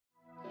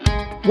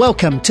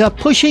Welcome to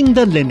Pushing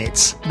the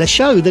Limits, the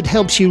show that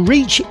helps you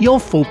reach your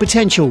full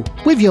potential,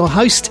 with your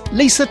host,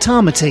 Lisa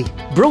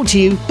Tamati. Brought to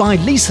you by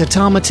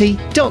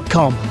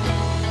lisatamati.com.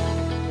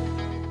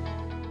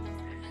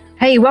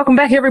 Hey, welcome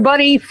back,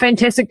 everybody.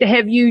 Fantastic to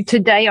have you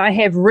today. I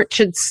have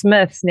Richard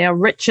Smith. Now,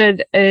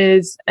 Richard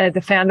is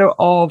the founder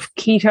of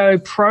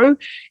Keto Pro,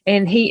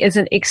 and he is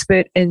an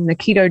expert in the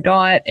keto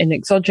diet and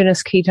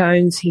exogenous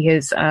ketones. He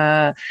has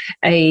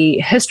a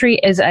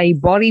history as a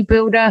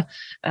bodybuilder.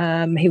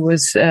 He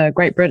was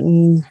Great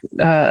Britain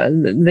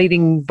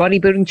leading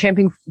bodybuilding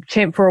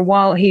champ for a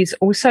while. He's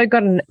also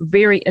got a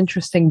very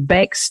interesting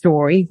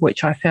backstory,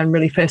 which I found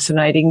really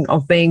fascinating,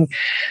 of being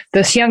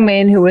this young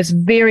man who was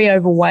very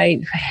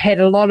overweight, had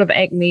a lot of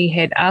acne,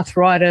 had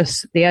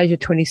arthritis, the age of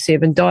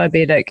 27,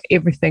 diabetic,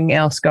 everything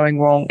else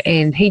going wrong.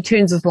 And he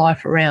turns his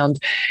life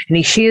around, and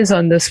he shares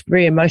on this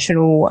very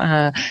emotional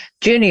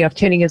journey of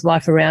turning his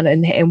life around,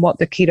 and what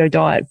the keto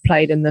diet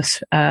played in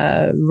this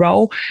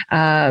role,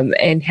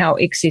 and how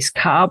excess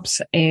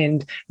carbs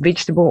and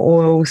vegetable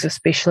oils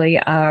especially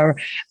are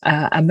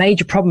a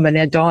major problem in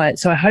our diet.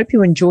 So I hope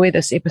you enjoy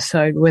this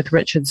episode with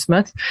Richard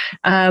Smith.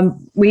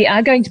 We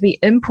are going to be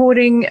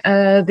importing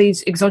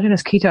these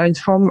exogenous ketones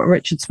from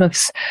Richard Smith's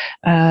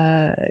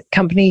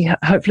company,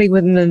 hopefully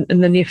in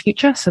the near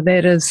future. So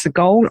that is the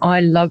goal.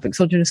 I love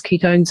exogenous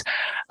ketones.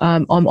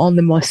 I'm on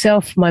them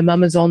myself. My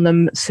mum is on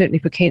them, certainly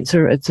for cancer.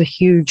 It's a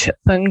huge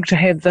thing to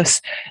have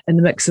this in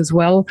the mix as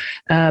well.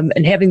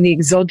 And having the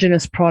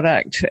exogenous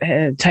product,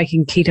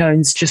 taking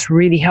ketones, just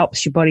really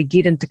helps your body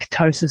get into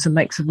ketosis and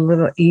makes it a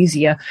little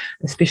easier,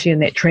 especially in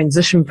that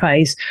transition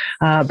phase.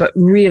 But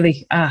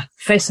really,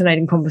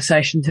 fascinating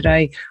conversation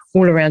today,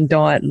 all around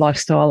diet,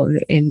 lifestyle,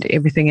 and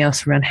everything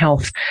else around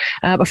health.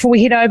 Before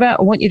we head over,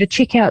 I want you to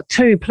check out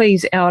too,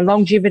 please, our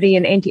longevity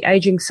and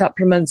anti-aging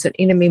supplements at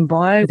NMN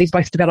Bio. These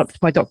both developed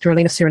by Dr.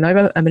 Elena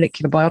Serenova, a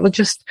molecular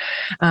biologist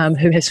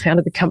who has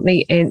founded the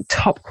company, and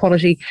top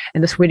quality.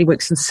 And this really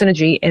works in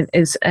synergy and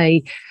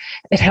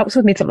it helps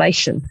with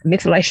methylation.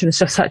 Methylation is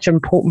just such an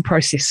important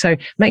process. So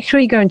make sure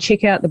you go and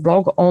check out the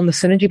blog on the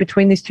synergy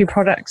between these two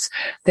products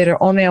that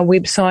are on our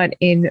website,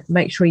 and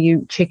make sure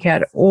you check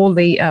out all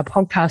the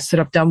podcasts that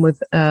I've done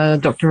with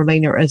Dr.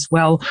 Elena as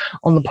well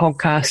on the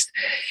podcast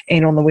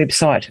and on the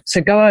website.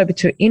 So go over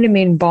to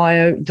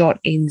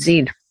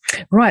nmnbio.nz.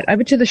 Right,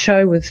 over to the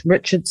show with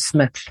Richard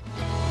Smith.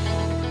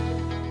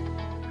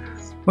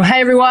 Well,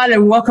 hey everyone,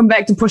 and welcome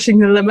back to Pushing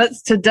the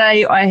Limits.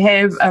 Today I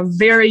have a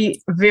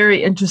very,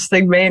 very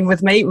interesting man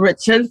with me,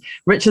 Richard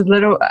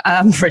Little.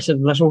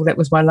 Richard Little, that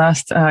was my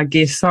last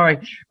guess. Sorry,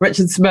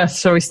 Richard Smith.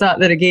 Shall we start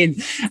that again?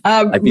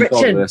 I've been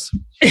called worse.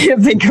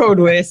 Been called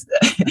worse.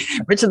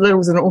 Richard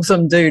Little's an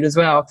awesome dude as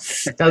well.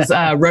 Does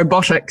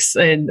robotics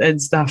and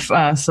stuff.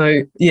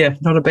 So yeah,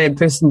 not a bad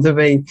person to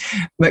be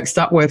mixed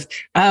up with.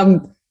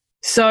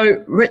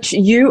 So Rich,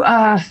 you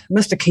are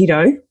Mr.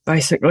 Keto,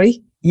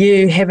 basically.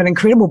 You have an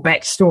incredible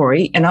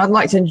backstory, and I'd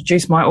like to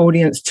introduce my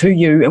audience to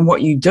you and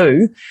what you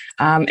do,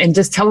 and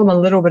just tell them a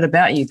little bit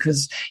about you.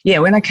 Because, yeah,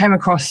 when I came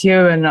across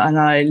you and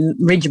I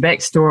read your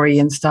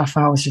backstory and stuff,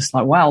 I was just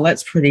like, wow,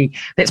 that's pretty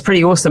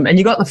awesome. And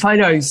you got the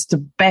photos to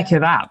back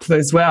it up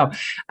as well.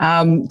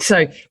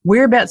 So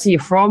whereabouts are you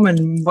from,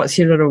 and what's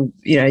your little,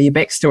 your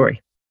backstory?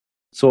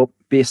 So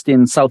based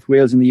in South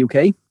Wales in the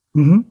UK.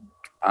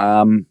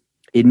 Mm-hmm.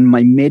 In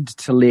my mid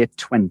to late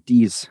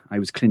 20s, I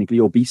was clinically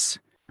obese.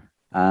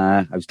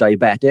 I was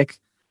diabetic,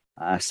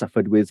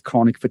 suffered with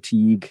chronic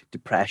fatigue,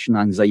 depression,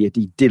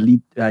 anxiety,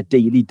 daily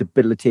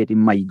debilitating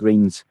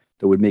migraines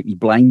that would make me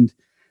blind,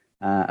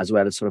 as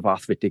well as sort of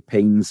arthritic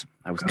pains.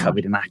 I was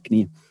covered in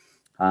acne.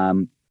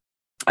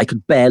 I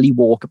could barely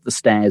walk up the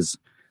stairs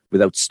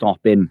without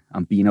stopping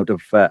and being out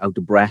of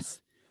breath.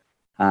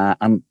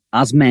 And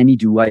as many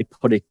do, I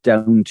put it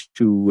down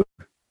to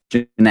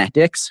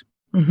genetics.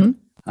 Mm-hmm.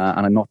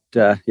 And I'm not,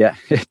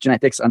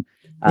 genetics and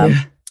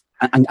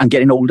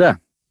getting older.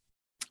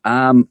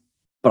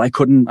 But I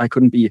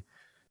couldn't be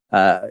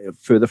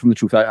further from the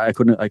truth. I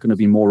couldn't have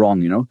been more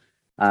wrong,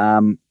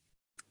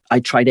 I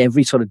tried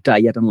every sort of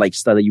diet and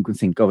lifestyle that you can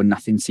think of, and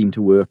nothing seemed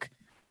to work.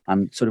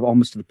 And sort of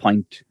almost to the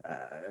point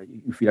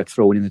you feel like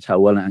throwing in the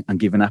towel and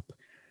giving up.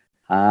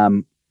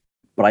 But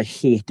I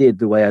hated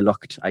the way I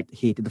looked. I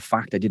hated the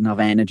fact I didn't have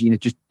energy, and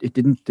it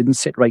didn't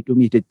sit right with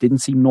me. It didn't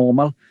seem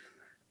normal.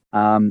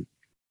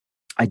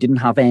 I didn't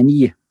have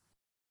any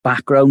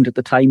background at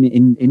the time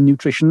in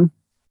nutrition.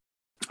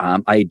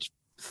 I'd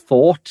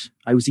thought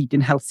I was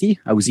eating healthy.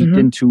 I was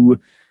eating to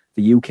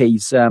the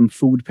UK's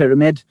food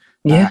pyramid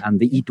and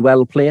the Eat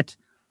Well plate.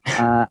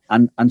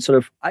 And sort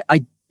of,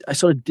 I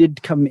sort of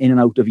did come in and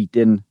out of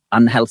eating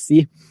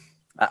unhealthy,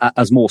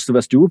 as most of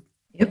us do.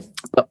 Yep.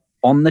 But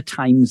on the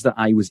times that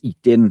I was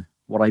eating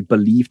what I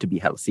believed to be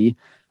healthy,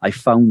 I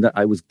found that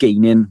I was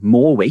gaining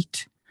more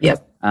weight.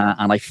 Yep.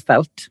 And I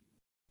felt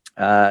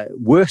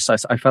worse.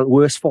 I felt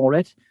worse for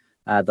it.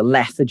 The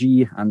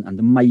lethargy and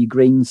the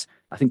migraines.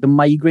 I think the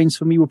migraines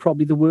for me were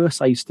probably the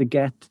worst. I used to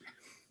get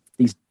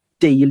these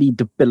daily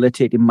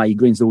debilitating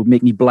migraines that would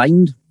make me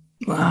blind.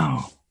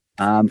 Wow.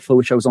 For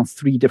which I was on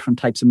 3 different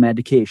types of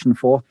medication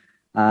for.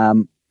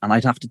 and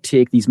I'd have to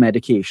take these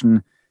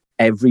medication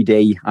every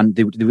day, and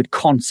I'd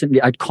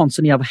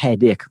constantly have a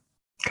headache,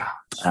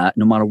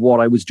 no matter what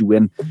I was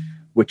doing,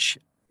 which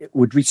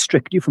would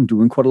restrict you from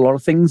doing quite a lot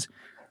of things.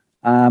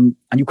 And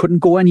you couldn't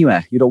go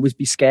anywhere. You'd always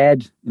be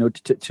scared,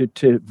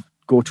 to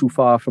go too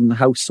far from the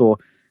house, or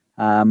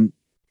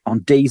on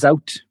days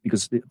out,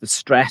 because the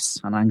stress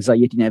and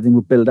anxiety and everything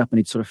would build up, and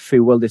it'd sort of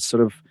fuel this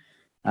sort of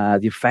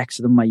the effects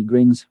of the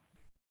migraines.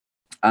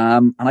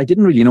 And I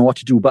didn't really know what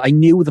to do, but I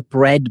knew the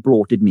bread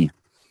bloated me.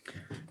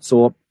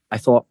 So I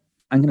thought,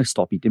 I'm going to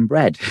stop eating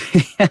bread.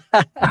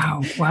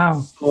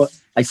 Wow. So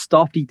I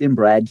stopped eating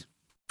bread,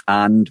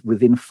 and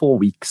within 4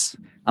 weeks,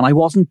 and I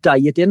wasn't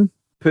dieting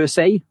per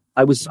se.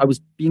 I was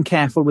being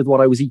careful with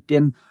what I was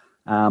eating.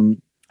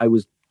 I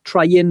was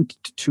trying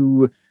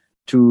to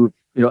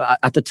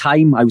at the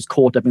time I was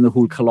caught up in the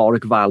whole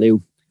caloric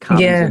value.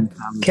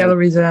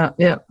 Calories out.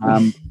 Yeah.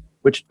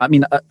 Which, I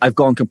mean, I've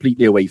gone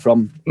completely away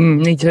from.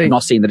 Me too. I'm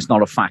not saying that it's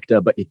not a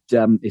factor, but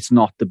it's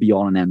not the be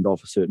on and end all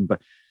for certain.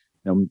 But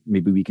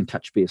maybe we can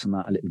touch base on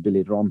that a little bit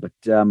later on. But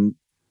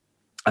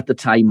at the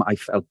time, I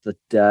felt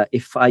that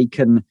if I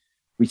can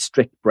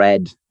restrict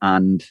bread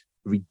and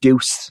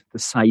reduce the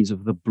size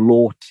of the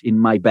bloat in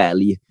my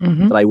belly,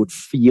 that I would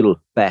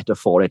feel better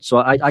for it. So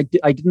I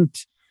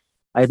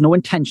had no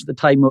intention at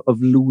the time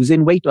of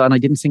losing weight, and I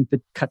didn't think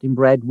that cutting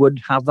bread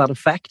would have that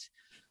effect.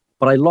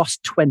 But I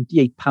lost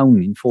 28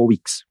 pounds in 4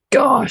 weeks.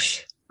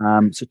 Gosh.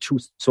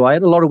 So I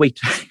had a lot of weight.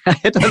 I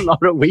had a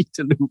lot of weight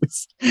to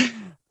lose.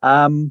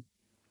 And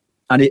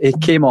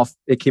it came off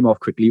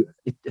quickly.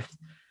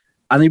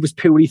 And it was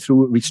purely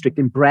through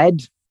restricting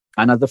bread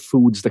and other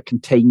foods that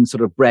contain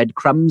sort of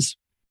breadcrumbs.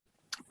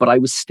 But I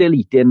was still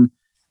eating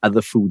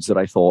other foods that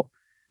I thought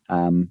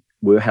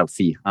were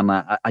healthy. And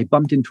I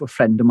bumped into a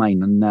friend of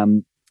mine,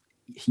 and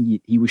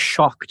he was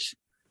shocked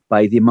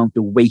by the amount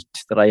of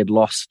weight that I had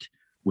lost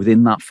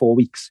within that 4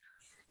 weeks.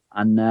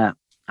 And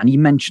he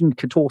mentioned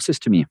ketosis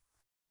to me.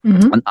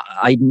 And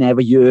I'd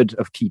never heard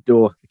of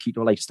keto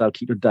lifestyle,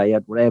 keto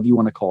diet, whatever you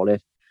want to call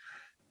it.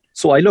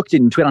 So I looked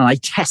into it, and I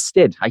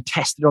tested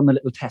on the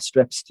little test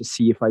strips to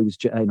see if I was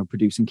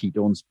producing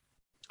ketones,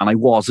 and I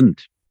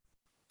wasn't.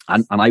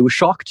 And I was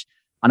shocked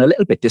and a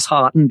little bit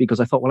disheartened,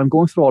 because I thought, well, I'm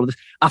going through all of this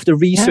after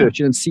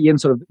researching and seeing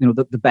sort of,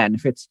 the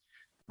benefits.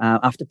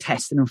 After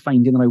testing and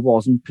finding that I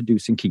wasn't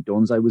producing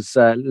ketones, I was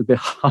a little bit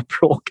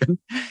heartbroken.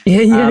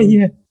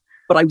 Yeah.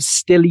 But I was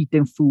still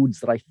eating foods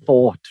that I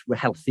thought were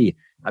healthy.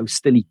 I was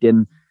still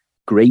eating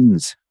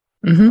grains.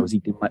 I was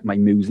eating my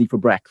muesli for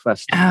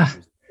breakfast.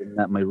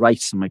 My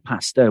rice and my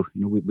pasta,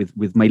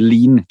 with my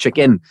lean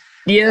chicken.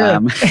 Yeah.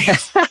 One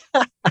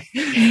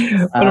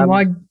of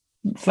my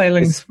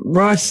failings,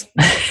 rice.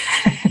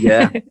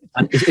 Yeah.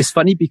 And it's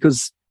funny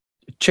because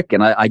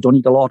chicken, I don't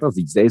eat a lot of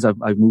these days.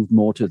 I've moved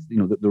more to,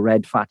 the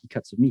red fatty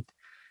cuts of meat.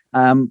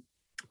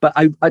 But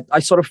I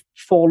sort of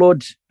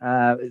followed,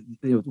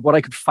 what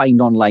I could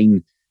find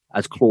online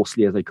as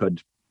closely as I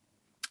could.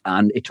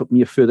 And it took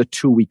me a further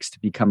 2 weeks to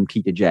become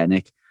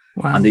ketogenic.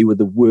 Wow. And they were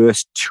the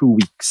worst 2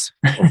 weeks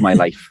of my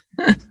life.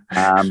 So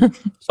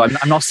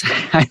I'm not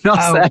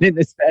saying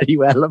this very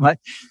well, am I?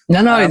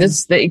 No,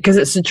 that's because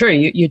it's true.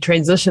 You're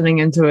transitioning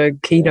into a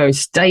keto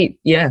state,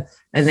 yeah,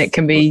 and that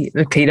can be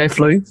the keto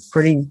flu,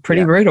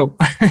 pretty brutal.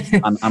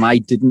 and I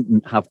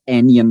didn't have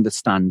any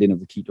understanding of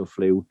the keto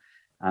flu.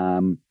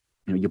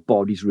 Your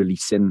body's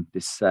releasing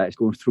this. It's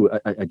going through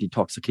a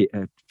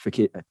detoxification.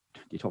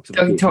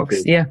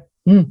 Detox, yeah.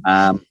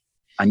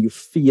 And you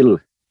feel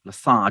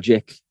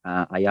lethargic.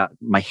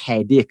 My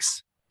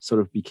headaches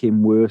sort of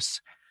became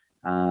worse,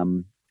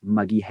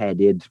 muggy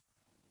headed,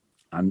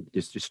 and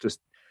just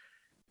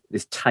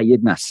this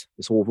tiredness,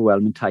 this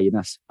overwhelming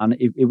tiredness. And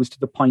it was to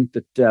the point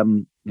that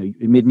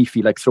it made me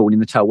feel like throwing in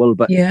the towel.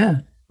 But yeah,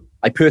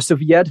 I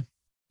persevered,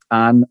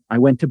 and I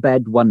went to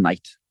bed one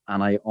night,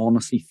 and I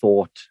honestly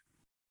thought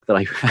that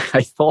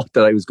I thought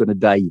that I was going to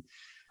die.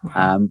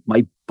 Wow.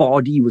 My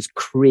body was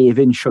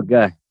craving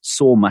sugar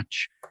so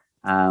much,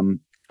 and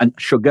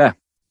sugar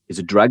is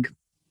a drug.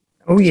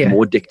 Oh yeah, it's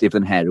more addictive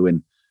than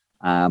heroin.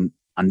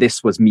 And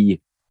this was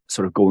me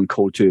sort of going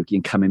cold turkey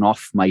and coming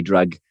off my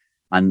drug.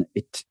 And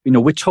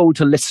we're told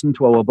to listen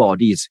to our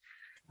bodies.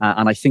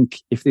 And I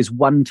think if there's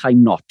one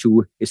time not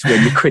to, it's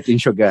when you're quitting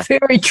sugar.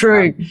 Very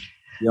true.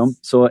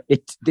 So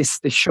this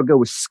sugar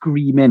was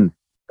screaming,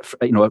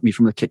 at me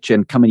from the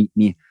kitchen, come and eat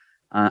me.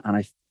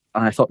 And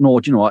I thought, no,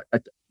 do you know what?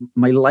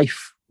 My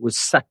life was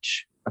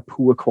such a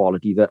poor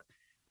quality that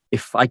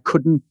if I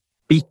couldn't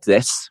beat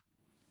this,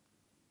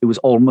 it was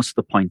almost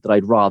the point that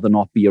I'd rather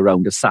not be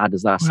around, as sad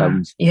as that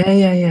sounds.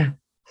 Yeah.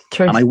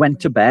 True. And I went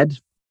to bed.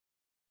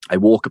 I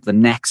woke up the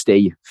next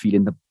day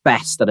feeling the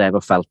best that I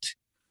ever felt.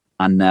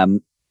 And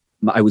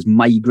I was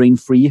migraine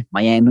free.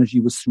 My energy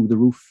was through the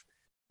roof.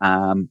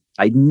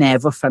 I'd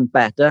never felt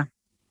better.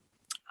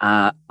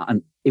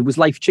 And it was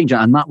life changing.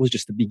 And that was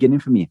just the beginning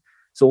for me.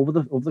 So over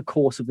the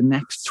course of the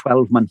next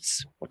 12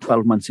 months, or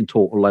 12 months in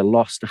total, I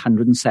lost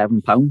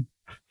 107 pounds.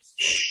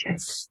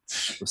 Shit.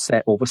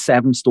 Over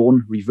 7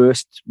 stone,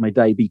 reversed my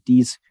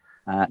diabetes,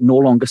 no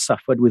longer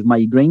suffered with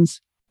migraines.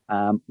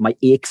 My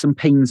aches and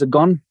pains are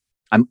gone.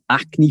 I'm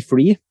acne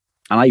free.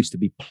 And I used to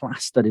be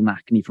plastered in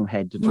acne from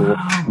head to toe.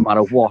 Wow. No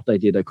matter what I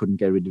did, I couldn't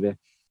get rid of it.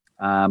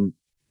 And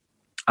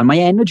my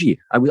energy,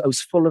 I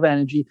was full of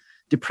energy.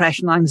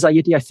 Depression,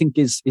 anxiety, I think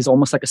is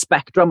almost like a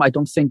spectrum. I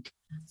don't think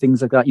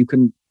things like that you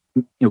can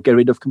get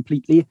rid of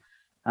completely.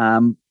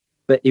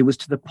 But it was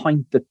to the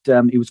point that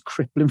it was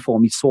crippling for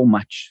me so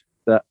much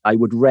that I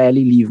would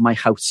rarely leave my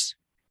house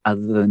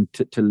other than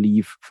to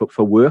leave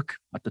for work.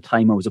 At the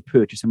time, I was a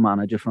purchasing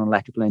manager for an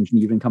electrical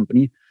engineering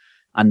company.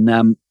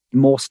 And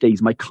most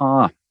days, my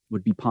car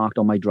would be parked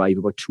on my drive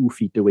about 2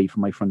 feet away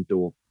from my front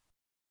door.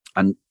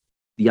 And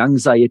the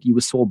anxiety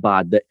was so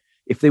bad that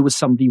if there was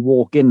somebody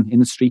walking in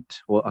the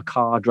street or a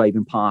car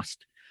driving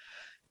past,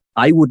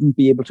 I wouldn't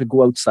be able to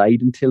go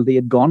outside until they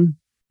had gone.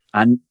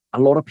 And a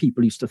lot of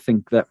people used to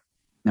think that,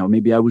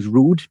 maybe I was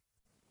rude,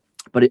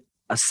 but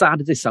as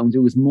sad as it sounds, it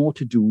was more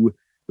to do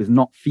with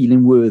not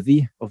feeling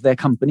worthy of their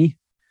company,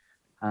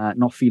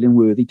 not feeling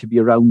worthy to be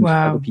around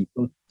other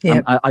people.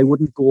 Yep. I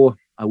wouldn't go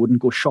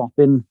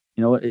shopping,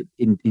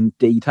 in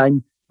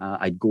daytime.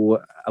 I'd go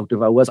out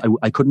of hours.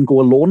 I couldn't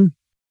go alone.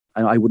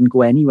 I wouldn't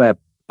go anywhere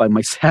by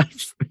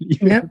myself.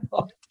 Yep.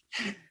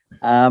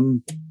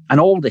 And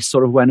all this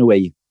sort of went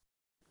away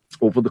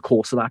over the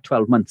course of that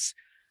 12 months.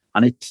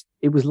 And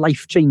it was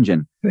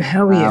life-changing.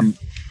 Hell yeah.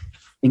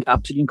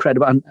 Absolutely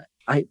incredible. And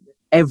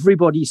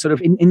everybody sort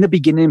of, in the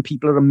beginning,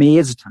 people are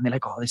amazed and they're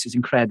like, oh, this is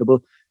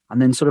incredible.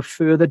 And then sort of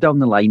further down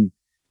the line,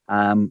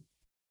 I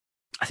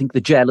think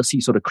the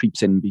jealousy sort of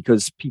creeps in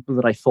because people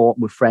that I thought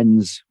were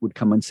friends would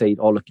come and say,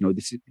 oh, look,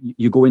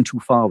 you're going too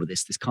far with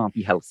this. This can't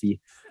be healthy.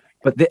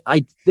 But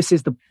this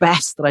is the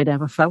best that I'd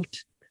ever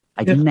felt.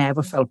 I'd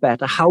never felt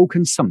better. How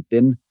can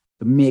something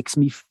that makes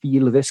me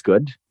feel this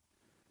good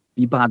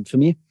be bad for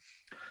me?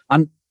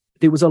 And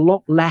there was a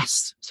lot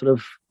less sort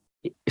of,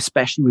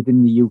 especially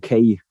within the UK,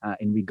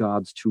 in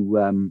regards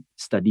to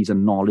studies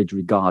and knowledge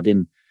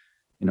regarding,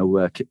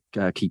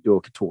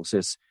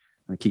 ketosis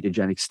and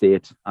ketogenic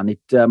state. And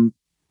it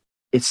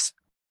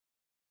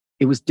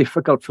was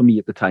difficult for me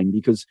at the time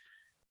because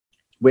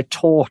we're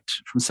taught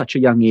from such a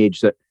young age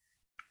that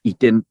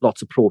eating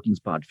lots of protein is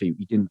bad for you.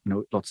 Eating,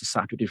 lots of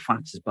saturated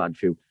fats is bad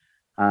for you.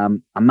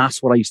 And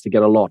that's what I used to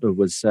get a lot of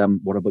was,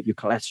 what about your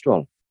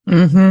cholesterol?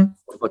 Mm-hmm.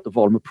 What about the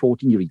volume of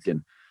protein you're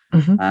eating?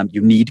 Mm-hmm.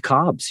 You need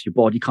carbs. Your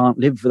body can't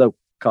live without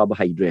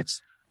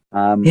carbohydrates.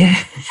 And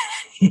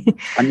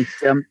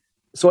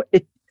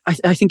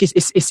I think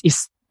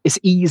it's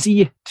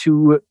easy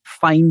to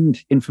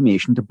find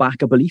information to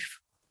back a belief.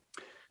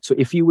 So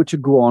if you were to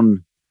go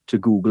on to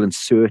Google and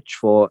search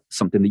for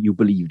something that you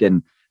believed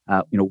in,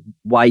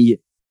 why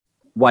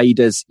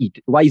is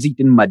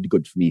eating mud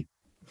good for me?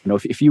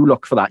 If you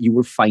look for that, you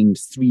will find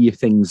 3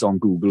 things on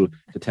Google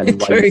to tell you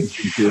why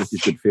eating dirt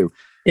is good for you.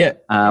 Yeah.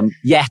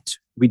 Yet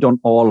we don't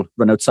all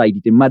run outside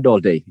eating mud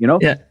all day,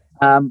 Yeah.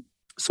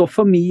 So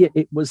for me,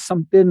 it was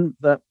something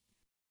that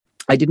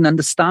I didn't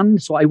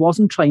understand. So I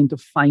wasn't trying to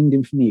find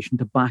information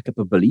to back up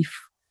a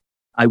belief.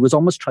 I was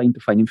almost trying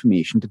to find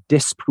information to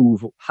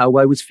disprove how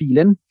I was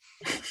feeling,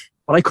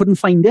 but I couldn't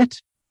find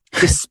it,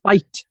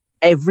 despite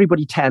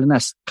everybody telling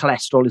us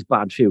cholesterol is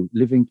bad for you,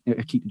 living a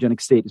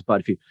ketogenic state is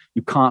bad for you,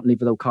 you can't live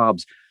without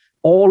carbs.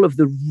 All of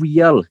the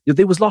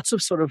there was lots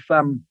of sort of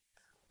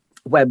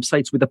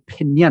websites with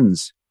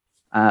opinions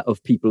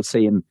of people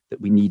saying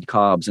that we need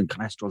carbs and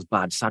cholesterol is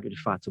bad, saturated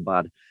fats are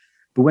bad.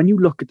 But when you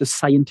look at the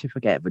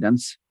scientific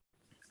evidence,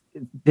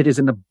 there is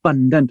an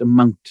abundant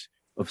amount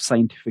of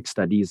scientific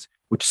studies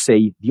which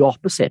say the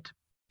opposite.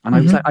 And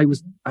I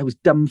was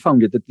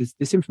dumbfounded that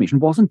this information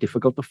wasn't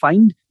difficult to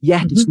find,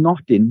 yet it's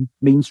not in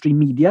mainstream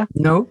media.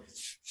 No.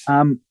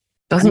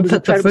 Doesn't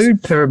fit the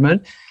food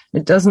pyramid.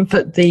 It doesn't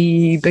fit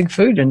the big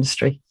food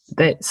industry.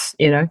 That's,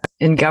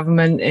 in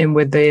government and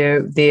with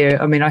their,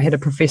 I had a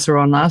professor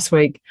on last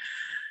week,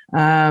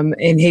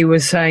 and he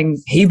was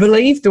saying he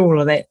believed all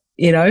of that,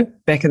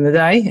 back in the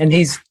day. And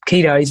he's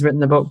keto. He's written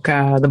the book,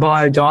 The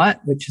Bio Diet,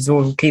 which is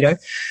all keto,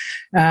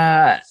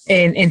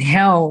 and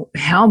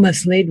how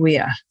misled we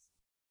are.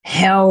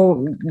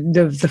 How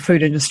the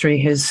food industry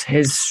has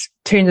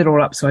turned it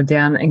all upside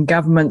down, and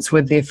governments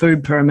with their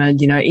food pyramid,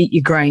 eat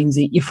your grains,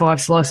 eat your 5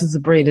 slices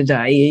of bread a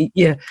day, eat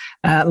your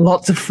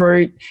lots of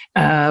fruit,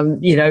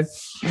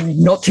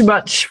 not too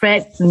much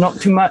fat, not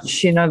too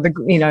much,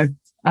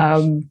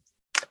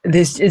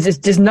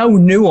 there's no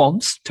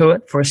nuance to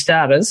it for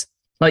starters.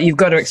 Like you've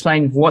got to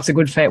explain what's a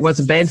good fat, what's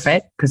a bad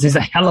fat, because there's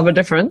a hell of a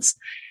difference.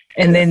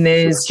 And then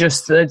there's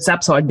just, it's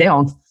upside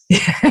down.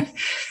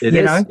 It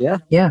is,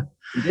 yeah.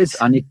 It is,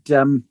 and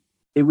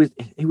it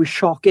was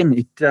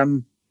shocking.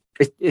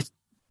 It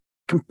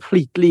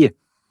completely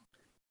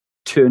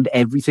turned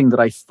everything that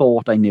I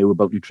thought I knew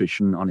about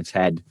nutrition on its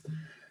head.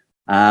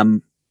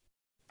 And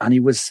it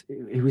was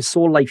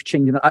so life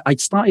changing. I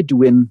started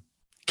doing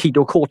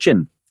keto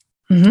coaching,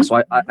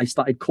 so I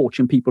started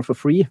coaching people for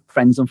free,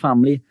 friends and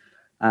family.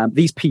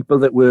 These people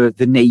that were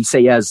the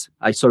naysayers,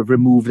 I sort of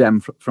removed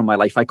them from my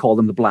life. I call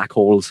them the black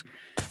holes.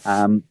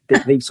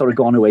 They've sort of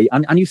gone away,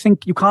 and you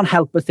can't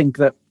help but think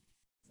that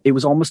it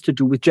was almost to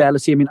do with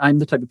jealousy. I mean, I'm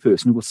the type of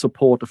person who will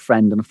support a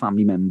friend and a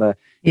family member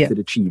if they're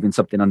achieving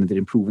something and they're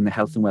improving their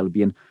health and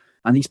well-being.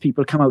 And these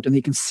people come out and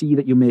they can see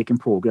that you're making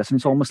progress. And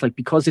it's almost like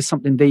because it's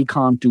something they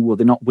can't do or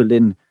they're not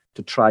willing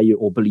to try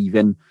or believe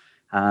in,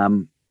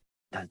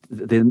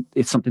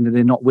 it's something that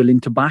they're not willing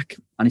to back.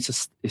 And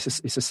it's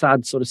a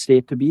sad sort of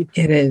state to be.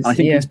 It is. And I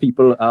think these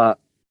people are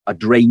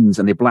drains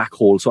and they're black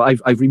holes. So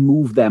I've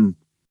removed them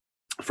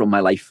from my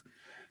life.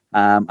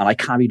 And I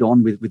carried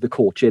on with the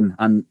coaching.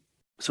 And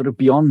sort of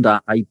beyond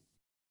that,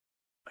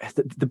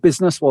 the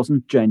business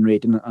wasn't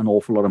generating an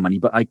awful lot of money,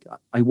 but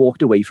I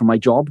walked away from my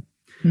job.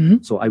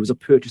 Mm-hmm. So I was a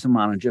purchasing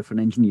manager for an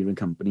engineering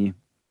company,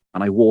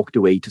 and I walked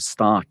away to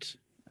start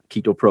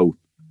Keto Pro,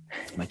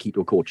 my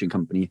keto coaching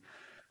company.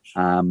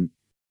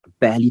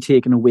 Barely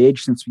taken a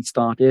wage since we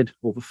started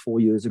over 4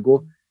 years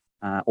ago.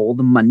 All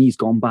the money's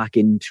gone back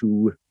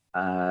into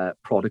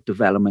product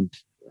development.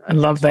 I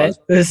love that.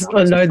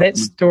 I know that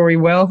story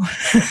well.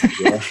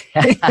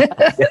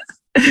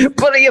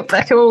 Putting it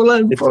back all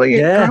in, growing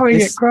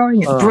it.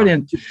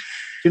 Brilliant. Do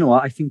you know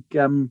what? I think,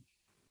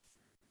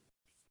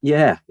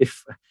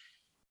 if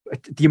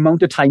the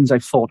amount of times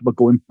I've thought about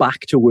going back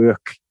to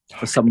work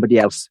for somebody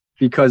else,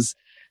 because,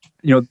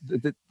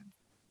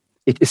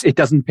 it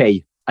doesn't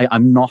pay.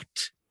 I'm not,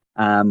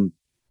 I'm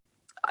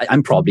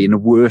probably in the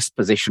worst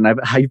position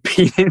I've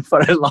been in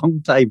for a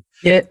long time.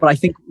 Yeah. But I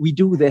think we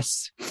do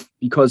this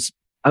because,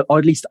 or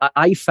at least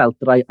I felt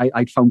that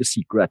I'd found a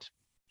secret.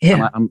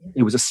 Yeah.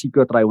 It was a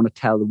secret that I want to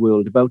tell the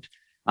world about,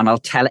 and I'll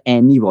tell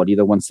anybody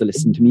that wants to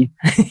listen to me,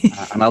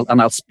 and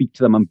I'll speak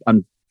to them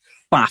and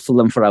baffle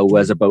them for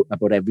hours about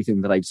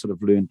everything that I've sort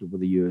of learned over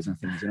the years and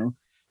things,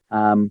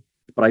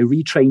 But I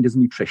retrained as a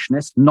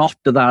nutritionist, not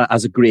that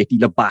has a great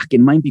deal of back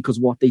in mind, because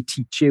what they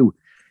teach you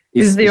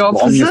is the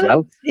opposite. wrong as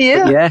well.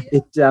 Yeah.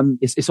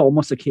 It's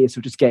almost a case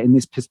of just getting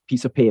this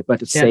piece of paper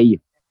to say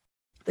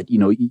that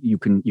you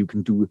can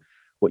do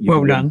what you.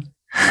 Well done.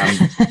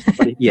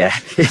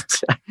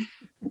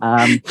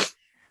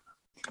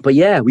 But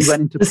we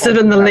went into sit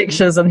in the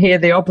lectures and hear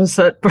the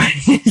opposite.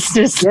 It's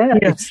just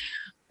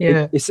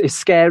it's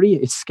scary.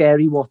 It's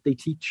scary what they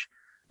teach.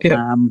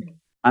 Yeah.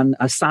 And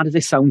as sad as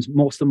it sounds,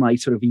 most of my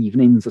sort of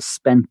evenings are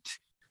spent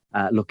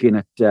looking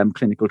at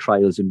clinical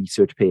trials and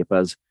research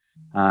papers,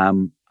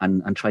 and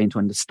trying to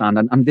understand.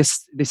 And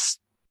this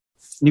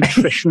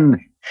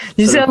nutrition.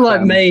 You sound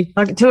like me.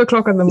 Like at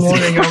 2:00 in the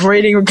morning, I'm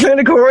reading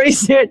clinical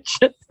research.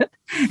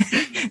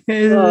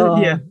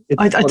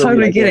 I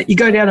totally get it. You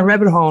go down a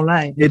rabbit hole,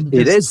 eh?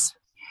 It is.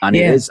 And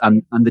it is.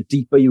 And the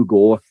deeper you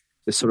go,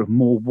 the sort of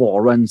more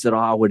warrens there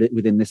are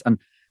within this. And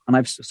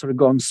I've sort of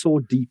gone so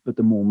deep at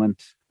the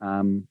moment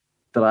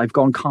that I've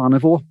gone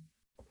carnivore.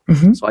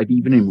 Mm-hmm. So I've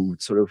even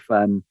removed sort of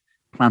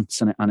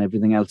plants and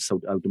everything else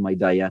out of my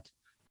diet.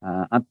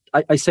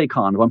 I say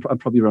carnivore. I'm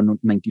probably around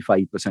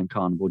 95%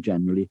 carnivore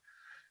generally.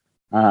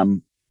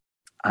 And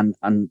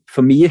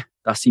for me,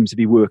 that seems to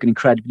be working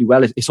incredibly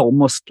well. It's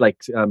almost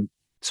like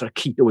sort of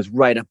keto was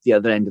right up the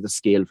other end of the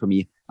scale for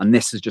me, and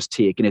this is just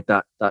taking it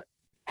that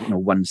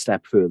one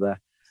step further.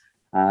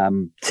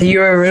 So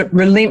you're a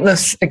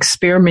relentless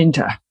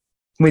experimenter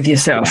with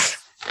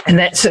yourself, and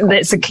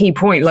that's a key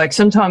point. Like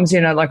sometimes,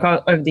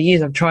 over the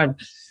years, I've tried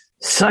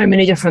so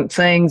many different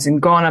things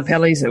and gone up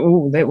alleys that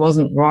that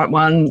wasn't the right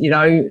one.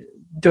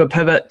 Do a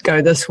pivot,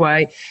 go this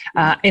way.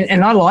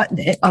 And I like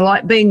that. I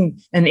like being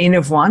an N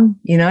of one,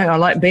 I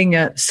like being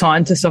a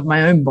scientist of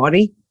my own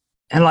body.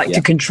 I like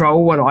to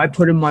control what I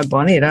put in my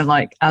body. I don't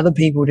like other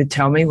people to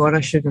tell me what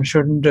I should or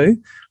shouldn't do.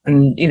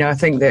 And, I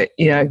think that,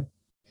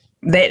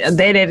 that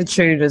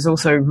attitude is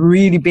also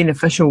really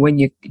beneficial when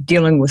you're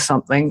dealing with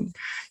something,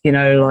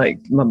 like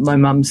my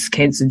mum's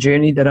cancer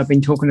journey that I've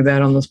been talking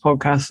about on this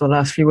podcast for the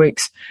last few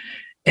weeks.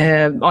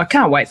 I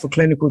can't wait for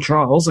clinical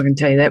trials, I can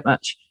tell you that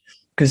much,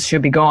 because she'll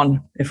be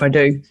gone if I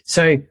do.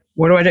 So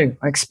what do?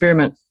 I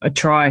experiment, I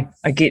try,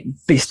 I get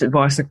best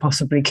advice I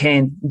possibly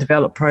can,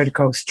 develop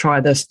protocols,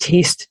 try this,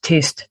 test,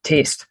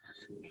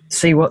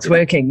 see what's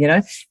working,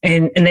 and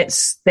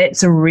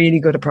that's a really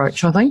good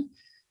approach, I think.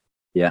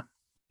 Yeah.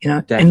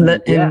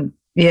 And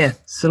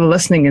sort of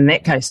listening in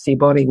that case to your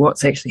body,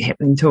 what's actually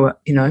happening to it,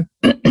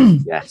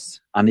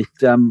 Yes. And it,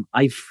 I'm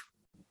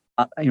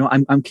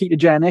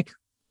ketogenic,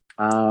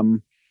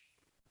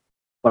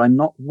 but I'm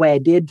not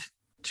wedded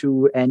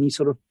to any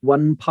sort of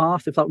one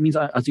path. If that means,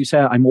 as you say,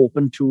 I'm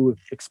open to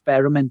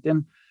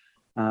experimenting.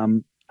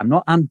 I'm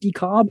not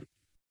anti-carb.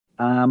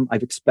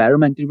 I've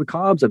experimented with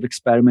carbs. I've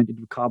experimented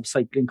with carb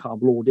cycling,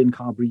 carb loading,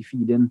 carb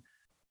refeeding.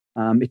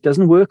 It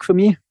doesn't work for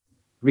me,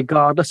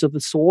 regardless of the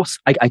source.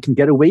 I can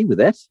get away with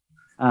it.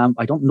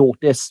 I don't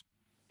notice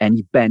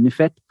any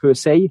benefit per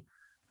se.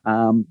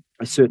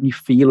 I certainly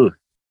feel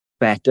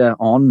better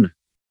on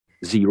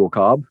zero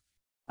carb.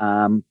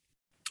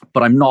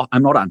 But I'm not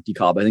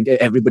anti-carb. I think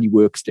everybody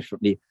works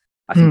differently.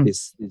 I think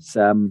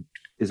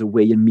there's a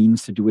way and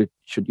means to do it.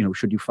 Should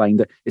you find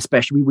that,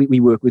 especially we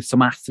work with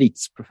some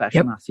athletes,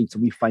 professional athletes,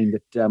 and we find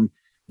that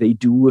they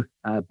do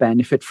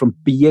benefit from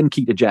being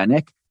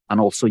ketogenic and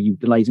also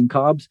utilizing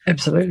carbs.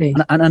 Absolutely.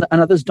 And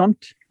others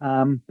don't.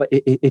 But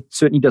it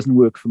certainly doesn't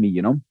work for me,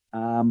 you know.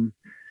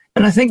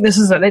 And I think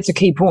that's a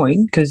key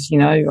point because, you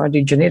know, I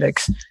do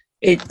genetics.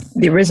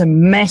 There is a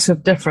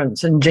massive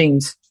difference in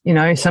genes. You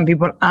know, some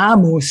people are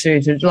more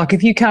suited. Like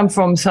if you come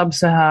from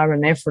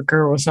sub-Saharan Africa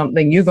or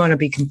something, you're going to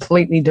be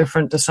completely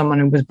different to someone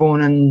who was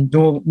born in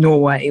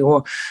Norway,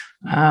 or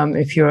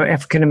if you're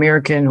African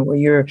American, or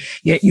you're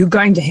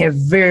going to have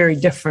very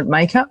different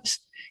makeups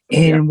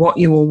in what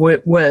you will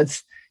work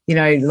with. You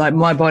know, like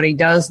my body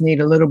does need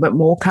a little bit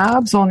more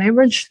carbs on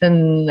average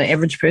than the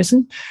average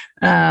person.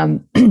 A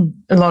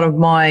lot of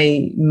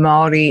my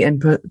Māori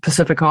and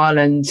Pacific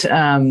Island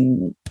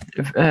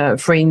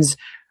friends,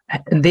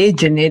 their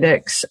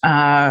genetics,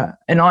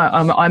 and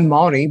I'm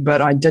Māori,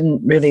 but I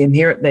didn't really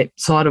inherit that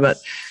side of it,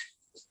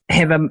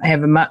 have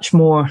a much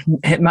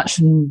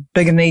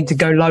bigger need to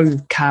go low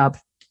carb.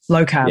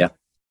 Yeah.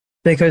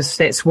 Because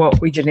that's what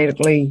we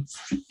genetically,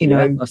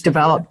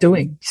 develop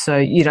doing. So,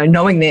 you know,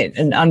 knowing that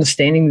and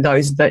understanding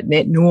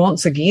that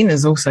nuance again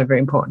is also very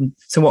important.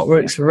 So what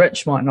works for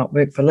Rich might not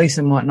work for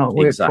Lisa, might not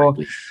work for.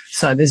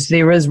 So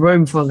there is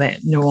room for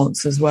that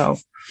nuance as well.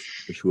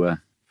 For sure.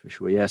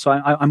 Yeah. So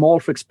I'm all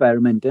for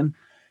experimenting.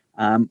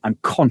 I'm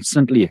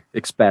constantly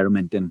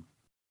experimenting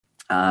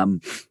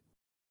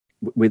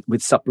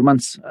with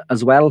supplements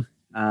as well.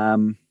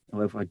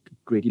 I've had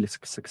great deal of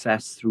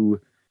success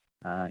through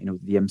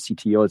the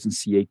MCT oils and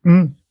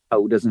C8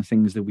 powders and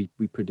things that we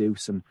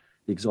produce, and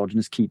the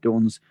exogenous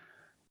ketones.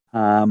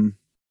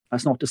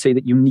 That's not to say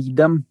that you need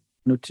them,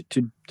 you know,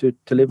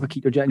 to live a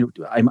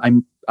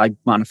ketogenic. I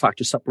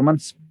manufacture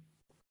supplements,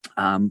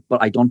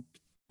 but I don't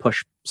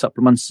push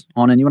supplements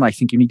on anyone. I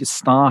think you need to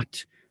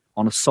start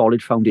on a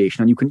solid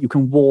foundation, and you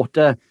can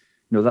water,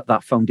 you know,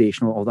 that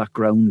foundation or that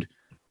ground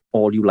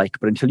all you like,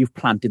 but until you've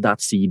planted that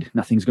seed,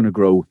 nothing's going to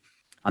grow.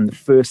 And the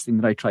first thing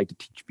that I try to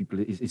teach people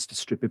is to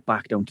strip it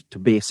back down to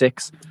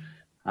basics.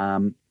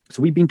 So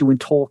we've been doing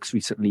talks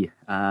recently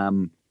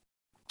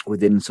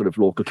within sort of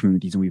local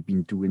communities, and we've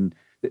been doing,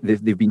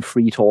 they've been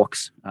free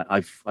talks.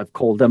 I've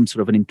called them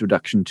sort of an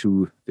introduction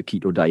to the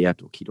keto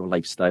diet or keto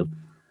lifestyle.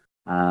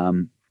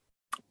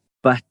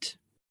 But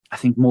I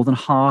think more than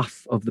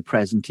half of the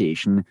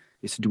presentation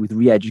is to do with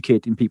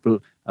re-educating people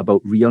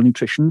about real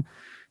nutrition.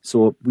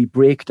 So we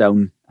break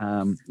down,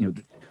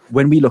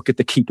 when we look at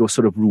the keto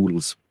sort of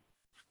rules,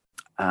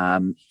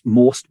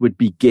 most would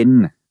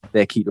begin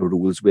their keto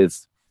rules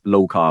with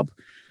low carb.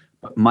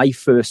 But my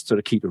first sort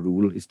of keto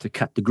rule is to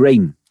cut the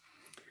grain.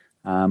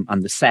 And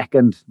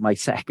my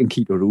second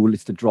keto rule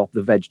is to drop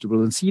the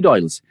vegetable and seed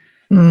oils.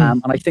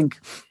 And I think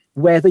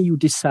whether you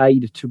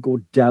decide to go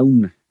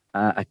down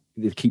the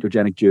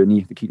ketogenic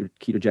journey, the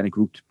ketogenic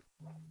route,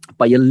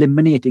 by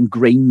eliminating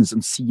grains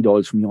and seed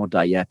oils from your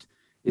diet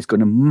is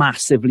going to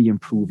massively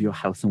improve your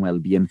health and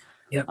well-being.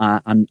 Yep.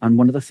 And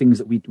one of the things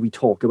that we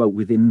talk about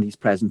within these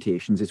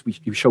presentations is we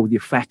show the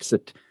effects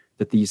that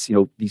these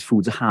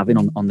foods are having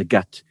on the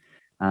gut.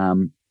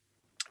 The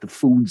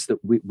foods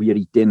that we are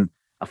eating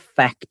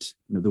affect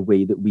the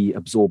way that we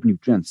absorb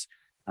nutrients.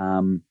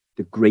 The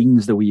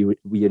grains that we are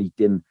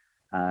eating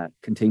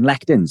contain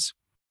lectins.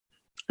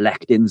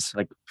 Lectins,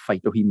 like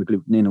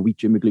phytohemagglutinin and wheat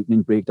germ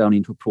agglutinin, break down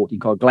into a protein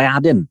called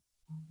gliadin.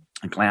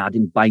 And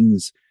gliadin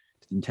binds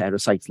to the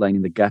enterocytes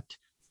lining the gut,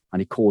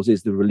 and it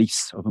causes the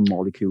release of a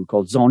molecule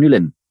called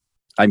zonulin.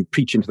 I'm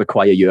preaching to the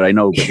choir here, I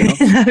know.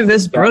 But,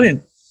 That's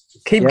brilliant.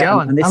 Keep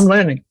going. I'm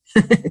learning.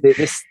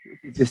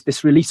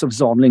 this release of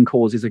zonulin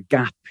causes a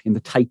gap in the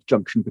tight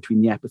junction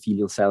between the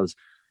epithelial cells,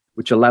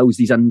 which allows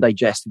these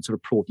undigested sort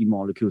of protein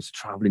molecules to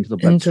travel into the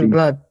bloodstream,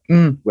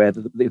 where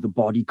the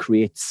body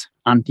creates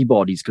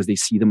antibodies because they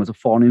see them as a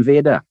foreign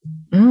invader.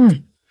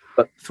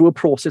 But through a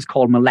process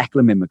called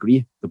molecular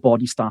mimicry, the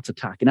body starts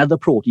attacking other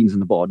proteins in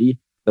the body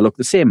that look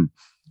the same.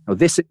 Now,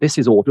 this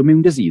is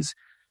autoimmune disease.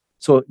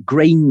 So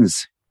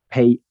grains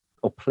play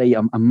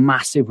a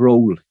massive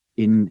role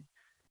in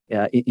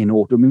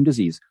autoimmune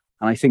disease.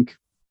 And I think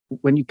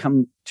when you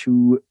come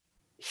to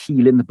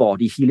healing the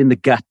body, healing the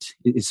gut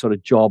is sort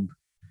of job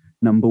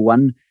number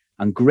one.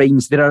 And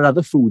grains, there are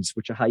other foods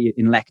which are high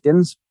in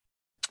lectins,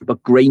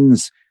 but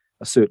grains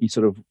are certainly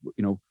sort of,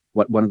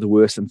 one of the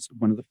worst and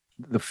one of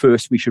the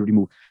first we should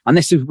remove. And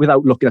this is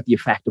without looking at the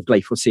effect of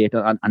glyphosate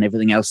and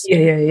everything else.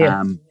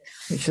 Yeah.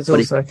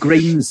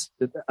 Grains,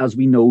 as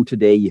we know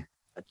today,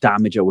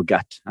 damage our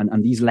gut.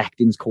 And these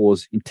lectins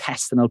cause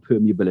intestinal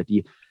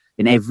permeability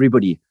in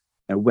everybody,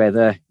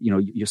 whether,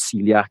 you're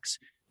celiacs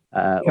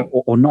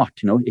or not,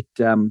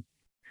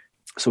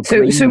 So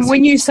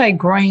when you say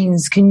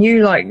grains, can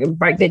you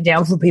break that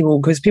down for people?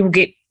 Because people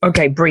get,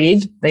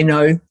 bread, they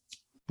know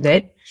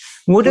that.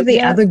 What are the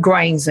other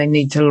grains they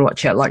need to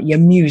watch out? Like your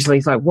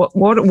muesli, like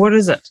what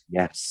is it?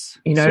 Yes.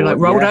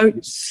 Rolled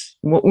oats.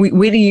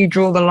 Where do you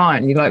draw the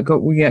line? You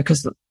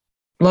because a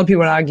lot of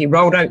people argue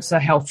rolled oats are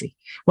healthy.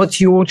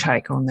 What's your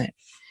take on that?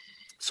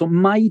 So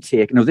my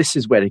take, this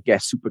is where it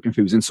gets super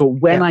confusing. So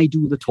when I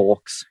do the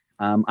talks,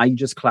 I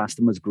just class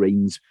them as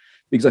grains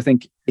because I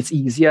think it's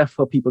easier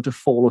for people to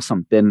follow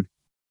something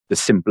the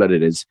simpler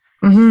it is.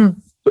 Mm-hmm.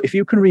 So if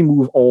you can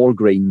remove all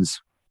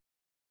grains,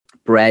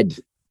 bread,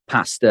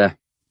 pasta,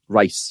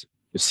 rice,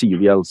 your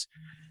cereals,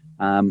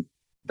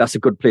 that's a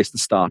good place to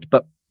start.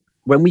 But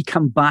when we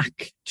come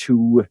back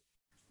to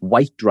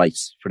white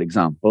rice, for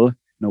example,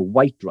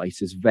 white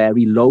rice is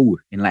very low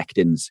in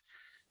lectins.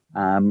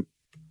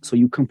 So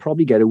you can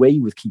probably get away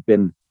with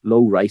keeping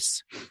low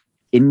rice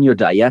in your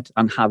diet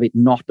and have it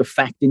not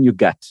affecting your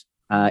gut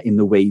in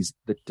the ways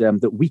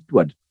that wheat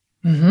would.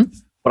 Mm-hmm.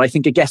 But I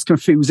think it gets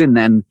confusing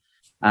then.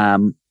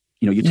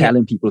 You're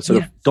telling people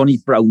sort of don't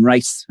eat brown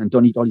rice and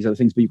don't eat all these other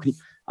things, but you can.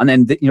 And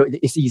then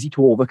it's easy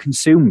to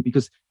overconsume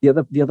because the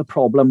other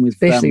problem with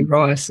especially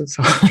rice is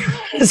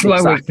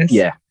my weakness.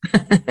 Yeah,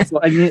 so,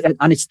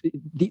 and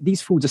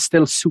these foods are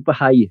still super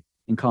high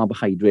in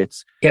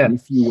carbohydrates. Yeah, and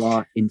if you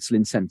are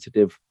insulin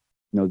sensitive,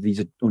 these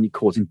are only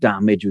causing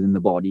damage within the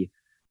body.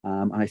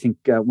 And I think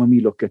when we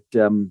look at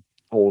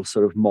all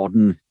sort of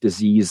modern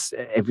disease,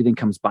 everything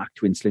comes back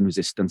to insulin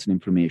resistance and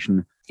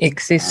inflammation.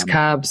 Excess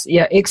carbs,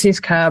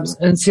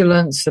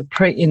 insulin,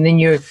 and then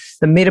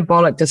the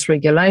metabolic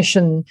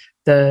dysregulation,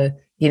 the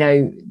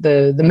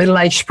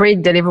middle-age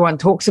spread that everyone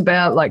talks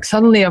about. Like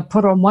suddenly I've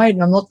put on weight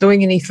and I'm not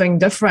doing anything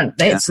different.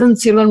 That's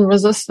insulin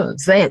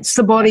resistance. That's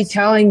the body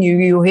telling you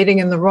you're heading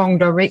in the wrong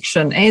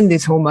direction. And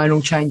there's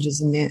hormonal changes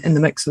in the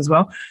mix as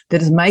well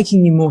that is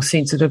making you more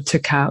sensitive to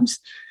carbs.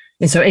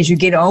 And so as you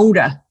get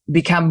older, you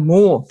become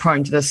more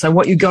prone to this. So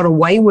what you got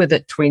away with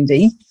at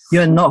 20,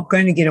 you're not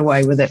going to get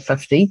away with at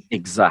 50.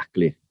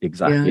 Exactly.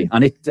 Yeah.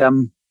 And it,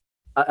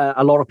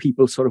 a lot of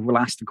people sort of will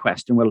ask the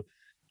question, well,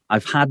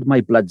 I've had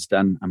my bloods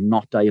done. I'm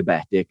not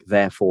diabetic.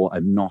 Therefore,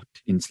 I'm not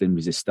insulin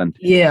resistant.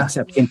 Yeah.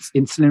 Except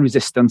insulin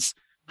resistance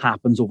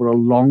happens over a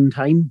long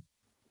time.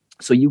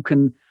 So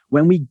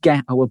when we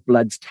get our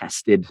bloods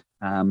tested,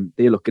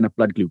 they're looking at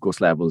blood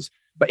glucose levels,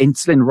 but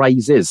insulin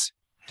rises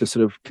to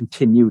sort of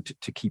continue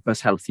to keep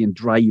us healthy and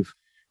drive,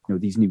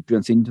 these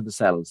nutrients into the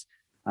cells.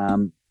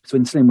 So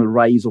insulin will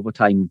rise over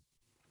time,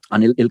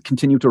 and it'll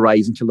continue to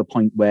rise until the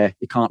point where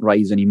it can't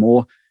rise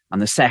anymore.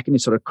 And the second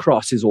it sort of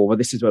crosses over,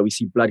 this is where we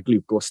see blood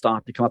glucose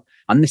start to come up,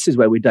 and this is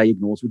where we're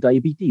diagnosed with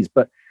diabetes.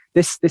 But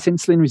this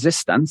insulin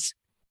resistance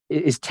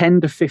is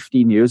 10 to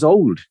 15 years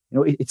old.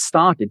 It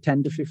started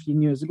 10 to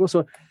 15 years ago.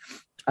 So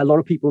a lot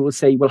of people will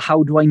say, well,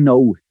 how do I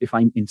know if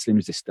I'm insulin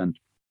resistant?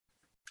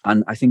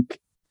 And I think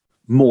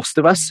most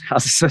of us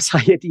as a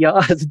society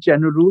are, as a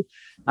general rule.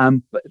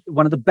 But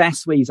one of the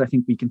best ways I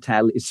think we can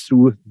tell is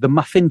through the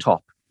muffin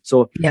top.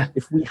 So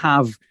if we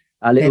have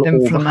a little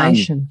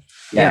inflammation,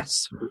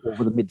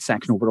 over the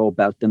midsection, over our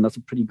belt, then that's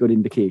a pretty good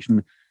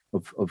indication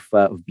of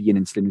being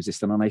insulin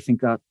resistant. And I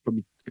think that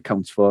probably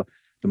accounts for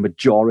the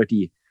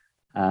majority,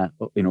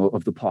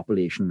 of the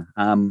population.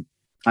 And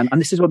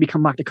this is where we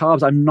come back to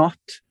carbs. I'm not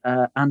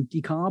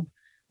anti-carb.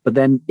 But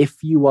then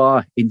if you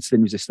are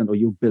insulin resistant or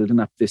you're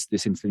building up this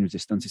insulin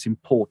resistance, it's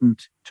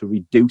important to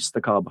reduce the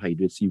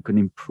carbohydrates so you can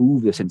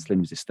improve this insulin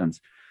resistance.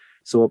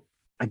 So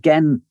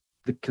again,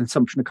 the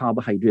consumption of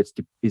carbohydrates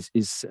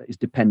is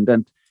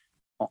dependent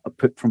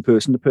from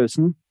person to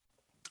person.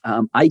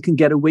 I can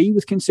get away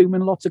with consuming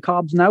lots of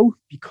carbs now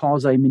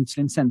because I'm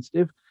insulin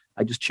sensitive.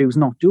 I just choose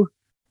not to,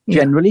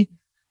 generally.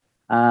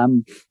 But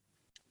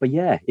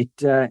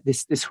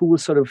this whole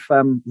sort of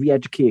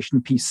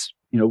re-education piece,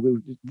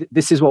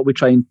 this is what we're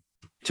trying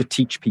to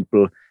teach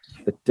people,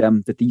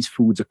 that these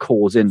foods are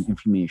causing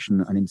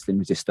inflammation and insulin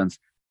resistance.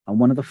 And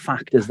one of the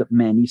factors that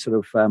many sort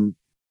of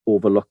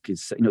overlook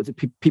is,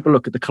 people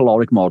look at the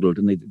caloric model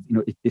and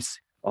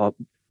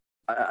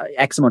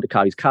X amount of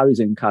calories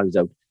in, calories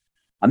out.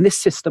 And this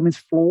system is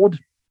flawed.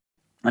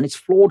 And it's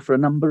flawed for a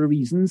number of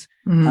reasons.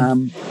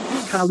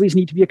 Calories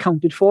need to be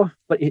accounted for,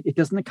 but it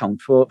doesn't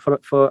account for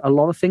a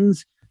lot of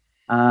things.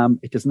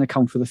 It doesn't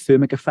account for the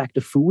thermic effect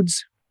of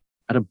foods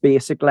at a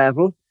basic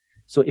level.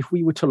 So if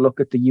we were to look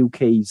at the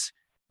UK's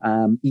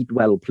Eat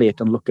Well plate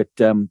and look at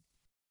the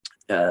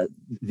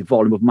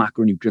volume of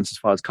macronutrients as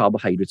far as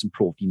carbohydrates and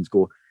proteins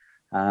go,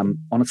 on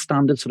a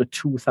standard sort of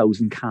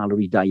 2,000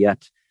 calorie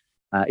diet,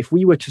 if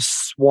we were to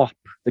swap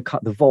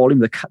the volume,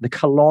 the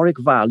caloric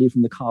value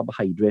from the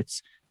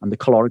carbohydrates and the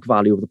caloric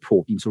value of the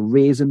protein, so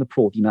raising the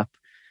protein up,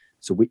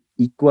 so we're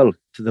equal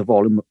to the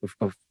volume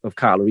of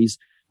calories,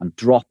 and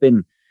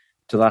dropping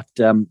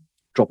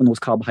those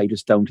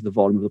carbohydrates down to the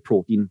volume of the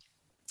protein,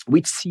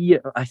 we'd see,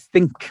 I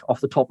think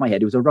off the top of my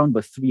head, it was around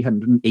about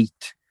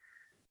 308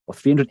 or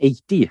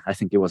 380, I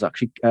think it was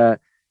actually,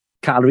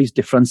 calories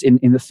difference in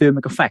the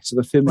thermic effect. So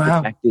the thermic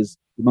effect is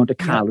the amount of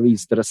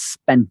calories that are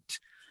spent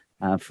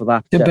for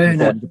that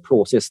the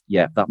process,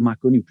 that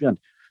macronutrient.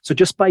 So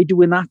just by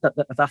doing that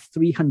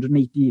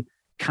 380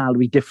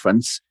 calorie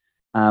difference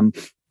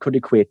could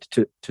equate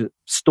to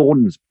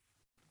stones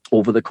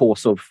over the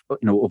course of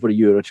over a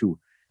year or two.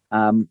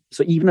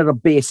 So even at a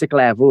basic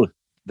level,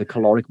 the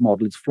caloric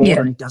model is flawed,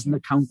 and it doesn't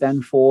account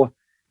then for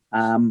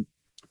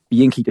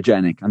being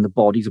ketogenic and the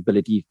body's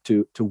ability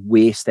to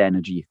waste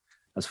energy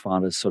as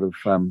far as sort of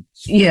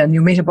and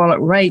your metabolic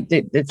rate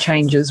that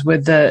changes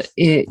with the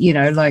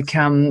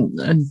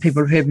and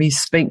people have heard me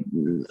speak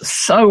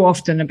so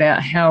often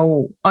about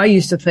how I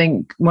used to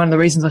think one of the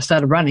reasons I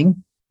started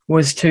running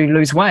was to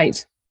lose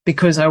weight,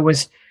 because I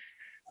was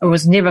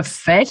never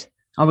fat.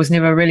 I was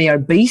never really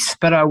obese,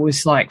 but I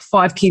was like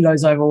 5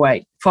 kilos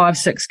overweight,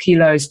 5-6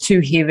 kilos too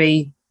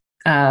heavy,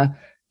 and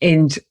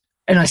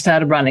I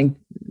started running.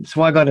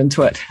 So I got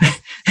into it.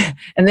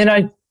 And then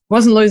I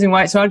wasn't losing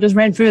weight, so I just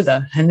ran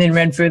further, and then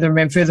ran further and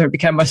ran further. It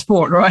became my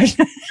sport, right?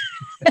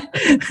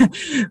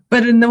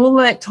 But in all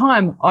that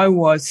time, I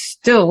was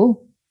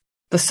still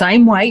the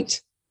same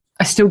weight.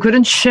 I still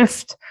couldn't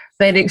shift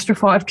that extra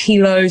 5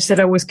 kilos that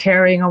I was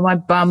carrying on my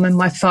bum and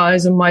my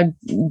thighs and my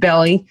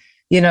belly.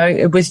 You know,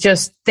 it was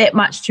just that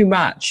much too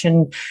much.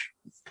 And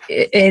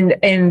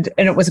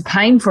it was a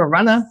pain for a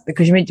runner,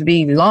 because you're meant to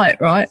be light,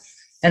 right?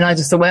 And I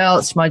just thought, well,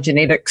 it's my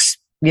genetics,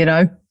 you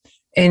know.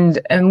 And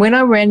when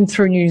I ran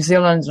through New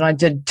Zealand and I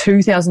did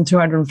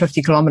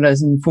 2,250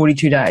 kilometers in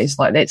 42 days,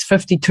 like that's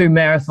 52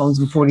 marathons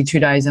in 42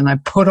 days, and I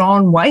put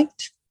on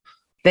weight,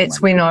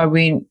 that's when I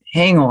went,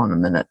 hang on a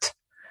minute.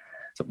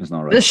 Something's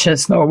not right. This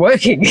shit's not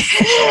working.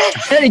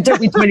 It only took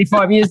me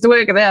 25 years to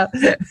work it out.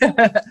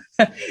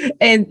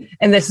 and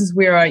this is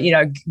where I, you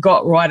know,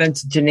 got right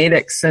into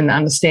genetics and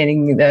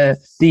understanding that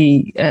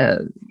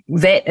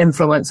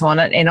influence on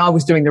it. And I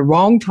was doing the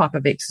wrong type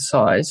of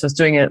exercise. I was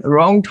doing it at the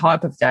wrong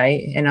type of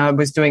day, and I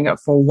was doing it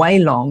for way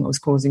long. I was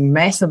causing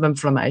massive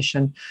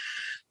inflammation.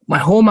 My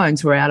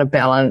hormones were out of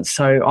balance,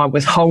 so I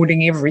was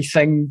holding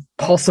everything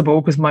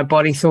possible, because my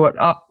body thought,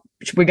 oh,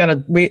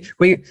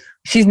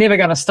 she's never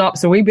going to stop,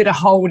 so we better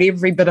hold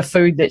every bit of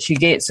food that she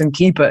gets and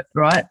keep it,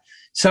 right?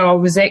 So I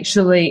was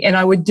actually, and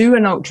I would do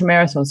an ultra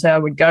marathon. So I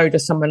would go to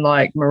somewhere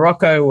like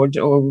Morocco or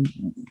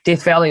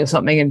Death Valley or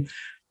something and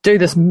do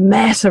this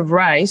massive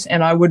race,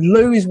 and I would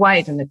lose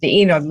weight. And at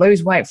the end, I'd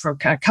lose weight for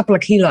a couple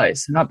of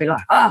kilos, and I'd be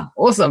like,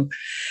 awesome.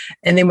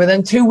 And then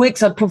within 2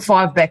 weeks, I'd put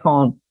 5 back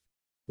on.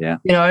 Yeah.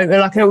 You know,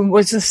 like it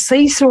was a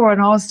seesaw,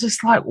 and I was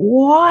just like,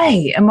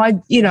 why am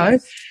I, you know,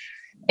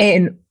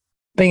 and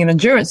being an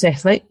endurance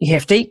athlete, you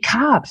have to eat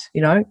carbs,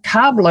 you know,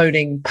 carb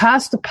loading,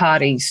 pasta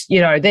parties, you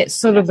know, that's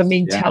sort of the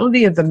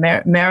mentality of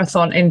the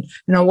marathon. And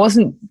I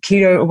wasn't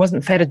keto, I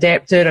wasn't fat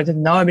adapted, I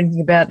didn't know anything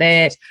about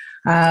that.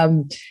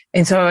 And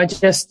so I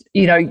just,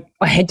 you know,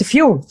 I had to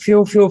fuel.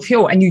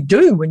 And you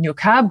do when you're a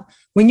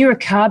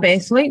carb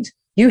athlete,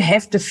 you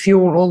have to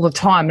fuel all the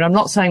time. And I'm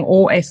not saying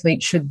all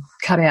athletes should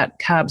cut out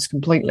carbs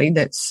completely.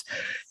 That's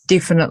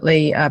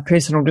definitely a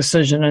personal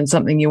decision and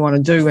something you want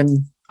to do.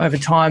 And over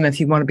time, if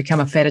you want to become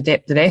a fat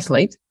adapted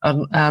athlete.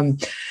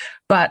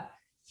 But,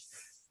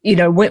 you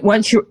know,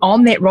 once you're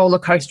on that roller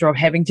coaster of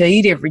having to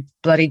eat every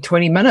bloody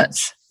 20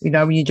 minutes, you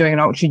know, when you're doing an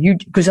ultra,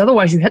 because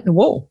otherwise you hit the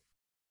wall.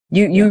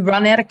 You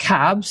run out of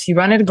carbs, you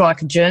run out of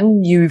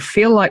glycogen, you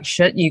feel like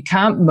shit, you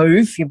can't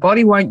move, your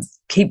body won't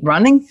keep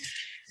running.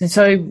 And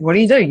so what do?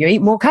 You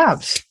eat more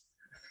carbs.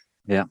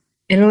 Yeah.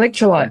 And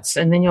electrolytes,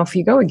 and then off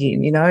you go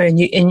again, you know, and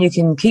you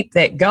can keep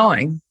that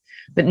going.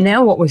 But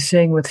now what we're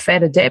seeing with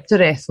fat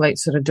adapted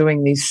athletes that are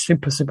doing these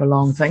super, super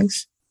long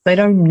things, they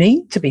don't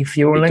need to be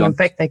fueling. In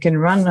fact, they can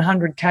run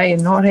 100K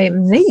and not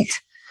even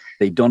eat.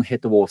 They don't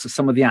hit the wall. So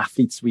some of the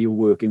athletes we were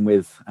working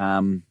with,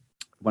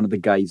 one of the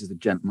guys is a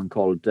gentleman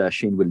called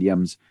Shane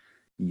Williams.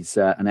 He's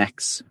an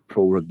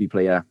ex-pro rugby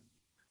player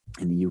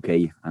in the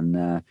UK,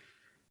 and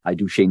I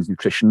do Shane's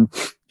nutrition.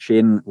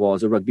 Shane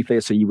was a rugby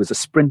player, so he was a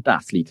sprint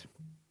athlete.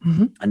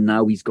 Mm-hmm. And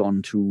now he's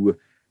gone to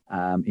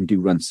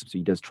endurance. So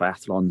he does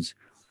triathlons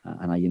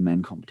and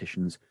Ironman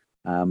competitions.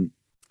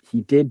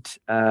 He did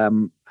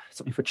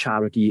something for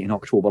charity in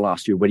October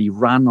last year where he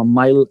ran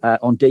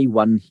on day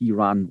 1, he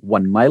ran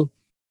 1 mile.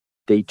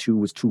 Day 2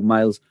 was 2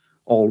 miles,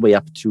 all the way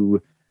up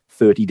to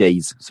 30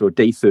 days. So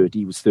day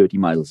 30 was 30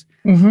 miles,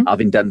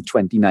 having done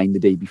 29 the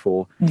day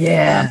before.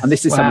 Yeah. And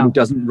this is someone who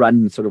doesn't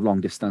run sort of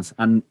long distance.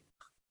 And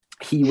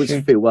he was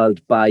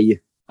fueled by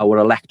our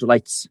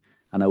electrolytes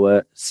and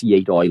our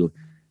C8 oil.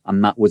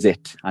 And that was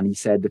it. And he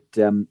said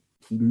that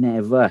he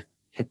never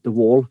hit the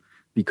wall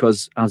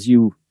because, as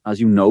you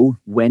know,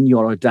 when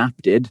you're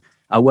adapted,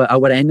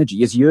 our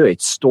energy is here.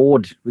 It's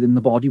stored within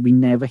the body. We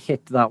never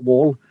hit that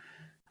wall.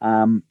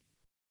 And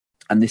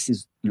this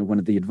is, you know, one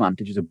of the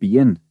advantages of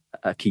being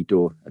a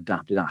keto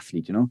adapted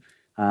athlete, you know.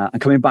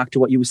 And coming back to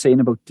what you were saying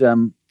about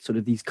sort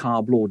of these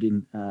carb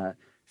loading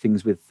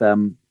things with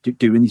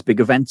doing these big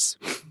events,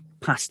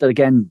 pasta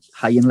again,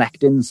 high in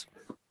lectins.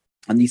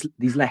 And these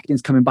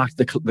lectins, coming back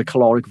to the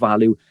caloric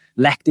value,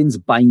 lectins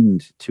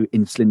bind to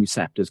insulin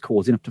receptors,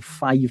 causing up to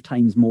 5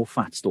 times more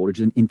fat storage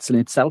than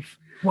insulin itself.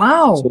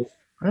 Wow. So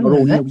not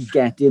only are we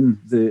getting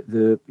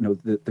the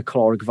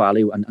caloric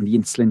value and the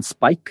insulin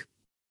spike,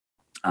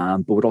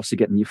 but we're also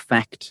getting the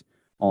effect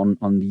on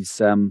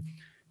these on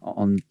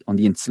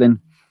the insulin,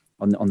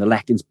 on the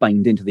lectins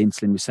binding to the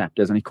insulin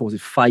receptors, and it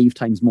causes 5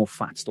 times more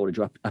fat storage,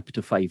 up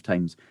to 5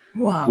 times.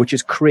 Wow. Which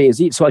is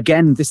crazy. So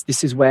again,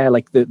 this is where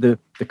like the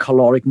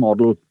caloric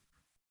model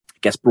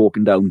gets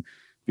broken down,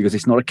 because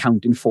it's not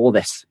accounting for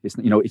this. It's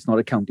not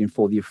accounting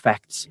for the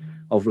effects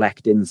of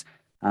lectins,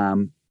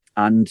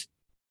 and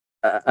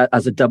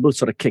as a double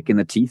sort of kick in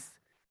the teeth,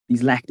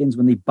 these lectins,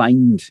 when they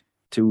bind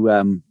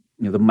to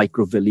the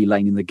microvilli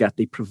lining the gut.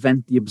 They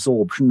prevent the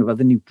absorption of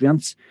other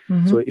nutrients.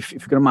 Mm-hmm. So if you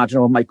can imagine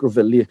our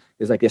microvilli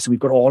is like this, and we've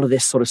got all of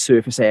this sort of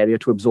surface area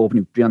to absorb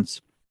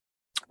nutrients.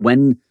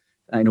 When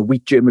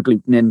wheat, germ,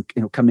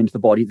 agglutinin, come into the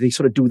body, they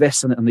sort of do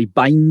this, and they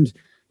bind,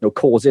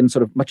 causing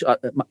sort of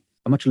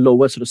a much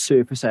lower sort of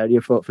surface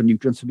area for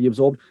nutrients to be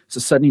absorbed. So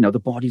suddenly, the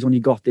body's only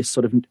got this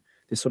sort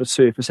of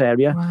surface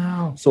area.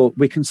 Wow. So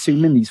we're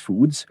consuming these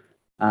foods.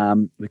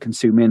 We're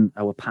consuming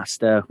our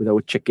pasta with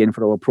our chicken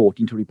for our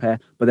protein to repair,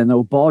 but then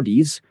our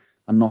bodies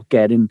are not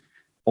getting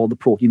all the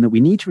protein that we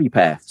need to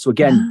repair. So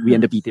again, we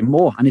end up eating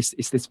more, and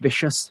it's this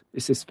vicious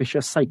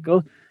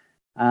cycle.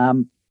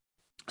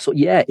 So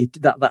yeah,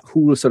 that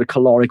whole sort of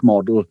caloric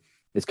model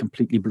is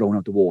completely blown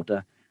out the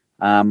water.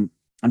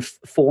 And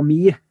for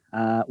me,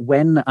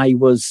 when I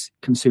was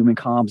consuming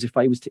carbs, if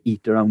I was to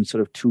eat around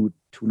sort of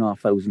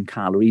 2,500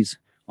 calories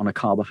on a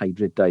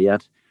carbohydrate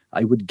diet,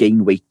 I would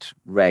gain weight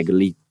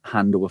regularly,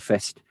 hand over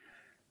fist.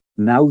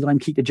 Now that I'm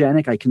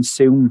ketogenic, I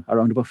consume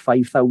around about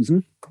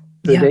 5,000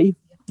 per day.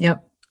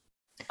 Yep.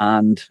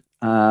 And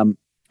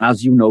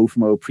as you know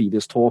from our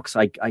previous talks,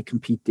 I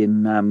compete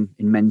in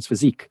men's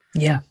physique.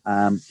 Yeah.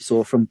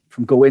 So from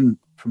being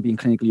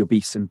clinically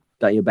obese and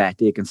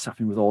diabetic and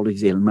suffering with all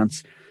these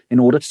ailments, in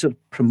order to sort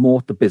of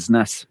promote the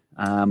business,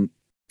 I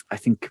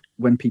think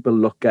when people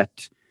look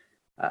at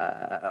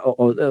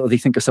or they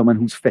think of someone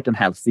who's fit and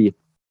healthy,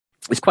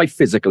 it's quite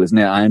physical, isn't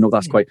it? I know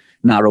that's quite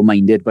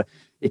narrow-minded, but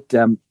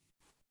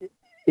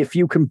if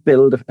you can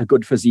build a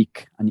good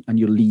physique and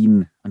you're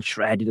lean and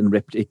shredded and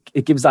ripped,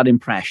 it gives that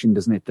impression,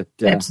 doesn't it? That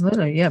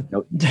absolutely, yeah,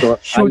 so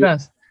sure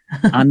does.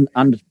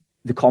 and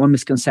the common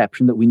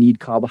misconception that we need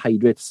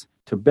carbohydrates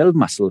to build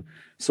muscle.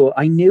 So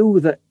I knew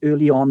that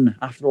early on,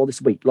 after all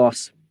this weight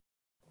loss,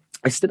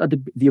 I still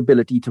had the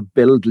ability to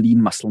build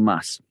lean muscle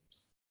mass.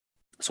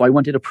 So I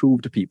wanted to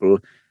prove to people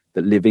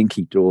that living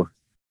keto,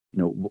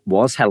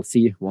 was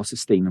healthy, was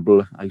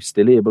sustainable. I was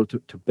still able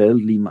to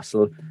build lean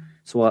muscle.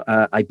 So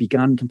I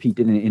began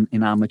competing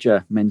in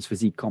amateur men's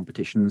physique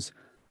competitions.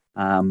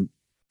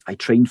 I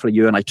trained for a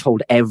year, and I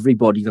told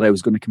everybody that I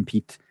was going to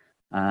compete.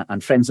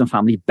 And friends and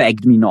family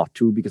begged me not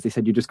to, because they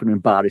said, you're just going to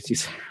embarrass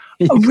yourself.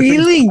 Oh,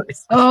 really?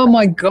 Oh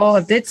my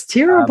God, that's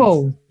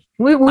terrible.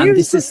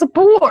 Where's the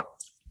support?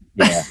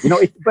 Yeah,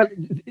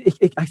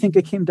 I think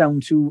it came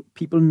down to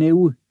people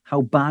knew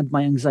how bad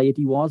my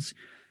anxiety was.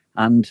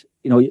 And,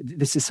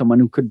 this is someone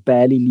who could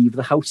barely leave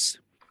the house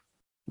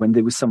when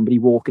there was somebody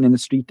walking in the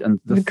street. And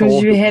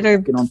because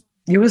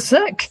you were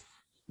sick.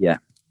 Yeah.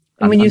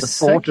 And when you're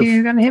sick,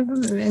 you're going to have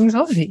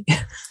anxiety.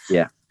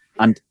 Yeah.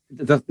 And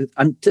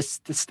to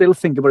still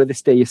think about it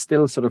this day, it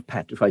still sort of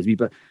petrifies me.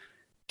 But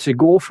to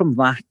go from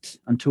that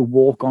and to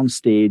walk on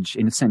stage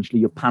in essentially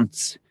your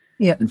pants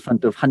in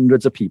front of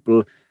hundreds of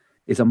people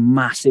is a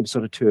massive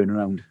sort of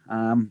turnaround.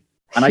 And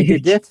I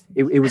did it.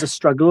 It was a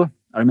struggle.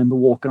 I remember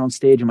walking on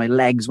stage and my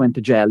legs went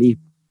to jelly,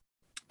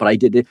 but I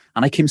did it,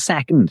 and I came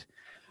second.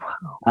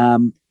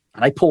 Wow.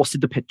 And I posted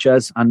the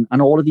pictures, and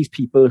all of these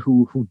people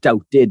who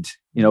doubted,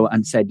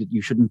 and said that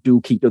you shouldn't do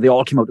keto, they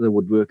all came out of the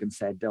woodwork and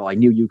said, "Oh, I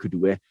knew you could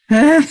do it."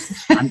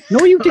 And,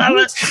 no, you didn't.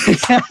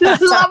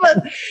 Love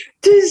it.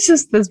 It's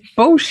just this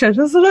bullshit,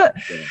 isn't it?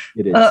 Yeah,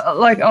 it is.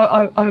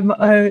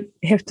 I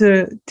have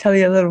to tell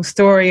you a little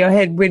story I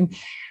had when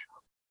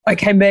I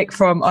came back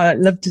I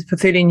lived for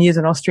 13 years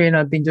in Austria, and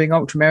I'd been doing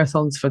ultra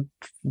marathons for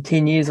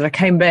 10 years. And I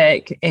came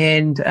back,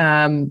 and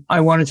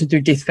I wanted to do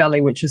Death Valley,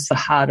 which is the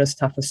hardest,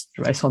 toughest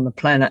race on the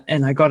planet.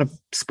 And I got a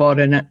spot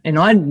in it, and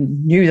I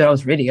knew that I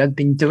was ready. I'd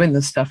been doing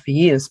this stuff for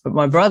years. But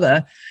my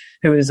brother,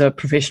 who was a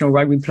professional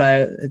rugby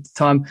player at the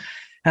time,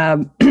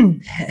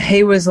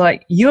 he was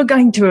like, "You're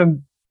going to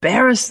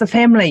embarrass the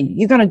family.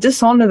 You're going to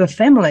dishonor the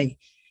family.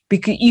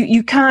 Because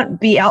you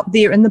can't be out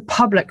there in the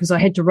public," because I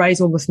had to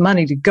raise all this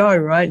money to go,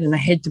 right? And I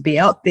had to be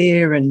out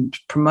there and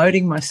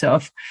promoting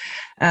myself,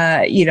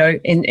 and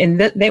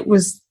that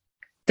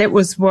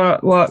was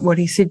what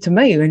he said to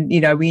me. And,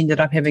 we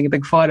ended up having a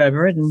big fight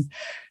over it.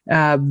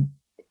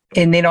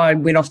 And then I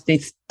went off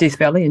Death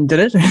Valley and did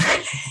it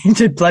and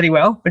did bloody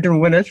well. I didn't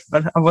win it,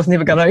 but I was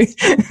never going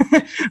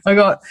to. I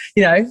got,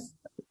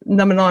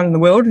 number 9 in the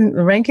world in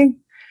the ranking.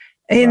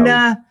 And,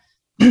 wow.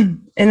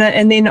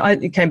 And then I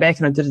came back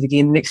and I did it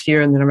again next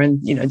year, and then I ran,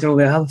 did all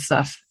the other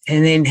stuff.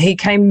 And then he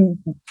came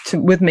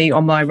with me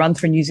on my run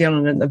through New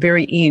Zealand. And at the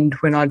very end,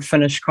 when I'd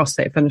crossed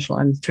that finish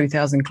line,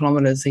 2,000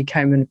 kilometres, he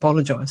came and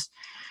apologised.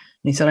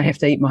 And he said, "I have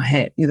to eat my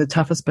hat. You're the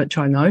toughest bitch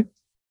I know.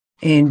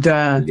 And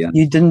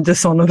you didn't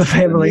dishonour the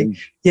family,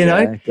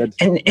 Yeah,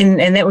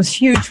 and that was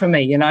huge for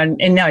me, and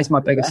now he's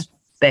my biggest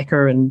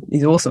backer, and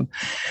he's awesome.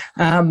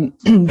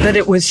 But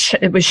it was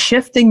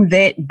shifting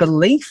that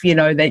belief,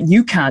 that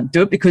you can't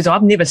do it, because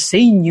I've never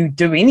seen you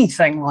do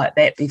anything like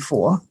that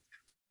before.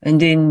 And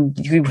then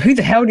who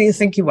the hell do you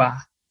think you are?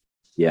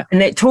 Yeah.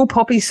 And that tall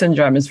poppy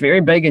syndrome is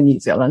very big in New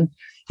Zealand,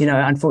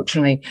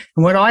 unfortunately.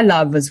 And what I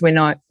love is when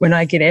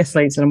I get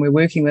athletes, and we're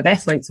working with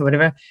athletes or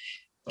whatever,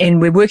 and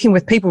we're working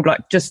with people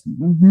like just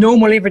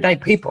normal everyday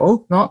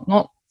people,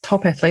 not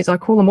top athletes. I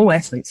call them all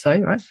athletes, though,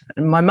 right?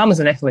 And my mum is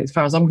an athlete as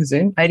far as I'm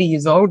concerned, 80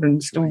 years old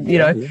and still,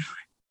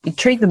 you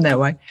treat them that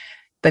way,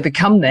 they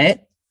become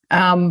that.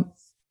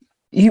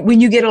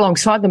 When you get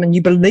alongside them and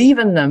you believe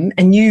in them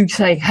and you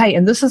say, hey,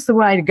 and this is the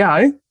way to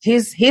go,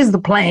 here's the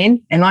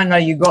plan, and I know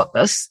you got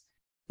this,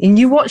 and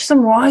you watch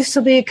them rise to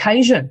the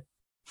occasion.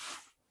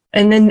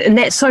 And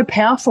that's so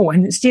powerful.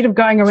 And instead of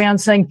going around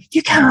saying,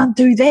 you can't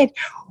do that,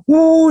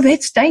 oh,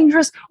 that's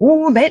dangerous,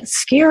 oh, that's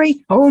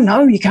scary, oh,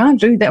 no, you can't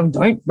do that,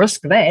 don't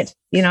risk that,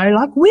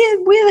 like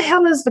where the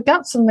hell is the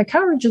guts and the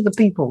courage of the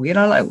people,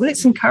 like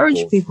let's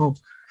encourage people.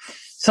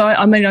 So,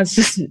 I mean, it's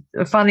just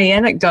a funny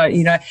anecdote,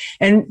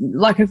 and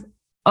like if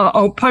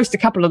I'll post a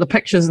couple of the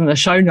pictures in the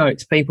show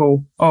notes,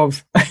 people,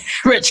 of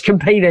Rich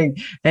competing,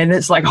 and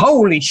it's like,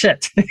 holy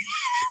shit.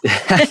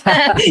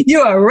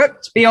 You are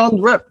ripped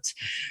beyond ripped.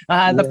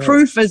 The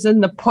proof is in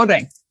the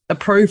pudding. The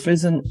proof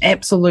is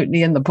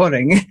absolutely in the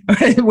pudding.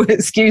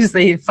 Excuse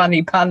the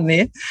funny pun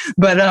there.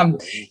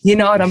 But you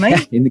know what I mean?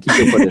 In the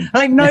keto pudding.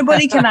 Like,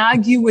 nobody can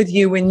argue with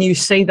you when you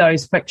see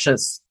those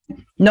pictures.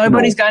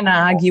 Nobody's going to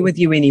argue with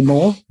you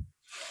anymore.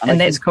 And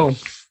that's cool.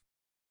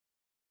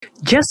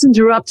 Just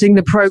interrupting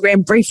the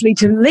program briefly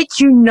to let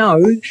you know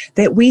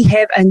that we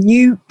have a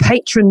new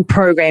patron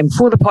program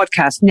for the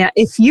podcast. Now,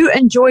 if you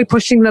enjoy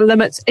Pushing the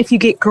Limits, if you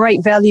get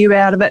great value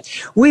out of it,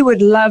 we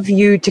would love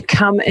you to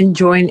come and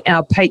join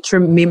our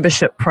patron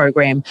membership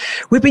program.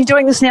 We've been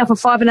doing this now for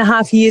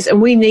 5.5 years, and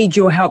we need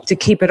your help to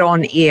keep it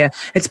on air.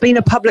 It's been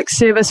a public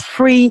service,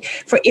 free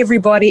for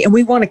everybody, and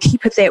we want to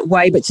keep it that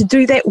way. But to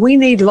do that, we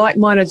need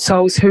like-minded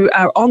souls who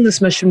are on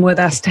this mission with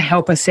us to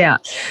help us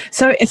out.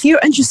 So if you're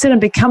interested in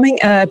becoming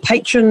a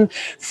patron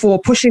for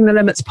Pushing the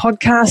Limits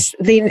podcast,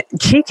 then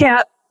check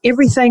out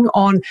everything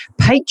on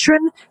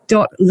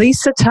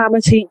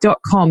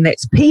patron.lisatamati.com.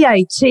 That's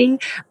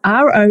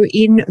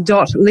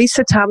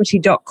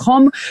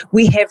patron.lisatamati.com.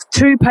 We have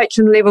 2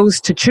 patron levels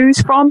to choose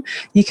from.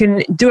 You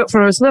can do it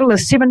for as little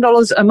as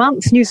 $7 a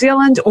month, New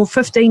Zealand, or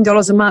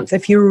 $15 a month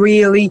if you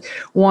really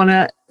want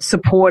to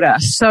support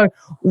us. So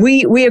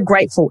we are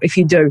grateful if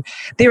you do.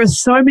 There are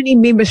so many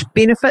membership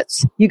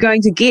benefits you're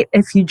going to get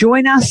if you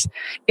join us.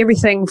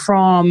 Everything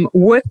from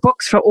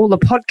workbooks for all the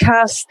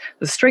podcasts,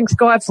 the strength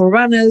guide for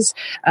runners,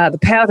 the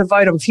power to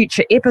vote on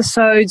future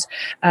episodes,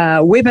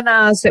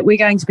 webinars that we're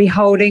going to be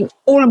holding,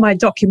 all of my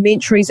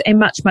documentaries, and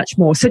much, much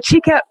more. So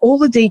check out all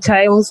the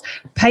details,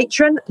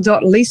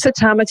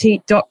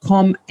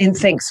 patron.lisatamati.com, and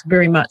thanks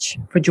very much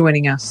for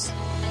joining us.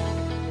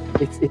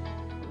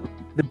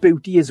 The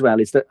beauty as well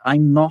is that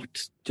I'm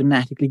not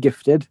genetically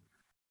gifted.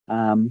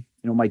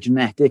 My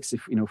genetics,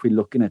 if we're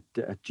looking at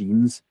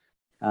genes,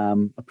 are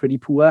pretty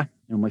poor.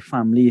 My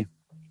family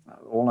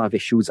all have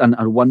issues, and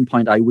at one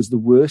point I was the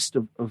worst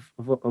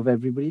of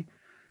everybody.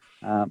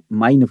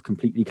 Mine have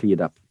completely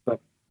cleared up. But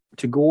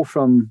to go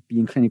from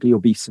being clinically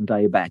obese and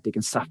diabetic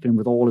and suffering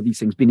with all of these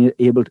things, being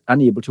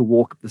unable to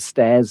walk up the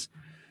stairs,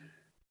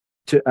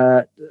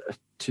 to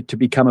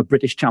become a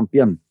British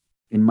champion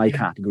in my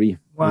category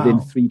within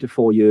 3 to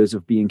 4 years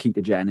of being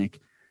ketogenic,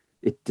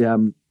 it's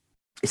a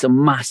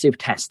massive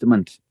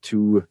testament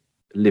to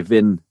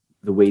living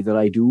the way that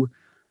I do.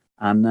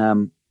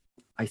 And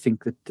I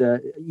think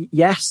that,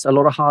 yes, a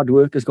lot of hard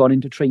work has gone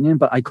into training,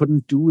 but I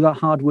couldn't do that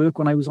hard work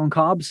when I was on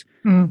carbs.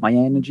 My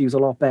energy is a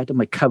lot better.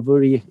 My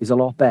recovery is a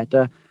lot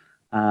better.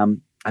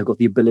 I've got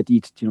the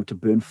ability to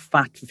burn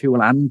fat for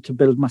fuel and to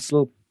build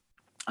muscle.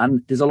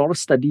 And there's a lot of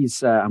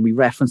studies, and we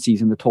reference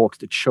these in the talks,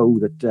 that show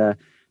that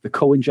the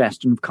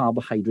co-ingestion of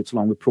carbohydrates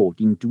along with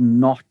protein do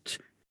not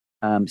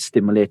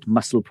stimulate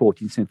muscle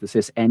protein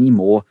synthesis any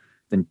more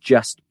than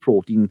just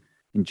protein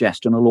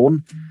ingestion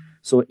alone.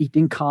 So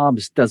eating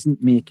carbs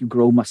doesn't make you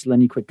grow muscle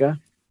any quicker.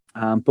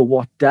 But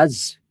what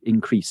does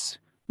increase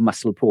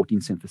muscle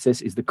protein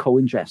synthesis is the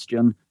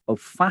co-ingestion of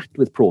fat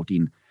with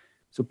protein.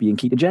 So being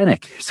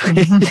ketogenic.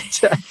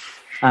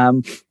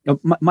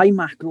 My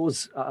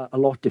macros are a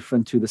lot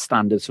different to the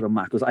standard sort of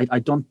macros. I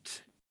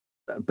don't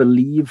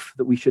believe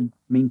that we should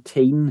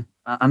maintain,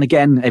 and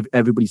again,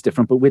 everybody's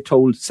different, but we're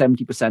told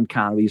 70%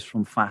 calories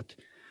from fat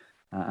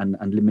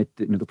and limit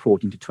the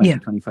protein to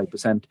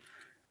 25%.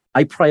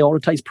 I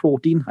prioritize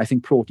protein. I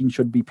think protein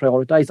should be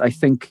prioritized. I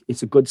think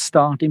it's a good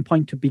starting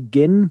point to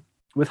begin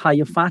with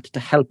higher fat to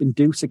help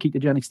induce a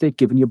ketogenic state,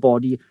 giving your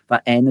body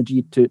that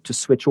energy to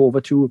switch over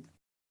to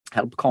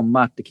help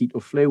combat the keto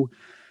flu.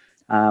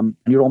 And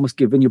you're almost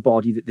giving your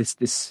body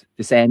this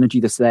energy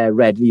that's there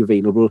readily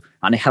available,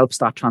 and it helps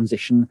that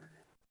transition.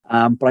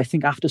 But I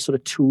think after sort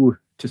of 2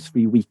 to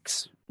 3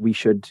 weeks, we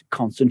should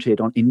concentrate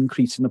on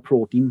increasing the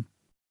protein.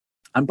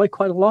 And by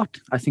quite a lot,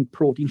 I think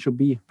protein should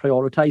be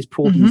prioritized.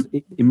 Protein,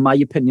 in my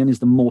opinion, is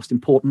the most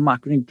important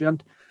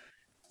macronutrient.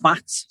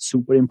 Fats,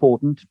 super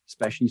important,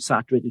 especially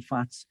saturated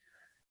fats.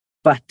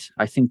 But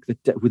I think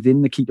that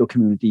within the keto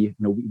community,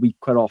 we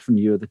quite often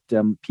hear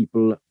that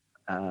people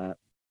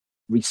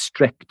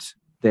restrict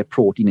their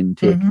protein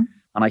intake.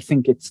 And I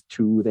think it's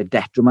to their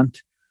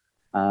detriment.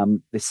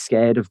 They're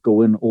scared of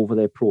going over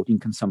their protein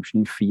consumption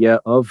in fear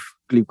of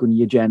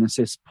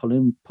gluconeogenesis,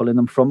 pulling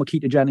them from a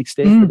ketogenic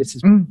state. But this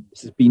has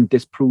been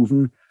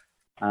disproven.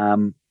 I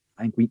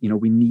think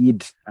we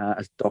need,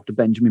 as Dr.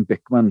 Benjamin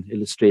Bickman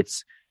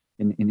illustrates,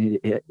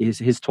 in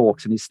his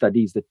talks and his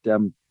studies that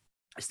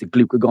it's the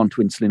glucagon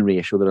to insulin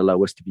ratio that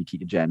allow us to be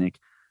ketogenic.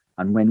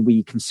 And when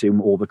we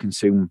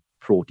overconsume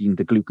protein,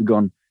 the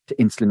glucagon to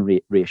insulin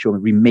ratio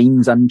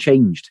remains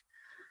unchanged.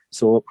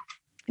 So,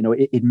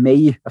 it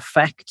may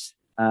affect,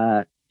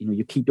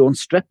 your ketone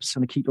strips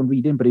and a ketone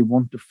reading, but it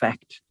won't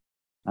affect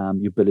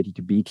your ability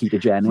to be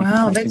ketogenic.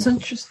 Wow, that's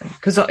interesting.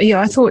 Because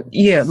I thought,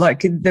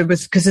 like there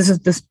was, because this is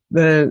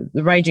the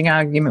raging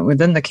argument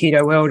within the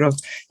keto world of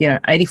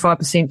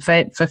 85%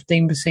 fat,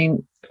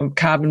 15%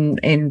 carbon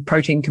and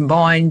protein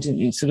combined,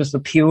 and sort of the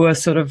pure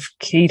sort of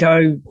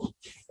keto.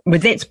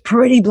 But that's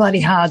pretty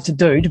bloody hard to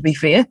do, to be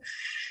fair.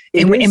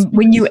 And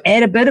when you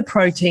add a bit of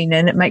protein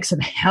in, it makes it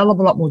a hell of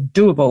a lot more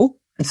doable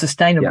and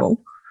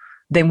sustainable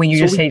than when you're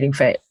just eating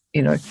fat.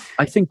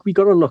 I think we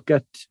got to look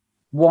at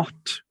what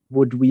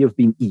would we have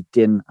been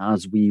eating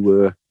as we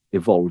were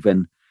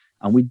evolving,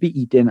 and we'd be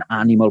eating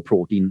animal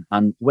protein.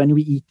 And when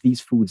we eat these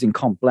foods in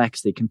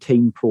complex, they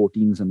contain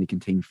proteins and they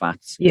contain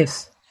fats.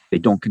 Yes, they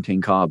don't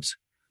contain carbs.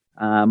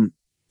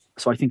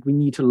 So I think we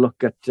need to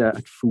look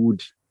at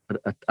food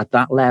at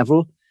that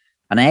level.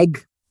 An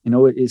egg,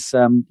 is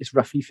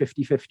roughly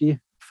 50-50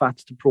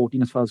 fats to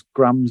protein as far as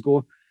grams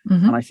go.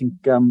 Mm-hmm. And I think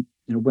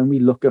when we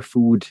look at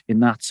food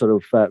in that sort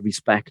of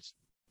respect,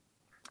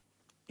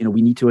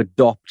 we need to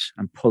adopt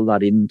and pull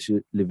that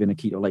into living a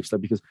keto lifestyle,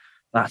 because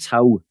that's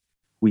how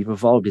we've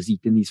evolved, is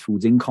eating these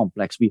foods in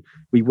complex.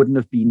 We wouldn't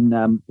have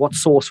been, what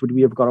source would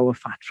we have got our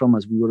fat from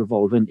as we were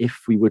evolving?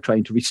 If we were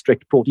trying to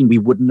restrict protein, we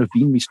wouldn't have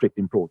been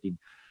restricting protein.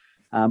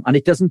 And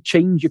it doesn't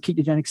change your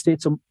ketogenic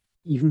state. So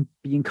even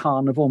being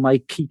carnivore, my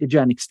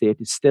ketogenic state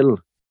is still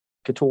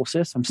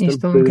ketosis. I'm still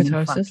burning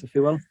fat, if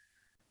you will.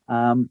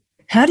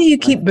 How do you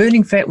keep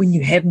burning fat when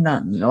you have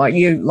none?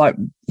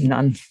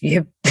 None. You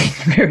have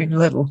very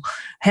little.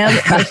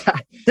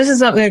 This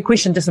is a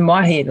question just in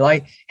my head.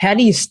 Like, how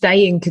do you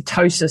stay in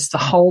ketosis the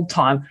whole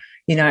time?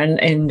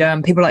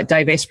 And people like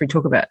Dave Asprey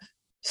talk about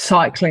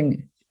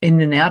cycling in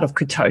and out of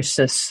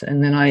ketosis.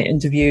 And then I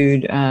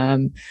interviewed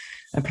a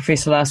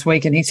professor last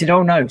week, and he said,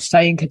 "Oh no,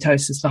 stay in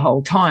ketosis the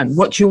whole time."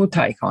 What's your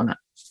take on it?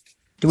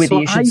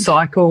 Whether you should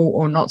cycle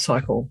or not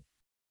cycle?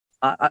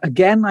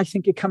 Again, I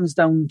think it comes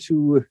down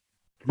to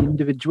the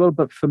individual,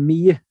 but for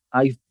me,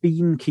 I've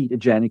been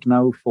ketogenic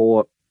now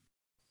for,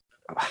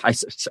 I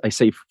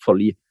say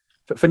fully,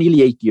 for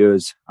nearly 8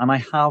 years, and I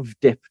have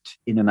dipped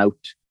in and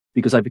out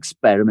because I've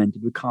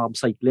experimented with carb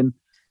cycling.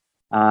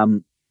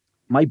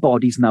 My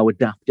body's now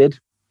adapted,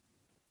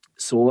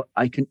 so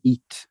I can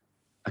eat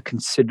a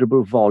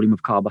considerable volume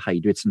of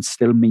carbohydrates and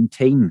still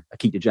maintain a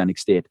ketogenic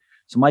state.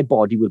 So my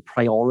body will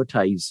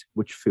prioritize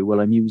which fuel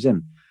I'm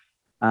using,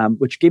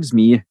 which gives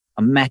me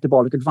a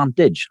metabolic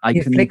advantage.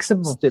 You're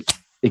flexible.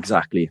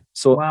 Exactly.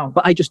 So, wow.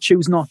 But I just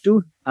choose not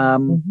to.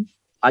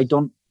 I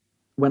don't,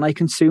 when I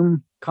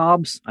consume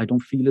carbs, I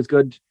don't feel as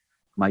good.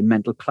 My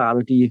mental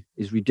clarity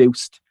is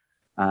reduced.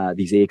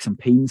 These aches and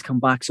pains come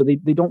back. So they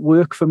don't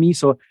work for me.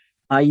 So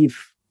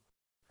I've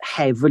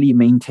heavily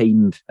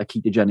maintained a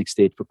ketogenic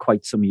state for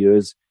quite some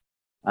years,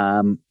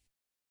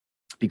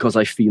 because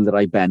I feel that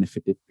I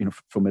benefited,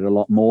 from it a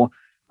lot more.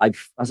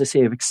 I've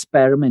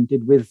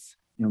experimented with,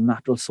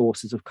 natural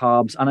sources of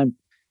carbs, and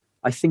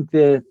I think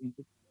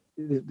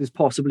there's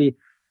possibly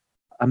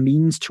a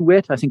means to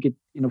it. I think it,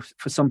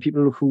 for some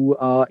people who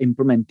are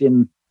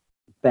implementing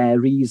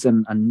berries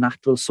and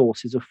natural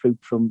sources of fruit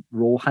from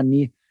raw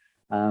honey,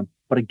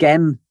 but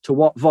again, to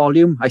what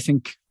volume? I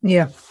think,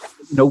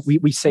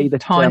 we say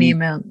that tiny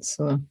amounts.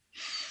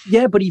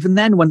 Yeah, but even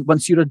then,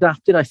 once you're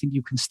adapted, I think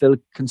you can still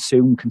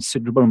consume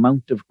considerable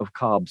amount of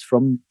carbs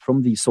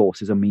from these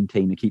sources and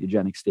maintain a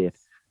ketogenic state.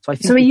 So I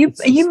think. So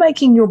are you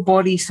making your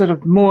body sort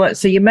of more?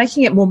 So you're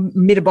making it more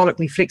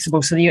metabolically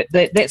flexible. So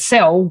that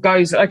cell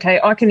goes,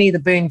 okay, I can either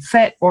burn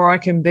fat or I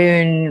can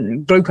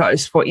burn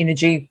glucose for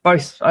energy.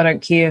 Both, I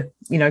don't care.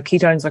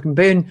 Ketones, I can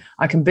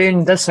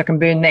burn this, I can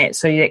burn that.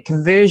 So that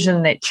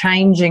conversion, that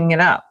changing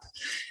it up,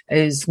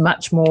 is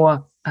much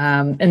more,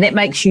 and that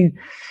makes you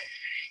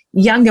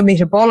younger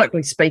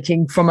metabolically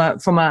speaking from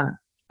a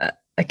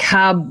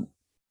carb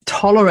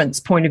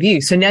tolerance point of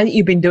view. So now that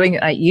you've been doing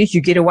it 8 years,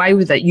 you get away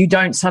with it. You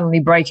don't suddenly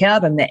break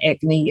out in that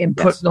acne and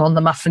put on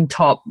the muffin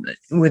top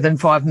within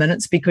 5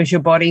 minutes, because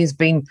your body has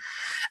been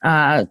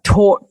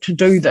taught to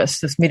do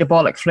this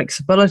metabolic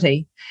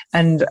flexibility.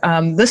 And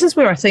this is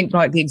where I think,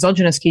 like, the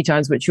exogenous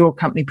ketones, which your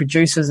company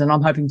produces and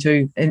I'm hoping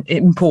to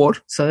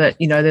import, so that,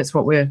 that's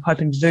what we're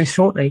hoping to do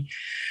shortly,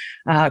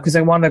 because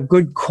they want a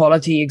good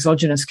quality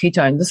exogenous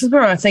ketone. This is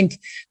where I think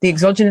the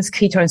exogenous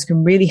ketones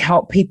can really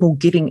help people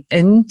getting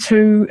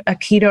into a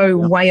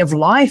keto way of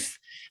life.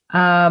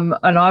 And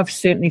I've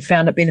certainly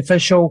found it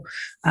beneficial.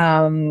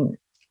 And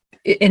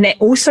that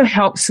also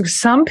helps. So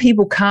some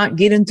people can't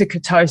get into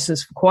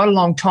ketosis for quite a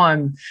long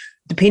time,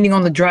 depending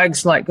on the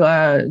drugs, like,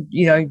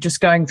 just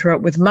going through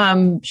it with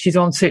mum. She's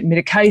on certain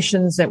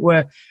medications that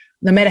were,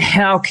 no matter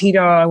how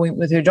keto I went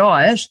with her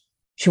diet,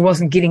 she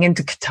wasn't getting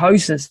into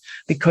ketosis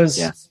because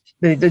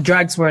the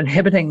drugs were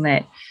inhibiting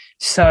that.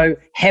 So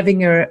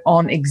having her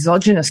on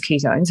exogenous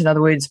ketones, in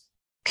other words,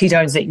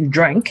 ketones that you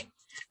drink,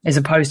 as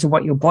opposed to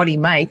what your body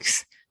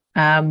makes,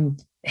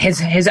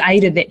 has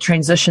aided that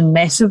transition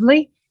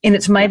massively, and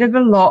it's made it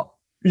a lot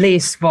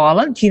less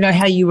violent. You know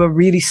how you were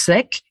really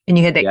sick and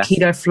you had that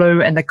keto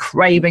flu and the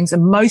cravings,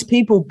 and most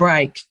people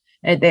break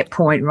at that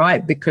point,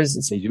 right? Because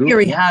it's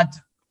very hard to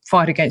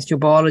fight against your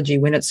biology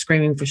when it's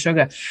screaming for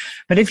sugar.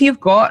 But if you've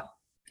got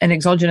an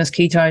exogenous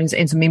ketones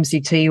and some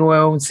MCT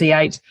oil and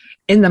C8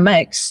 in the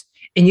mix,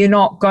 and you're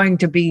not going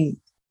to be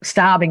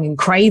starving and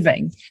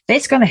craving,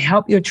 that's going to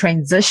help your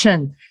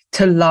transition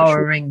to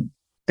lowering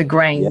the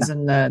grains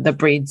and the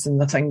breads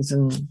and the things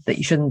that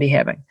you shouldn't be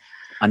having.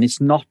 And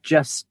it's not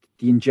just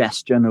the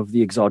ingestion of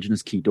the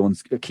exogenous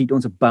ketones.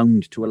 Ketones are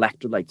bound to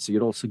electrolytes, so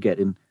you're also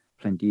getting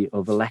plenty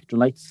of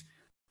electrolytes.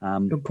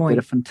 Good point. They're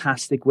a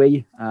fantastic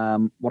way.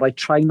 What I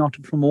try not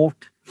to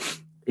promote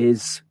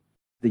is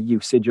the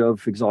usage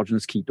of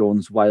exogenous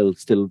ketones while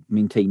still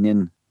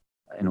maintaining,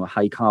 a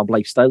high carb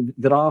lifestyle.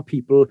 There are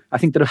people, I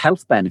think there are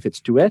health benefits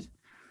to it,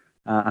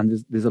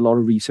 and there's a lot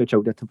of research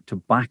out there to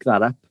back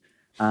that up.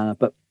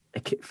 But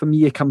for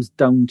me, it comes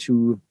down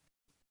to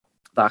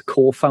that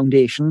core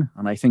foundation,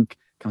 and I think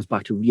it comes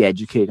back to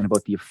re-educating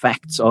about the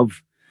effects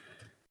of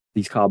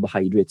these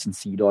carbohydrates and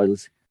seed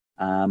oils.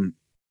 And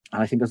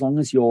I think as long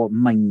as you're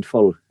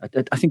mindful,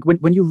 I think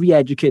when you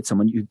re-educate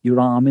someone, you're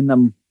arming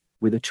them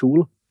with a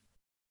tool,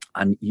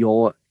 and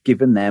you're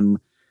giving them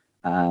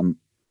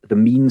the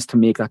means to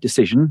make that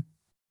decision.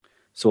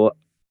 So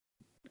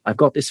I've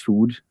got this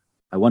food,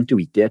 I want to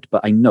eat it,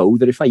 but I know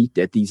that if I eat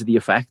it, these are the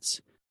effects.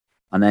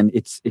 And then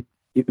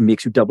it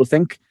makes you double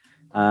think.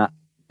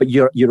 But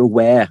you're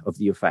aware of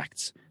the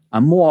effects.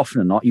 And more often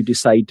than not, you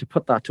decide to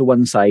put that to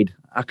one side.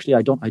 Actually,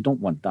 I don't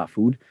want that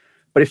food.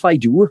 But if I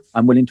do,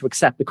 I'm willing to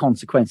accept the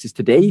consequences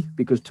today,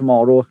 because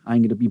tomorrow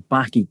I'm going to be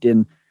back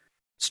eating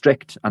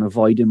strict and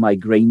avoiding my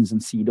grains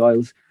and seed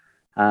oils.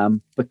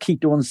 But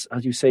ketones,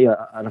 as you say,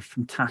 are a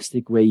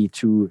fantastic way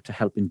to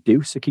help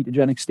induce a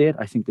ketogenic state.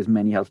 I think there's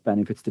many health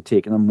benefits to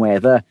taking them,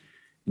 whether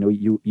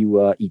you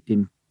are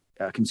eating,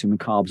 consuming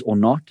carbs or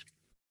not.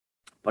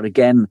 But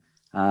again,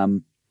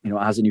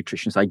 as a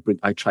nutritionist,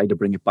 I try to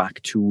bring it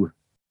back to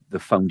the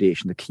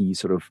foundation, the key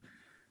sort of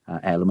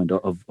element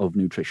of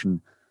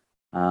nutrition.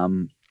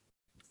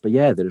 But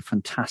yeah, they're a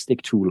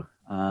fantastic tool.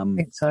 I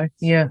think so.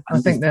 Yeah, I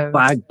think they're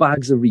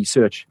bags of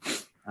research.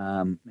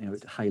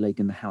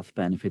 Highlighting the health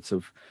benefits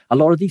of a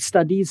lot of these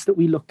studies that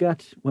we look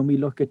at when we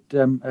look at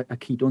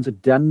ketones are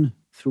done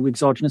through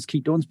exogenous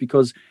ketones,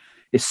 because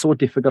it's so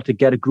difficult to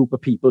get a group of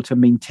people to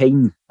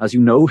maintain, as you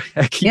know,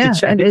 a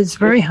ketogenic. Yeah, and it's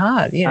very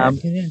hard. Yeah.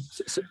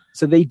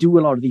 So they do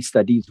a lot of these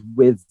studies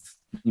with,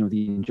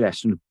 the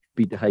ingestion of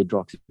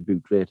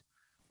beta-hydroxybutyrate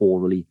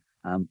orally,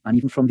 and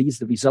even from these,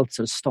 the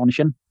results are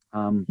astonishing.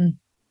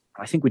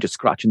 I think we're just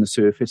scratching the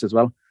surface as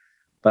well.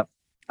 But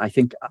I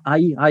think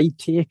I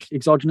take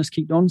exogenous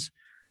ketones.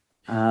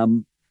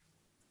 I'm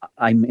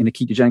in a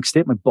ketogenic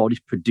state. My body's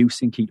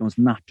producing ketones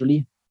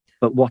naturally.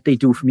 But what they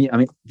do for me,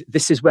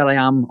 this is where I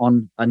am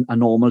on a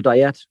normal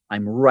diet.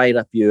 I'm right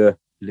up here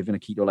living a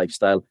keto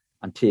lifestyle,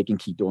 and taking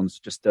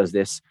ketones just does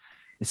this,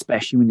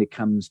 especially when it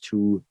comes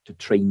to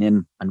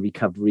training and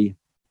recovery,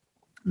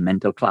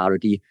 mental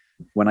clarity.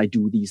 When I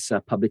do these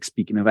public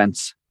speaking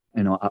events,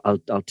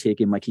 I'll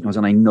take in my ketones,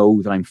 and I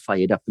know that I'm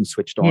fired up and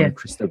switched on, and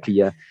crystal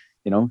clear.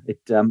 And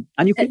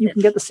you can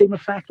get the same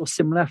effect or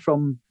similar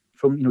from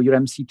your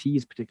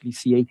MCTs, particularly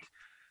C8,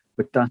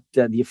 but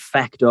that the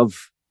effect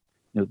of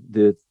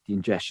the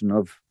ingestion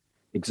of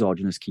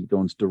exogenous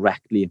ketones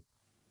directly,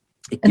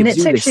 it gives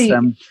you actually,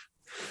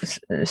 this.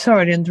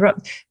 Sorry to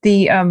interrupt.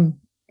 The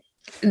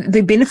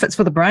benefits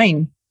for the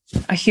brain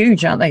are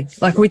huge, aren't they?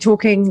 Like, we're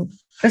talking.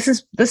 This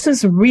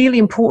is really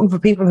important for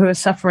people who are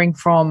suffering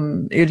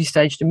from early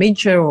stage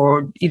dementia,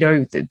 or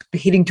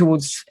heading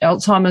towards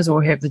Alzheimer's,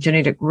 or have the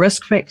genetic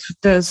risk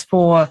factors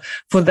for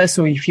this,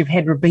 or if you've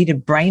had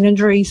repeated brain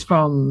injuries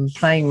from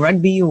playing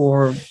rugby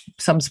or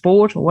some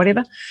sport or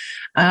whatever.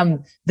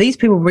 These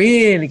people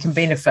really can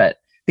benefit,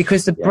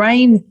 because the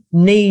brain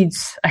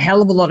needs a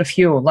hell of a lot of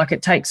fuel. Like,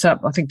 it takes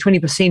up, I think,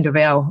 20% of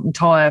our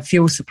entire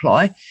fuel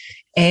supply,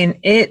 and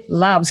it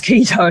loves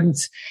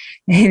ketones.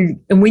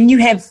 And when you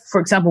have, for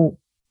example,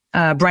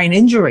 brain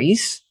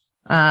injuries,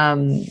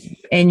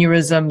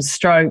 aneurysms,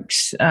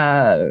 strokes,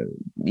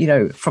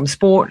 from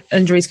sport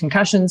injuries,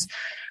 concussions,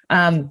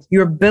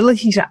 your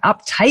ability to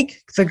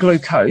uptake the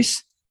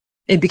glucose,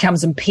 it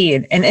becomes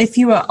impaired. And if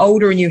you are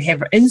older and you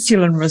have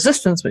insulin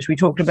resistance, which we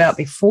talked about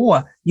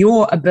before,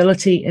 your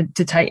ability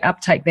to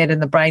uptake that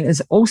in the brain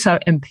is also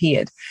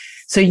impaired.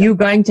 So you're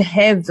going to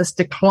have this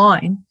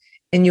decline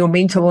in your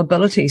mental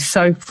abilities.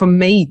 So for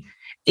me,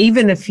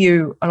 even if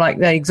you are like,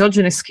 the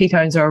exogenous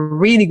ketones are a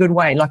really good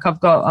way. Like,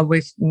 I'm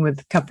working with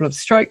a couple of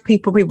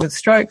people with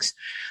strokes,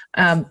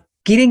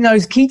 getting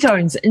those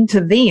ketones into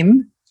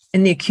them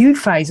in the acute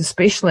phase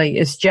especially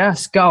is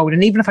just gold.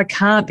 And even if I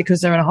can't,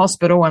 because they're in a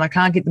hospital and I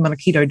can't get them on a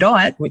keto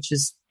diet, which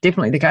is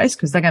definitely the case,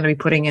 because they're going to be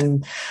putting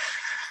in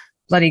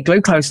bloody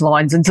glucose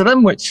lines into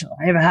them, which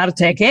I have a heart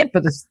attack at,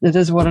 but it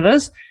is what it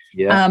is.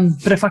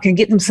 But if I can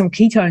get them some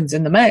ketones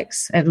in the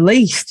mix, at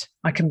least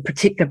I can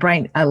protect the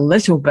brain a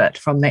little bit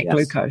from that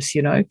glucose,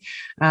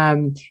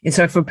 and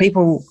so for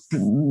people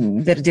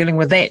that are dealing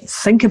with that,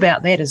 think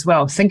about that as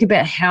well. Think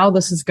about how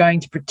this is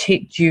going to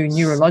protect you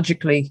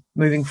neurologically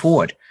moving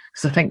forward,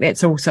 because I think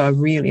that's also a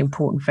really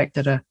important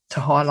factor to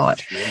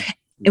highlight.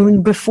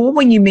 And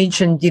when you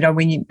mentioned,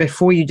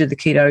 before you did the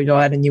keto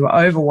diet and you were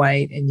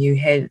overweight and you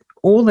had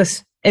all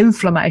this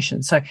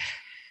inflammation. So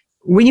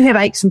when you have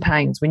aches and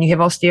pains, when you have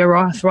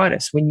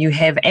osteoarthritis, when you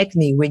have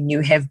acne, when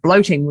you have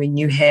bloating, when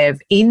you have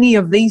any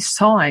of these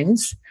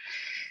signs,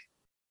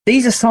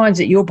 these are signs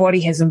that your body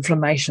has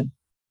inflammation.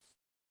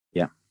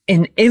 Yeah.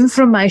 And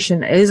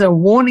inflammation is a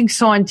warning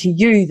sign to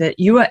you that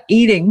you are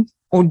eating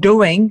or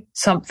doing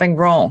something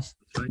wrong.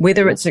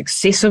 Whether it's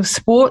excessive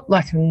sport,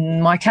 like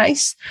in my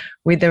case,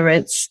 whether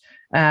it's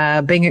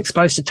being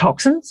exposed to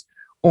toxins,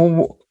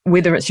 or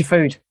whether it's your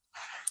food.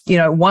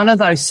 One of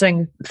those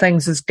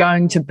things is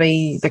going to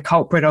be the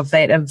culprit of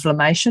that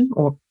inflammation,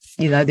 or,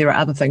 there are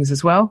other things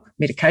as well,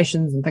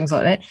 medications and things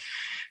like that.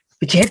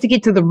 But you have to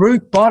get to the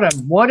root bottom.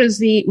 What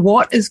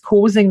is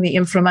causing the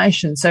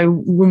inflammation? So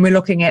when we're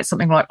looking at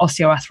something like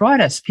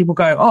osteoarthritis, people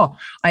go, oh,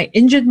 I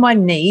injured my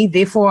knee,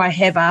 therefore I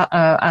have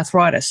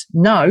arthritis.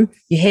 No,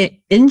 you had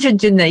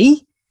injured your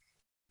knee.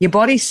 Your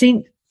body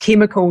sent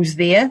chemicals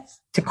there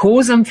to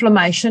cause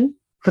inflammation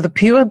for the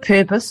pure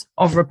purpose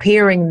of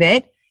repairing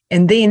that.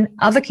 And then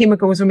other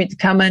chemicals are meant to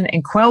come in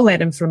and quell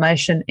that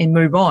inflammation and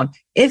move on.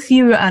 If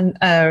you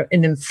are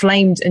an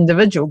inflamed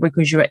individual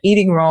because you are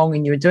eating wrong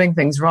and you are doing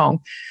things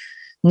wrong,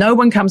 no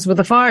one comes with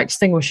a fire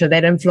extinguisher.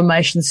 That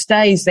inflammation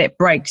stays. That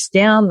breaks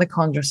down the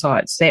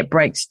chondrocytes. That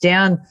breaks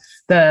down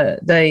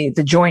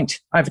the joint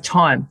over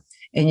time,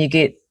 and you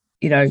get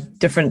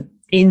different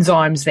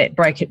enzymes that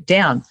break it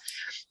down.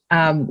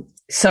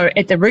 So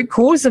at the root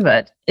cause of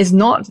it is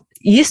not,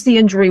 yes, the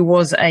injury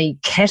was a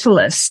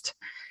catalyst,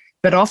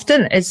 but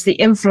often it's the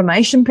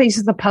inflammation piece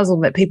of the puzzle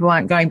that people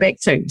aren't going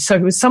back to. So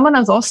with someone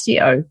with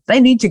osteo,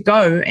 they need to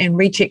go and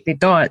recheck their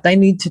diet. They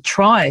need to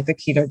try the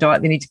keto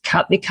diet. They need to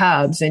cut their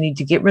carbs. They need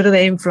to get rid of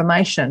their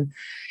inflammation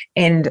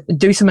and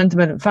do some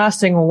intermittent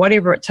fasting or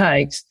whatever it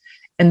takes.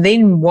 And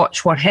then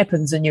watch what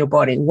happens in your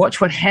body.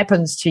 Watch what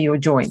happens to your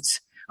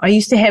joints. I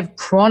used to have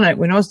chronic,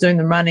 when I was doing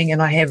the running,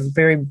 and I have a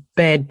very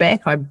bad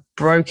back. I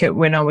broke it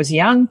when I was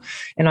young,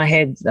 and I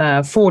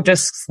had 4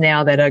 discs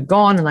now that are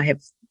gone, and I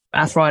have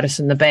arthritis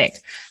in the back.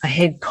 I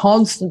had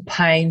constant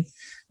pain.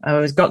 I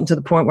was gotten to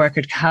the point where I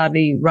could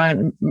hardly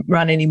run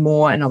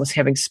anymore, and I was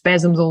having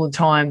spasms all the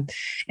time.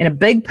 And a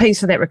big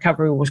piece of that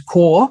recovery was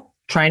core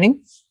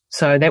training.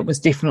 So that was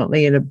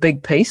definitely a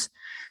big piece.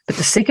 But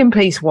the second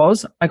piece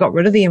was I got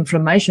rid of the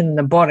inflammation in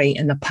the body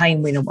and the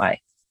pain went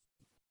away.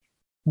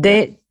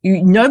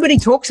 Nobody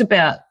talks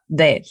about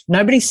that.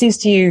 Nobody says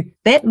to you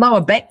that lower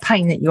back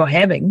pain that you're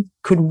having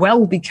could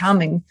well be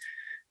coming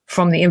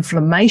from the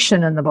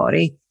inflammation in the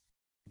body.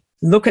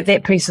 Look at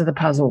that piece of the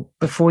puzzle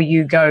before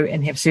you go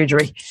and have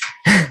surgery.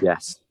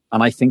 Yes.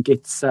 And I think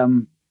it's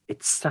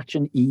such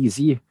an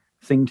easy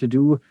thing to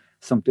do,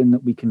 something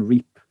that we can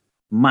reap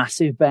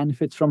massive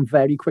benefits from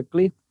very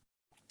quickly.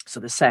 So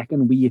the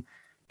second we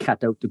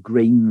cut out the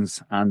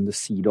grains and the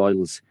seed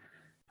oils,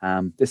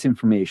 this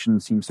inflammation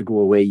seems to go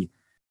away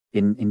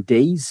in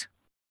days.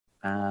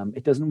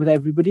 It doesn't with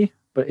everybody,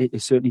 but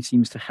it certainly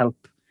seems to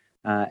help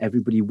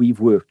everybody we've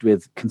worked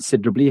with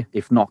considerably,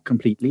 if not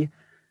completely.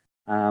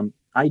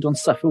 I don't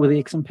suffer with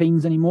aches and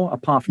pains anymore,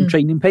 apart from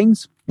training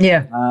pains.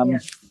 Yeah.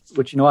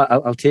 Which,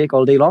 I'll take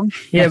all day long.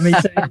 Yeah, me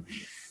too.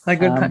 Like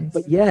good pains.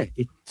 But yeah,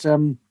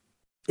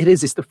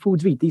 it's the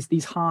foods we eat,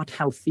 these heart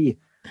healthy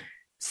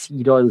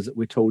seed oils that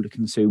we're told to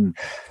consume.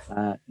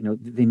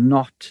 They're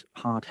not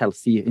heart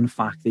healthy. In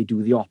fact, they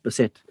do the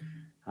opposite.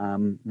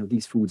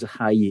 These foods are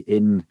high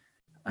in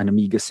an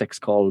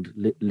omega-6 called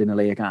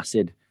linoleic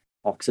acid,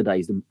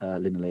 oxidized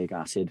linoleic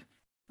acid,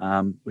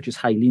 which is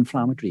highly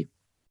inflammatory.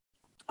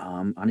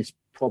 And it's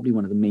probably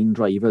one of the main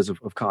drivers of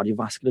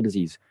cardiovascular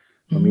disease.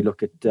 When we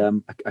look at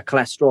a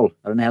cholesterol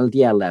at an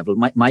LDL level,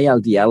 my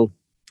LDL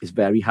is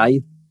very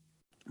high.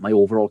 My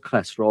overall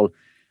cholesterol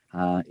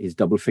is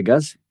double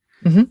figures.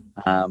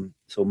 Mm-hmm.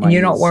 So and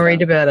you're not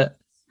worried about it?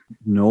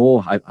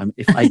 No,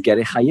 if I get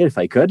it higher, if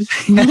I could.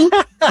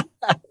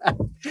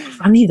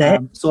 Funny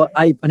that. So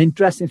an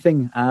interesting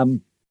thing.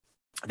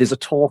 There's a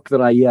talk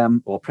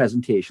that or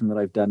presentation that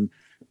I've done.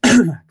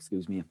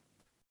 Excuse me.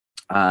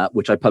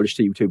 Which I published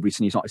to YouTube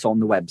recently. It's on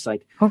the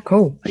website. Oh,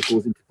 cool. It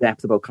goes into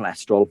depth about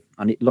cholesterol,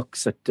 and it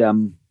looks at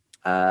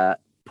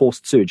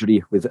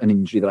post-surgery with an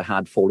injury that I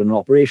had following an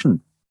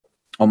operation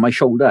on my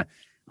shoulder.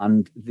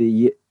 And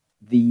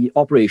the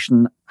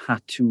operation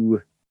had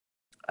to,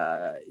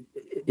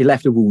 it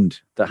left a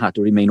wound that had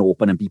to remain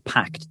open and be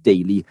packed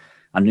daily.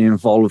 And it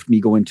involved me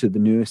going to the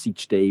nurse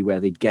each day where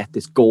they'd get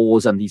this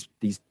gauze and these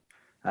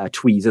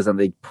tweezers, and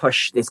they'd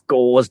push this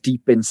gauze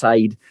deep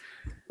inside.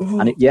 Ooh.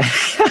 And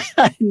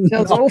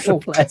sounds awful. A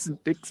pleasant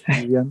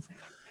experience.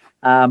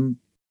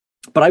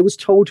 But I was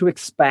told to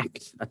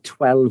expect a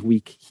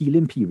 12-week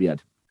healing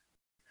period.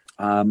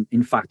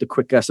 In fact, the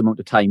quickest amount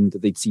of time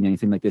that they'd seen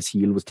anything like this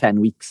heal was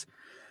 10 weeks.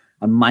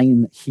 And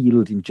mine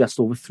healed in just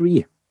over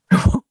 3.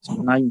 So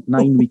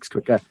 9 weeks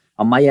quicker.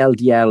 And my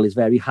LDL is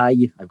very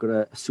high. I've got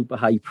a super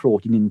high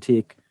protein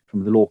intake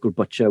from the local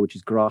butcher, which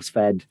is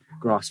grass-fed,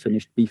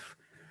 grass-finished beef.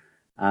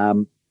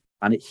 And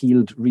it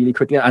healed really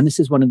quickly. And this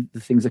is one of the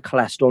things that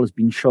cholesterol has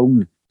been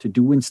shown to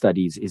do in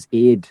studies, is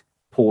aid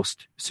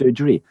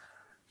post-surgery.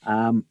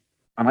 And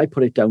I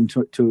put it down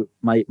to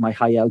my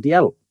high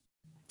LDL.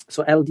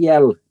 So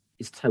LDL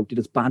is touted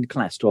as bad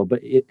cholesterol,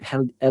 but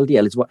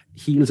LDL is what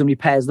heals and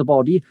repairs the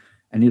body,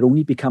 and it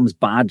only becomes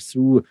bad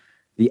through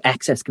the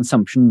excess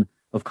consumption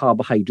of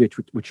carbohydrate,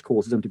 which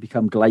causes them to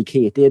become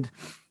glycated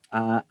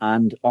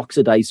and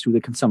oxidized through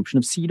the consumption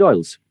of seed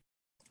oils.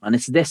 And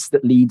it's this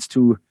that leads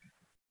to,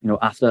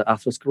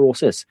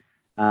 atherosclerosis.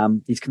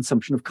 These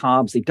consumption of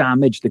carbs, they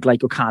damage the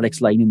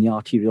glycocalyx line in the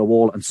arterial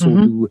wall, and so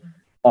do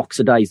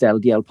oxidized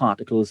LDL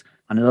particles,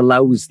 and it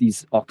allows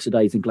these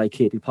oxidized and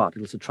glycated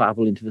particles to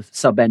travel into the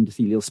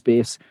subendothelial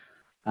space,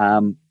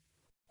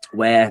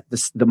 where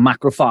the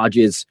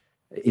macrophages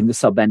in the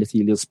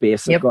subendothelial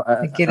space have got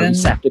a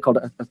receptor called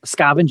a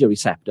scavenger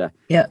receptor.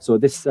 Yeah. So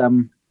this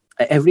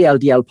every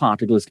LDL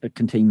particle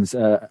contains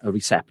a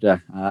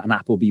receptor, an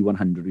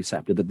ApoB100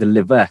 receptor that the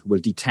liver will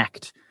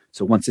detect.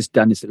 So once it's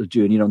done its little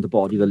journey around the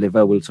body, the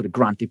liver will sort of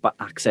grant it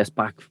access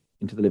back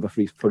into the liver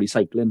for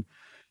recycling.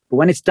 But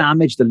when it's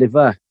damaged, the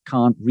liver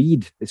can't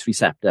read this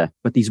receptor,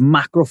 but these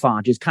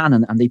macrophages can,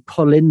 and they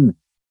pull in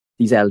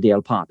these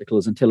LDL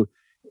particles until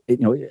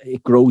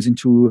it grows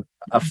into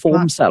a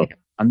foam cell.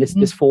 And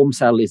this foam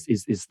cell is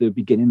the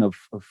beginning of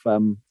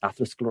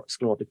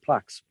atherosclerotic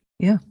plaques.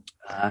 Yeah.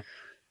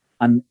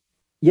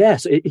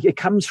 So it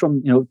comes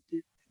from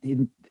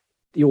the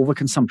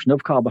overconsumption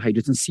of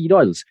carbohydrates and seed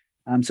oils.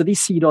 So these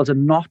seed oils are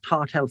not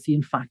heart healthy.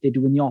 In fact, they're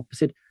doing the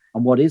opposite.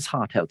 And what is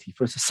heart healthy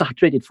for us is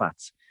saturated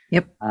fats.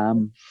 Yep.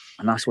 And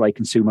that's what I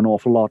consume an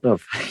awful lot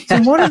of.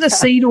 So what are the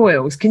seed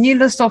oils? Can you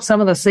list off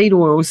some of the seed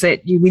oils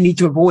that we need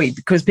to avoid?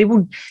 Because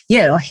people, they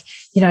go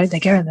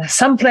in the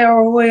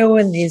sunflower oil,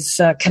 and there's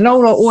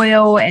canola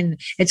oil, and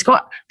it's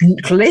got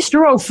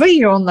cholesterol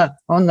free on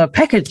the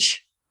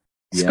package.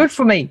 It's good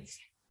for me.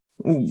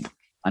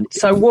 And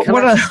so what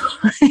are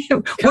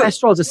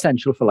cholesterol is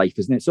essential for life,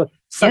 isn't it? So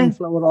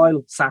sunflower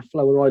oil,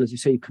 safflower oil, as you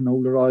say,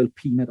 canola oil,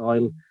 peanut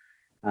oil,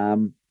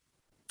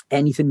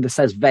 anything that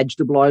says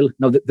vegetable oil.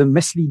 Now, the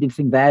misleading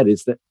thing there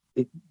is that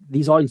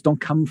these oils don't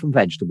come from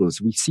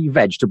vegetables. We see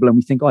vegetable and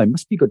we think, it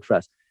must be good for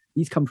us.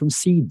 These come from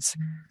seeds,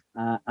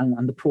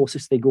 and the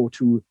process they go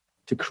to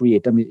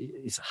create them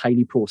is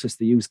highly processed.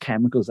 They use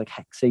chemicals like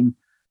hexane.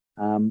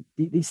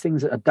 These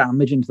things are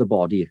damaging to the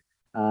body.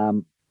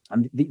 And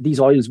these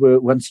oils were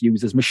once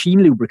used as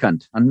machine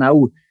lubricant, and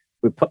now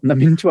we're putting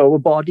them into our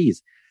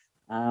bodies.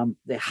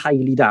 They're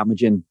highly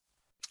damaging.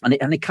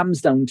 And it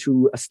comes down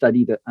to a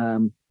study that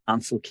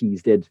Ansel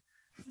Keys did.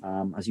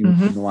 As you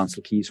know,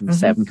 Ansel Keys from the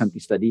 7-country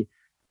study.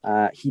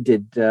 He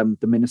did the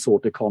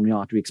Minnesota coronary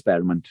artery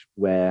experiment,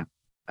 where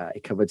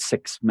it covered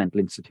 6 mental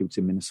institutes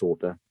in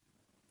Minnesota.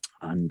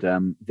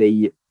 And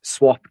they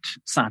swapped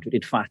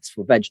saturated fats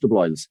for vegetable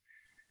oils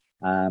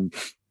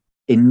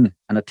in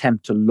an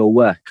attempt to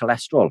lower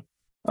cholesterol.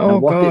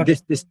 God.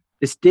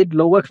 This did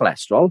lower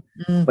cholesterol,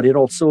 but it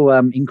also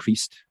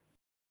increased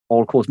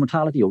all-cause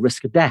mortality or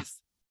risk of death.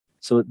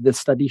 So the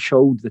study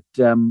showed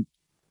that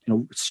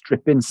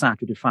stripping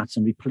saturated fats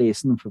and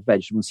replacing them for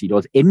vegetable and seed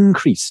oils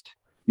increased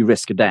your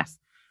risk of death.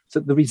 So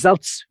the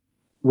results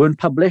weren't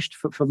published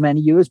for many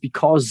years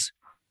because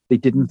they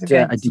didn't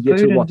adhere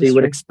to what they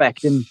were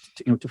expecting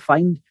to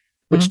find,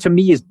 which to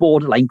me is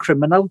borderline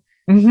criminal.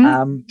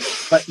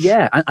 But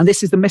and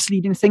this is the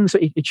misleading thing. So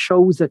it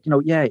shows that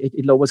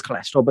it lowers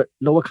cholesterol, but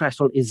lower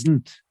cholesterol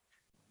isn't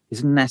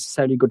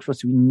necessarily good for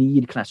us. We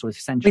need cholesterol. It's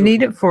essential. We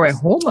need it for our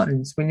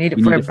hormones. We need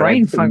it for our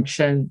brain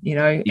function,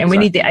 and we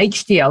need the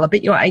HDL. I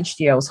bet your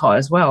HDL is high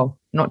as well,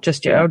 not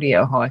just your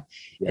LDL high.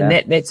 And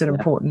that's an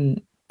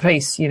important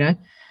piece,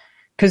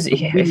 because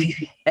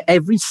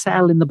every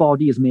cell in the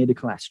body is made of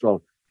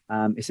cholesterol.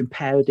 It's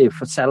imperative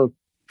for cell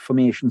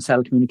formation,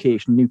 cell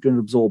communication, nutrient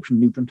absorption,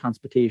 nutrient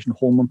transportation,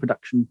 hormone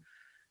production,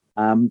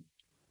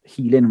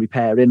 healing,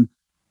 repairing.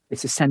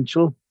 It's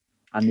essential,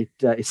 and it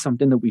is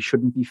something that we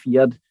shouldn't be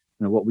feared.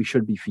 What we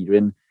should be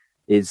fearing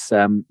is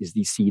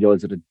these seed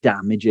oils that are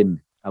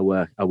damaging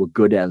our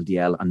good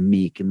LDL and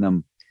making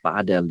them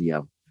bad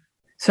LDL.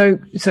 So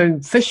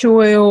fish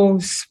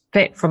oils,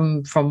 fat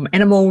from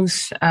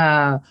animals,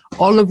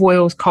 olive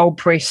oils, cold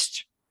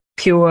pressed,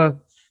 pure,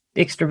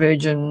 extra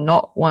virgin,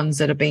 not ones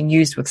that are being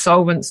used with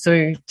solvents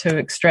to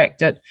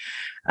extract it.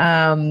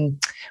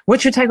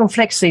 What's your take on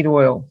flaxseed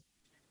oil?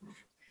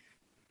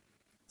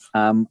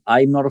 I'm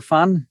not a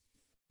fan.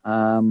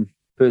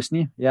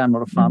 Personally, I'm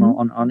not a fan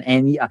on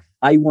any.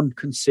 I won't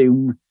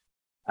consume.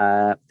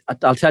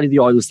 I'll tell you the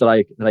oils that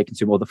I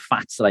consume, or the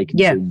fats that I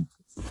consume.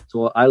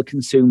 So I'll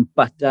consume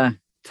butter,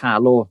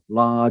 tallow,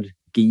 lard,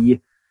 ghee,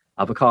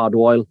 avocado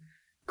oil,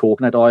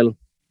 coconut oil,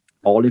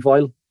 olive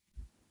oil,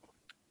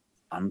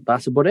 and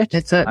that's about it.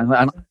 That's it.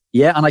 And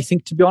Yeah, and I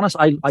think, to be honest,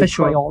 I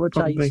prioritize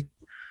probably.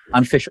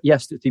 and fish.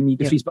 Yes, the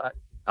omega-3s, but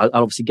I'll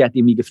obviously get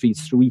the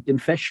omega-3s through eating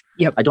fish.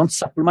 Yep. I don't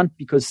supplement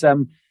because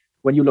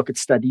when you look at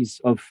studies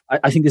of,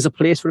 I think there's a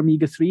place for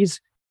omega-3s.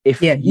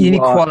 You need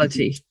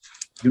quality.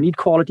 You need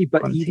quality,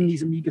 but even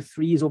these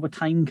omega-3s over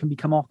time can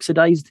become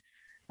oxidized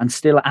and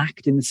still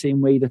act in the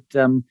same way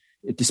that,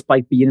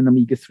 despite being an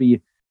omega-3,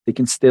 they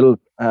can still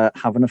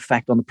have an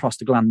effect on the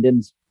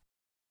prostaglandins.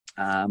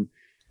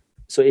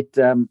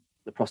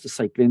 The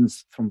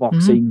prostacyclins,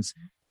 thromboxanes.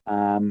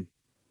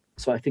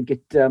 So I think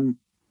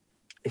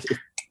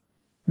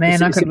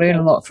Man, I could learn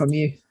a lot from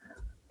you.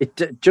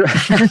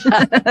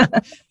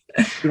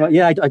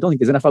 Yeah, I don't think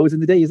there's enough hours in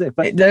the day, is it?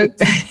 But no.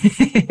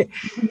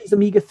 These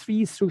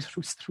omega-3s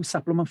through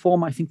supplement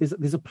form, I think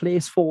there's a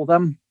place for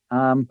them.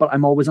 But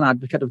I'm always an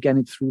advocate of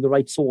getting it through the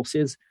right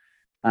sources.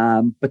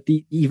 But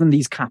even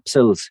these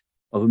capsules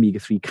of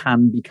omega-3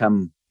 can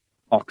become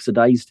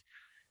oxidized.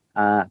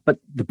 But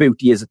the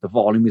beauty is that the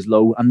volume is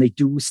low and they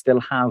do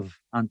still have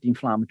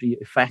anti-inflammatory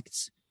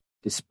effects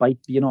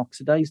despite being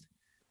oxidized.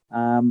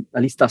 At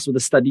least that's what the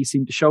studies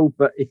seem to show.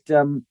 But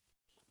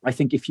I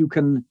think if you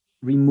can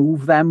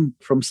remove them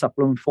from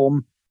supplement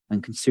form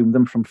and consume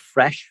them from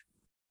fresh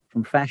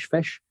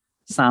fish,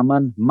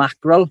 salmon,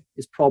 mackerel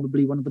is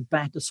probably one of the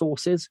better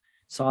sources.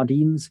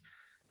 Sardines,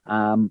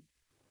 you're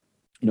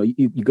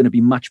going to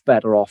be much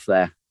better off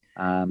there.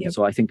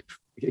 So I think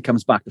it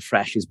comes back to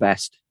fresh is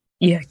best.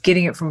 Yeah,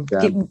 getting it from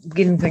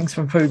getting things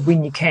from food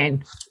when you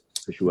can.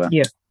 For sure.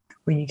 Yeah,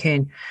 when you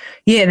can.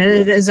 Yeah, and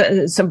it is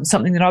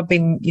something that I've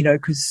been,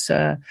 because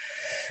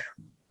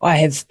I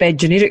have bad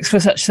genetics for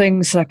such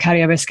things like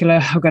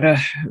cardiovascular. I've got a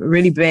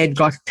really bad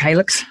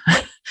glycocalyx,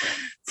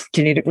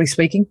 genetically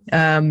speaking,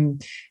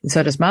 and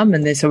so does Mum.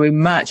 And so we're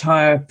much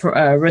higher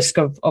risk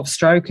of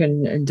stroke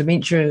and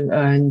dementia,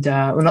 and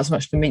not so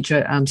much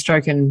dementia,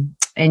 stroke and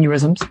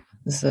aneurysms.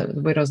 Is the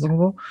word I was looking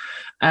for.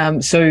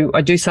 So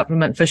I do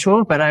supplement fish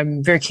oil, but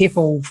I'm very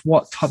careful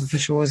what type of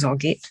fish oils I'll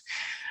get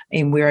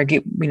and where I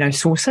get,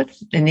 source it.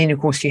 And then, of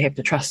course, you have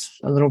to trust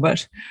a little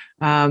bit.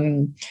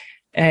 And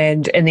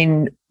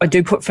then I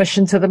do put fish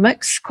into the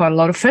mix, quite a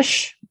lot of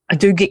fish. I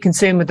do get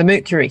concerned with the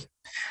mercury.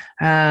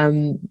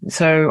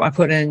 So I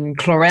put in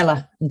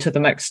chlorella into the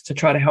mix to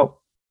try to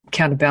help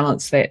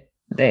counterbalance that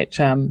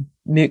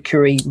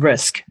mercury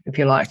risk, if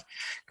you like,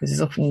 because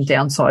there's often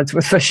downsides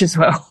with fish as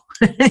well.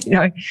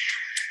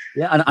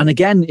 Yeah, and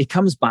again, it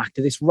comes back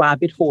to this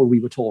rabbit hole we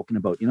were talking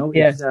about.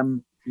 Yeah.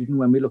 Even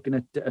when we're looking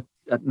at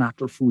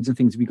natural foods and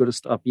things, we got to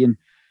start being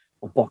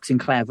or boxing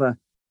clever.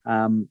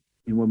 When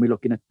we're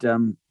looking at,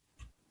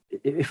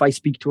 if I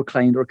speak to a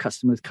client or a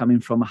customer that's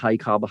coming from a high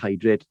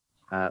carbohydrate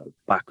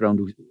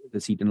background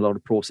that's eating a lot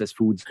of processed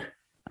foods,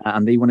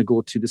 and they want to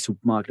go to the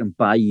supermarket and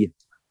buy,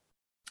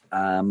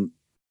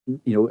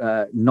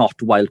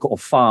 not wild caught or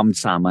farmed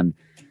salmon.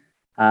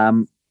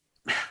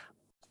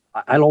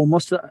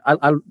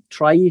 I'll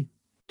try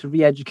to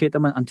re-educate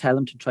them and tell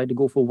them to try to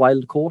go for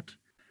wild caught.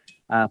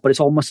 But it's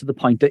almost to the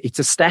point that it's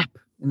a step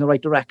in the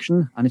right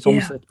direction and it's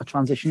almost a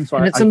transition. So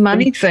it's a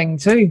money thing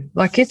too.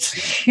 Like it's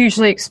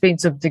hugely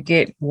expensive to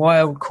get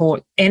wild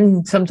caught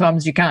and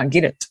sometimes you can't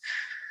get it,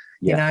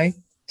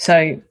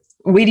 So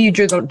where do you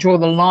draw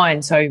the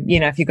line? So,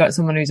 if you've got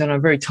someone who's on a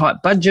very tight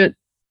budget,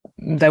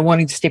 they're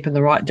wanting to step in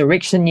the right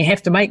direction, you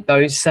have to make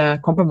those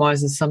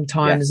compromises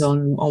sometimes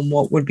on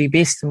what would be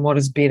best and what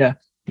is better.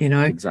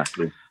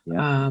 Exactly.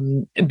 Yeah.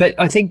 But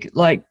I think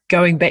like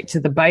going back to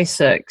the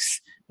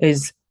basics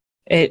is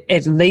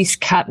at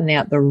least cutting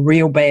out the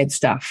real bad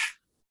stuff.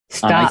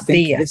 Start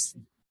there.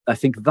 I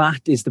think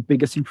that is the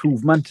biggest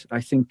improvement.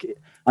 I think,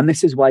 and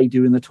this is why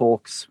during the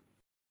talks,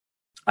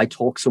 I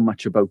talk so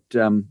much about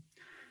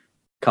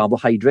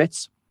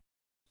carbohydrates,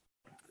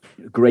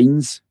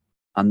 grains,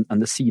 and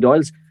the seed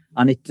oils.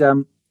 And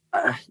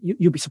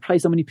you'd be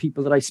surprised how many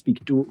people that I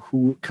speak to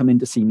who come in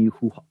to see me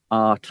who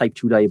are type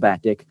 2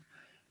 diabetic.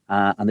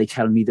 And they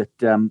tell me that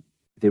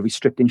they're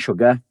restricting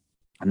sugar,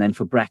 and then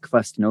for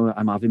breakfast,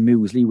 I'm having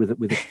muesli with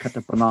a cut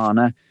up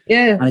banana.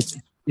 Yeah, and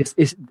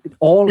it's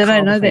all. Did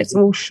I know that's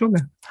all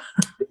sugar?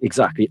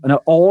 Exactly, and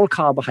all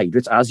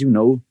carbohydrates, as you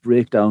know,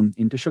 break down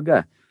into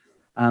sugar.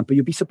 But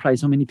you'd be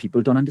surprised how many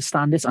people don't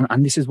understand this,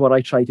 and this is what I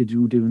try to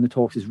do during the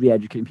talks: is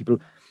re-educating people.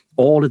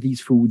 All of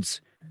these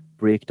foods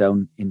break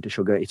down into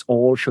sugar. It's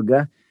all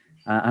sugar,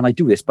 and I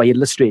do this by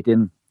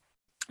illustrating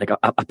like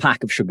a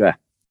pack of sugar.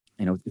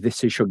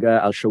 This is sugar.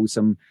 I'll show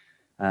some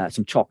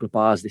chocolate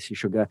bars. This is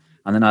sugar.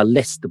 And then I'll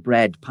list the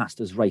bread,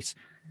 pastas, rice.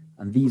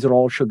 And these are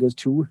all sugars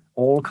too.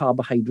 All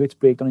carbohydrates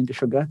break down into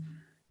sugar.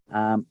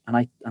 And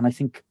I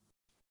think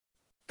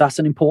that's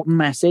an important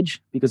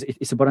message because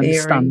it's about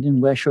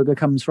understanding where sugar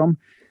comes from.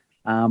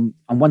 And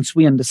once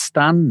we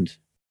understand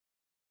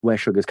where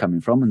sugar is coming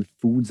from and the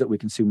foods that we're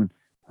consuming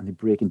and they're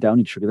breaking down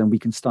into sugar, then we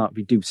can start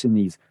reducing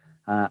these.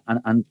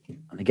 And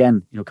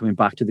again, coming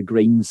back to the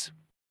grains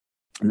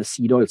and the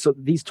seed oil. So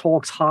these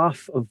talks,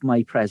 half of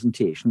my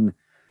presentation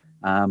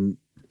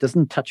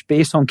doesn't touch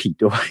base on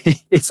keto.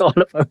 It's all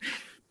about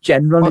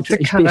general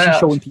nutrition,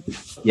 showing people.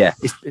 Yeah,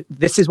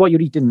 this is what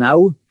you're eating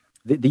now.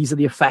 these are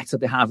the effects that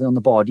they're having on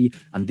the body,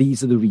 and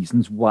these are the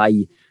reasons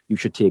why you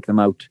should take them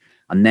out.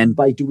 And then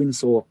by doing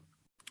so,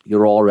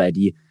 you're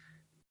already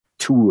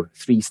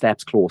 2-3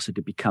 steps closer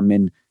to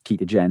becoming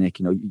ketogenic.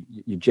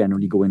 You're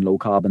generally going low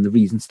carb, and the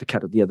reasons to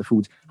cut out the other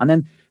foods. And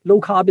then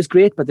low carb is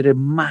great, but there are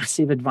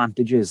massive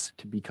advantages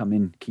to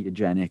becoming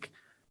ketogenic.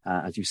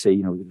 As you say,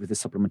 with the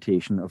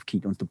supplementation of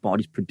ketones, the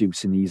body's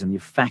producing these, and the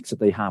effects that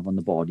they have on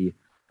the body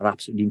are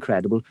absolutely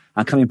incredible.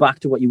 And coming back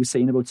to what you were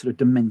saying about sort of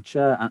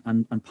dementia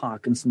and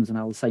Parkinson's and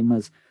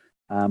Alzheimer's,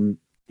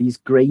 these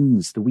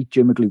grains, the wheat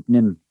germ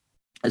agglutinin,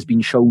 has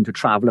been shown to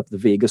travel up the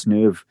vagus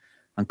nerve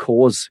and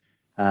cause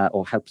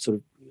or help sort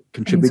of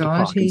contribute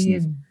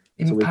anxiety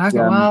to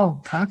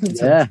Parkinson's.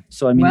 Parkinson's. Yeah.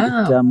 So I mean,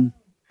 wow.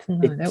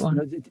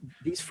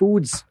 These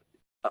foods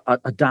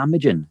are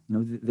damaging.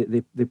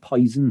 They're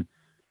poison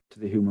to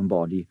the human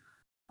body,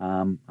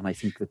 and I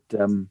think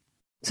that.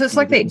 So it's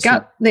like that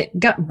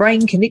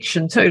gut-brain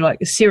connection too. Like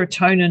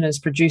serotonin is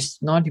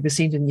produced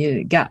 90% in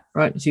your gut,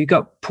 right? So you've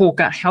got poor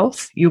gut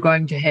health, you're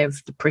going to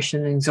have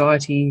depression,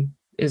 anxiety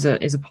as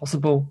a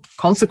possible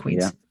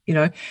consequence,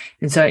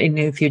 And so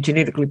if you're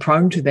genetically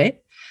prone to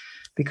that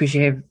because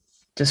you have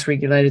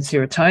dysregulated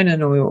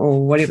serotonin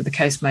or whatever the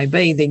case may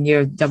be, then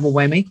you're double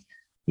whammy,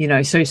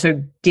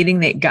 So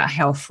getting that gut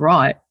health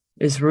right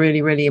is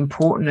really, really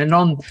important. And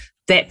on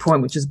that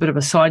point, which is a bit of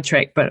a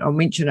sidetrack, but I'll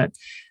mention it,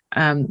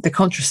 the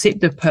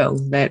contraceptive pill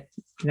that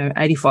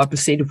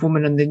 85% of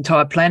women in the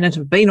entire planet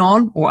have been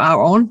on or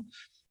are on,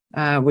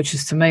 which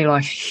is to me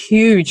like a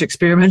huge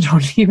experiment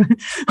on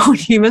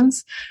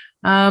humans.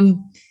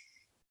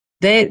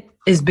 That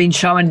has been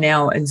shown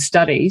now in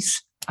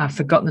studies. I've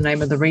forgotten the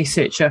name of the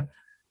researcher,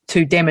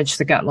 to damage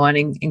the gut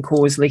lining and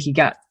cause leaky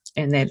gut,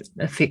 and that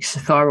affects the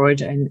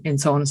thyroid and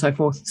so on and so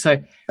forth.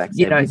 So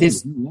it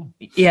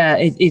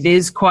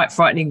is quite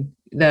frightening.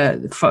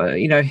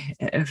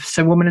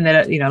 So women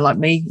that like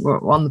me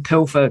were on the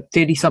pill for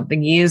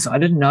 30-something years. I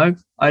didn't know.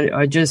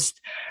 I just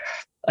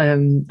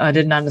I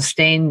didn't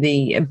understand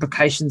the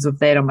implications of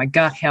that on my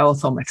gut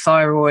health, on my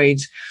thyroid,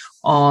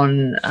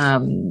 on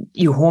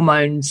your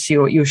hormones.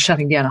 You're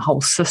shutting down a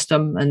whole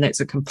system, and that's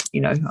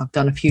I've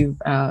done a few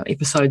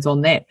episodes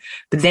on that.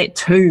 But that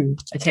too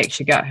attacks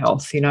your gut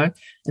health, and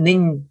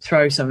then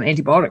throw some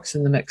antibiotics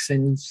in the mix,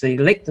 and the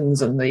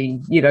lectins and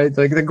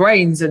the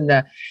grains and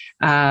the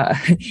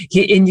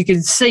and you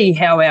can see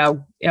how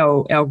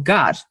our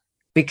gut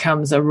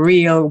becomes a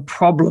real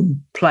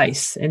problem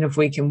place. And if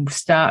we can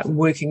start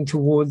working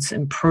towards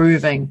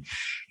improving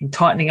and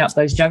tightening up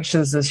those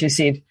junctions, as you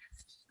said,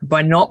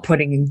 by not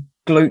putting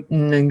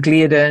gluten and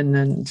gliadin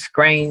and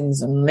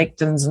grains and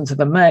lectins into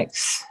the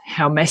mix,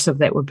 how massive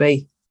that would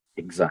be.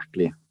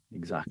 Exactly.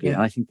 Yeah.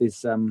 And I think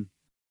there's,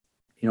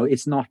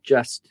 it's not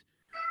just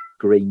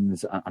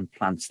grains and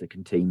plants that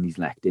contain these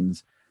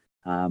lectins.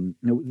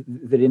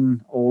 They're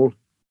in all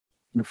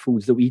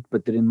foods that we eat,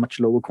 but they're in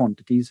much lower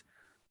quantities.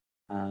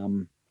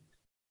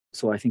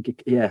 So I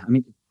think,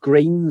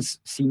 grains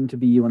seem to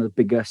be one of the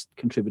biggest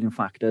contributing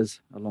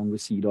factors, along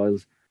with seed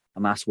oils,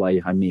 and that's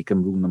why I make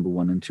them rule number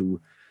 1 and 2.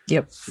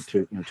 Yep.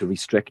 To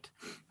restrict,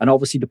 and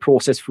obviously the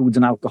processed foods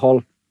and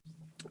alcohol.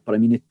 But I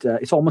mean,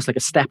 it's almost like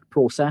a step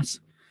process.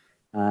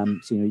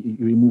 So you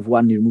remove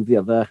one, you remove the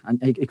other, and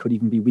it could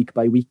even be week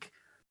by week.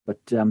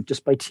 But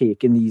just by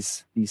taking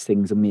these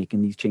things and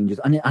making these changes,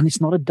 and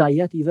it's not a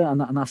diet either,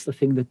 and that's the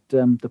thing that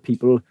the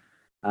people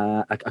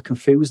are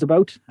confused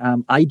about.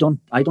 I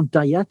don't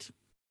diet.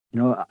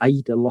 I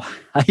eat a lot.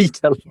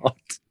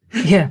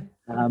 Yeah.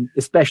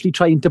 Especially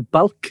trying to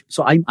bulk.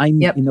 So I'm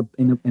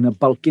in a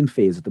bulking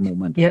phase at the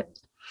moment. Yeah.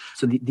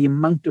 So the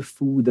amount of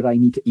food that I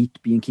need to eat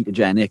being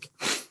ketogenic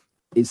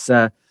is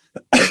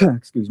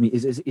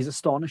is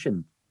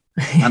astonishing.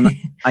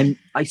 And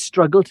I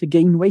struggle to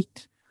gain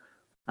weight.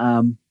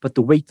 But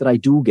the weight that I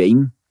do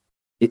gain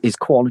is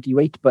quality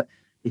weight. But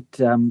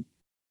it's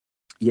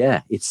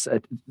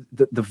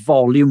the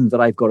volume that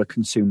I've got to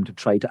consume to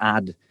try to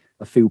add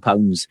a few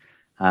pounds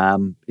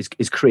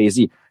is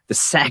crazy. The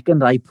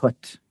second I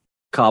put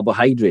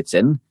carbohydrates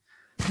in,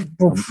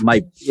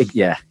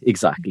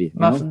 exactly.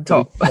 Muffin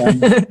top.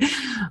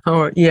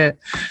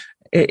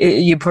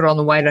 You put on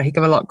the weight a heck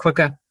of a lot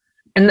quicker.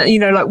 And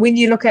like when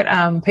you look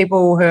at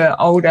people who are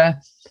older,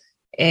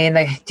 and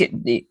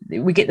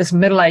we get this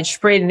middle-aged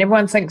spread, and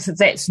everyone thinks that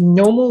that's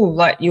normal,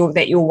 like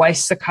that your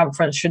waist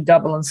circumference should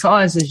double in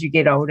size as you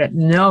get older.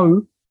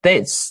 No,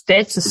 that's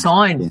a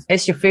sign.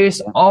 That's your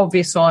first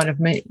obvious sign of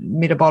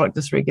metabolic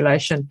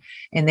dysregulation,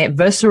 and that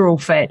visceral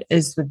fat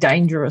is the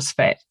dangerous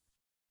fat.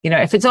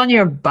 If it's on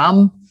your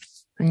bum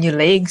and your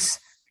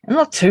legs, I'm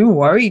not too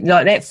worried.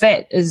 Like that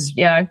fat is,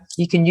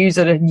 you can use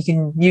it and you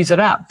can use it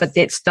up, but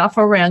that stuff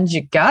around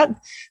your gut,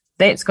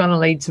 that's going to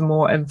lead to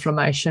more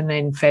inflammation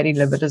and fatty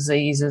liver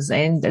diseases,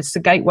 and it's the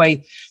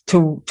gateway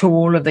to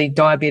all of the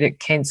diabetic,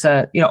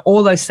 cancer,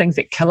 all those things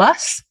that kill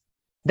us.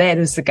 That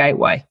is the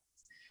gateway,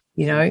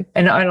 And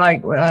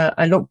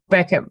I look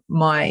back at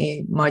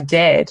my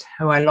dad,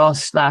 who I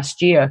lost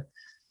last year,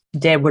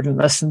 Dad wouldn't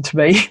listen to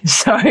me.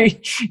 So,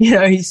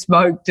 he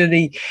smoked and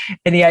he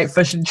ate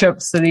fish and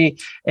chips and he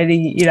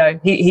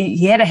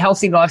had a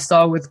healthy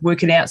lifestyle with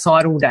working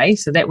outside all day.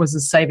 So that was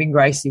his saving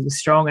grace. He was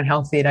strong and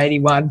healthy at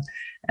 81,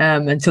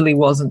 until he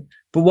wasn't.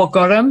 But what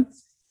got him,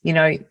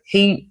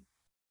 he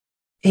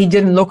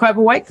didn't look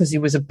overweight because he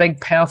was a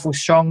big, powerful,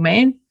 strong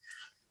man,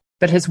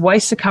 but his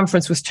waist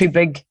circumference was too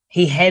big.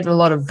 He had a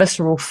lot of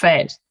visceral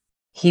fat.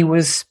 He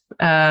was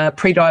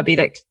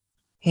pre-diabetic.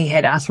 He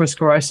had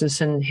atherosclerosis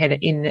and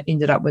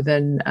ended up with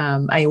an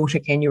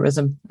aortic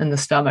aneurysm in the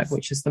stomach,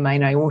 which is the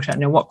main aorta.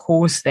 Now, what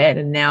caused that?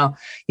 And now,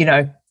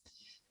 I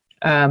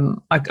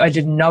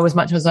didn't know as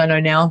much as I know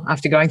now.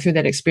 After going through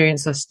that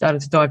experience, I started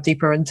to dive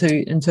deeper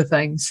into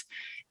things.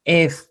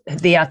 If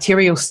the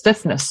arterial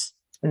stiffness,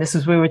 and this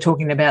is where we're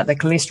talking about the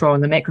cholesterol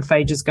and the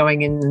macrophages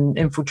going in and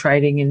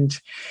infiltrating and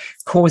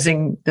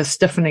causing the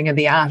stiffening of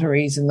the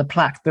arteries and the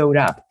plaque build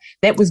up,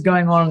 that was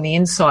going on the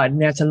inside.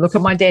 Now, to look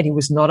at my dad, he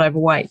was not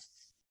overweight.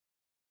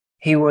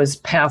 He was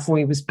powerful,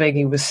 he was big,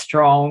 he was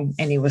strong,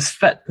 and he was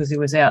fit because he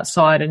was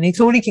outside. And he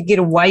thought he could get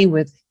away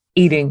with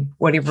eating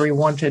whatever he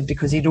wanted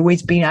because he'd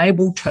always been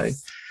able to.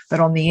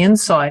 But on the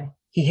inside,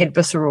 he had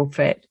visceral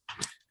fat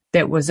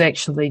that was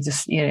actually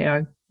just,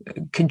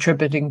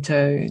 contributing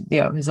to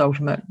his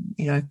ultimate,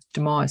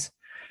 demise.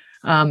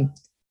 And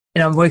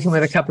I'm working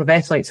with a couple of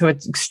athletes who are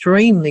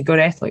extremely good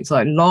athletes,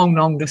 like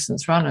long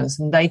distance runners,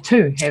 and they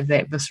too have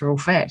that visceral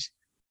fat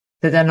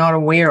that they're not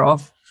aware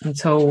of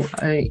until,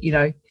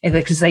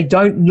 because they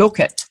don't look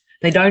it.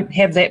 They don't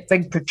have that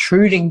big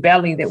protruding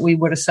belly that we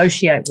would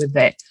associate with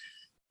that.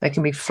 They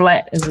can be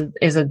flat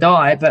as a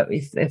die, but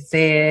if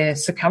their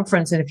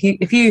circumference, and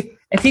if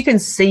you can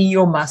see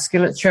your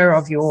musculature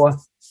of your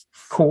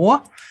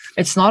core,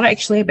 it's not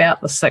actually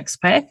about the six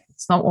pack.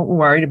 It's not what we're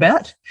worried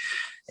about.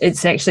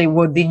 It's actually,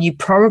 then you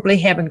probably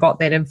haven't got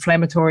that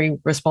inflammatory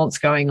response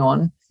going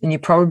on, and you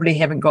probably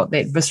haven't got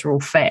that visceral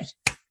fat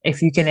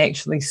if you can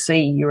actually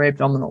see your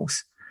abdominals.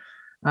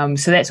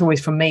 So that's always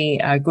for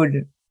me a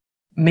good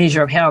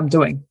measure of how I'm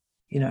doing,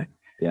 Yeah.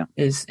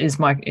 Is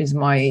my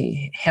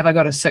have I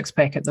got a six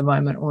pack at the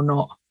moment or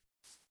not?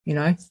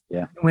 Yeah.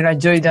 When I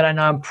do that, I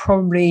know I'm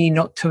probably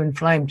not too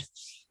inflamed.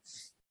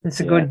 It's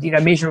a good,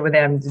 measure it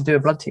without having to do a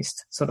blood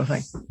test sort of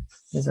thing.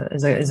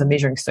 As a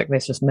measuring stick,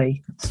 that's just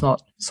me. It's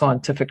not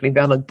scientifically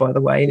valid, by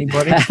the way,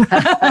 anybody.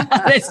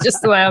 That's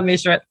just the way I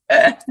measure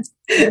it.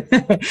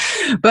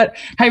 But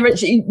hey,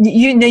 Rich,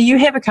 you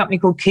have a company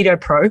called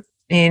Keto Pro,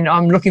 and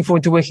I'm looking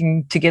forward to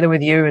working together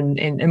with you and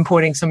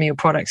importing some of your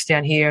products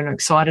down here, and I'm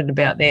excited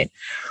about that.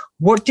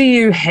 What do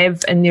you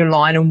have in your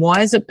line, and why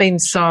has it been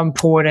so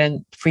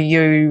important for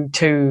you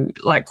to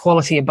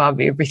quality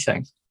above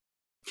everything?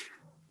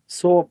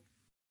 So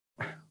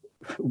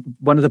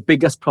one of the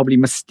biggest probably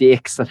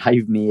mistakes that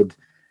I've made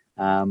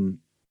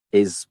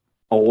is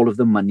all of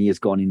the money has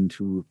gone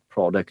into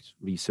product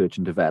research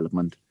and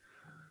development.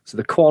 So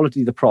the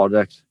quality of the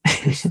product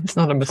is it's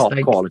not a mistake.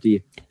 Top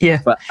quality. Yeah.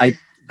 But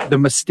the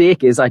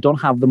mistake is I don't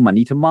have the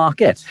money to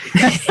market.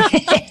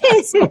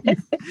 So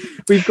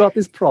we've got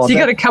this product. So you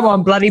got to come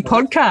on bloody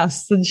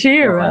podcasts and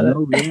share about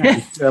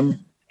it.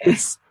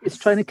 It's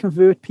trying to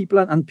convert people,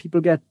 and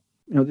people get,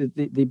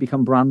 they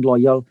become brand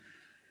loyal.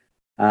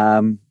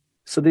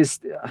 So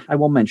I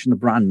won't mention the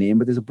brand name,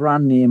 but there's a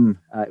brand name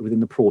within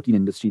the protein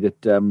industry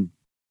that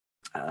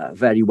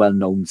very well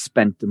known,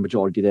 spent the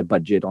majority of their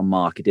budget on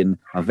marketing,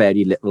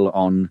 very little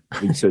on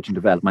research and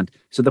development.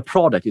 So the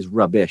product is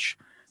rubbish,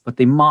 but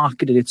they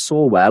marketed it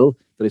so well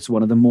that it's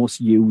one of the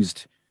most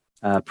used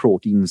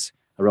proteins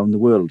around the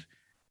world.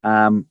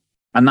 And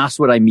that's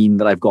what I mean,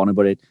 that I've gone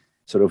about it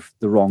sort of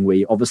the wrong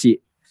way. Obviously,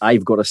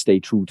 I've got to stay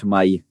true to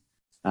my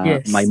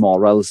my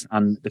morals,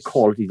 and the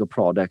quality of the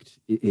product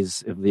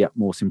is of the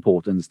utmost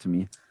importance to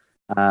me.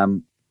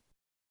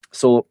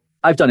 So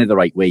I've done it the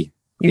right way.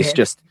 Yeah.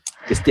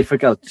 It's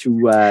difficult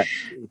to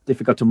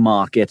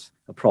market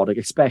a product,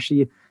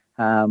 especially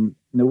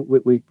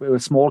we're a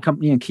small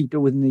company, and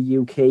keto within the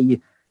UK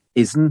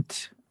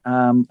isn't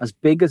as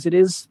big as it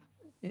is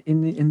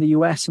in the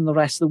US and the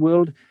rest of the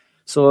world.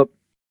 So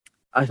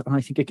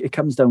I think it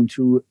comes down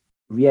to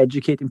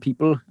re-educating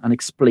people and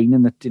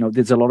explaining that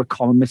there's a lot of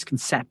common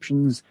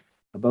misconceptions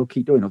about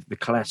keto, the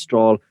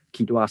cholesterol,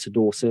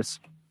 ketoacidosis,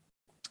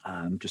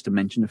 just to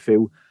mention a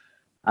few,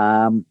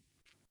 and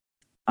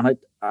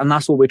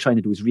that's what we're trying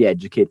to do, is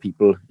re-educate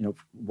people,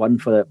 one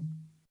for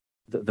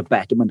the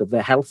betterment of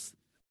their health,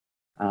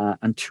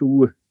 and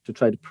two, to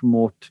try to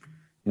promote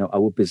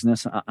our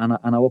business and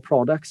our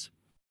products.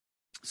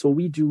 So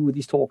we do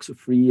these talks for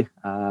free.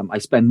 I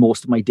spend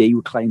most of my day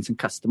with clients and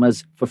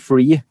customers for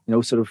free,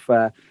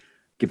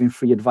 giving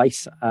free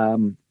advice,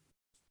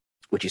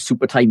 which is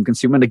super time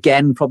consuming.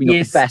 Again, probably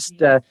not the best,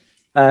 the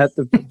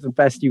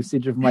best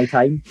usage of my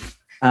time.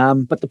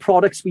 But the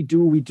products we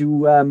do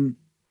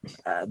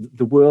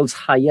the world's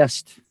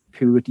highest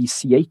purity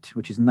C8,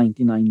 which is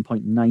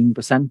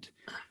 99.9%.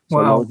 So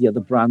a lot of the other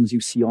brands you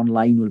see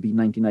online will be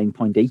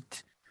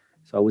 99.8.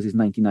 So ours is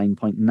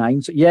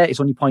 99.9. So yeah, it's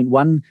only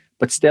 0.1,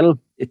 but still,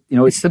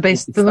 it's the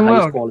best in the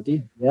world.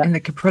 Quality. Yeah. And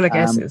the caprylic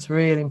acid is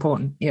really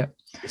important. Yeah.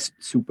 It's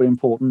super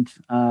important.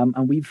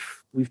 And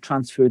we've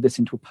transferred this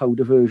into a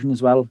powder version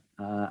as well.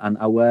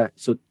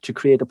 So to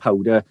create a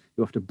powder,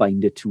 you have to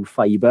bind it to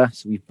fibre.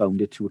 So we've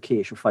bound it to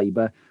acacia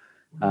fibre.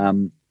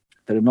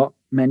 There are not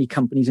many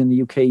companies in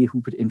the UK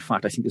in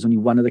fact, I think there's only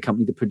one other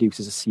company that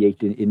produces a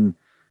C8 in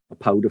a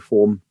powder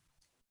form.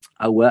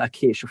 Our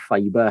acacia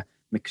fibre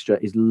mixture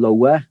is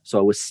lower, so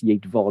our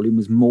C8 volume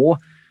is more.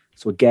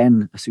 So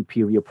again, a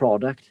superior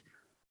product.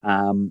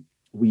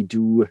 We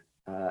do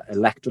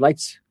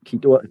electrolytes,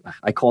 keto.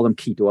 I call them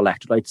keto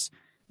electrolytes.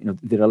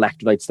 They're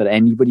electrolytes that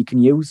anybody can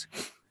use.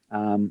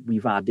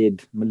 We've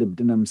added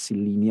molybdenum,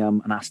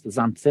 selenium, and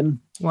astaxanthin.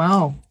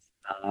 Wow.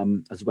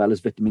 As well as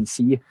vitamin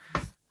C.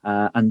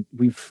 And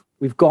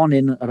we've gone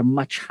in at a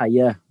much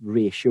higher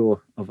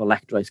ratio of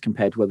electrolytes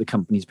compared to other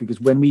companies, because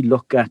when we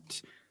look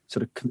at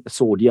sort of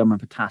sodium and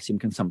potassium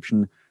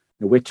consumption,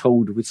 we're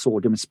told with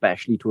sodium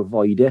especially to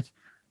avoid it,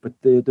 but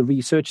the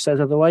research says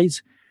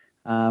otherwise.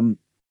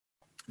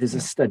 There's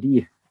a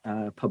study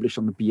published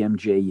on the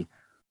BMJ,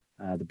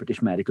 the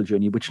British Medical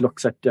Journal, which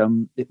looks at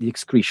the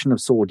excretion of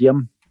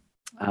sodium.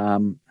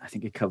 I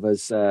think it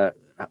covers over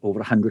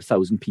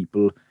 100,000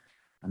 people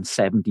and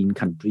 17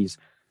 countries.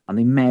 And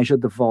they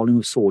measured the volume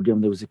of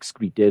sodium that was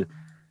excreted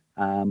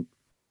and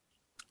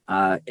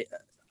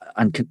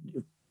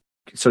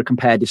sort of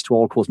compared this to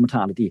all-cause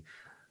mortality.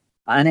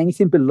 And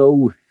anything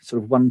below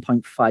sort of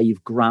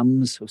 1.5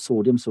 grams of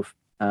sodium, so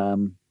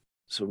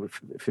sort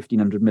of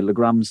 1,500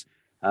 milligrams,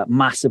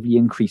 massively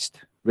increased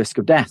risk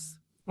of death.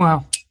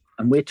 Wow.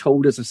 And we're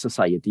told as a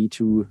society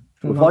to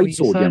avoid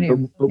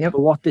sodium. But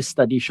what this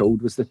study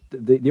showed was that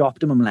the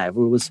optimum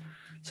level was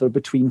sort of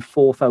between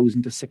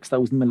 4,000 to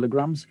 6,000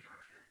 milligrams.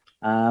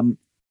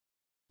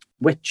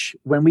 Which,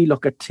 when we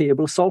look at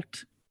table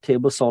salt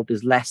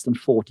is less than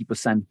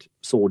 40%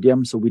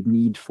 sodium, so we'd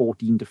need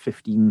 14 to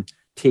 15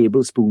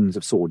 tablespoons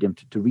of sodium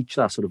to reach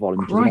that sort of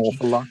volume, which is an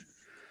awful lot.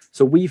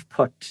 So we've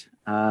put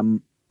a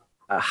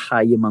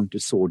high amount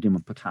of sodium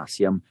and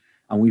potassium,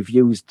 and we've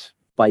used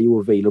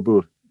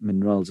bioavailable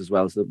minerals as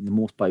well, so the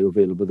most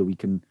bioavailable that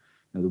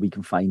we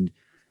can find.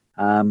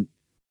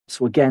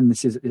 So again,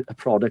 this is a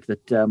product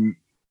that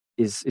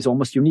is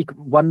almost unique.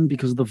 One,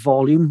 because of the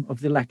volume of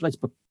the electrolytes,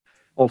 but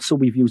also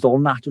we've used all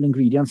natural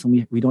ingredients,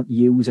 and we don't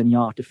use any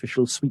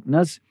artificial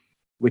sweeteners,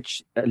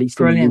 which at least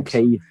Brilliant.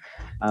 in the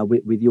UK,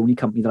 we're the only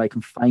company that I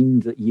can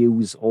find that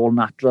use all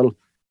natural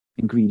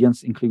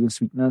ingredients, including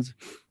sweeteners.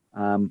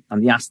 And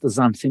the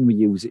astaxanthin we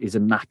use is a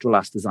natural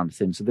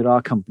astaxanthin. So there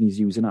are companies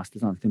using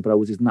astaxanthin, but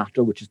ours is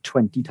natural, which is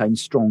 20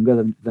 times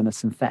stronger than a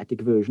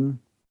synthetic version.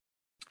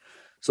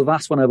 So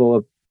that's one of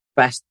our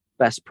best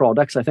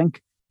products, I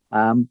think.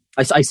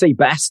 I say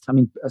best. I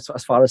mean, as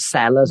far as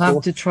sellers go. I'll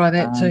have to try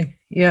that too.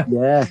 Yeah.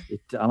 Yeah,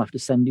 I'll have to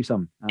send you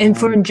some. And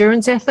for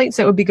endurance athletes,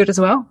 that would be good as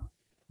well.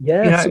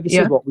 Yeah, so this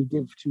is what we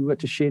give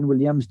to Shane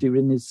Williams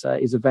during his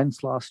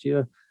events last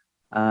year.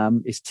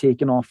 It's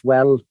taken off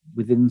well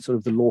within sort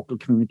of the local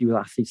community with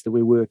athletes that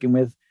we're working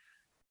with.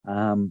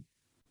 That's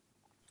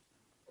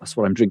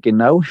what I'm drinking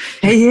now.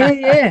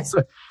 Yeah.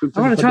 So,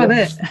 I want to try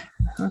that.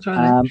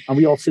 And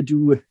we also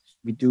do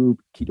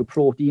keto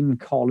protein,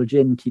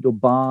 collagen, keto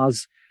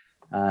bars,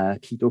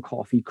 keto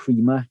coffee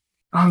creamer.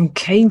 I'm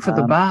keen for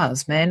the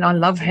bars, man. I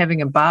love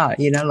having a bar,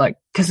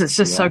 because it's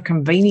just so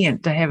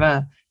convenient to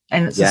have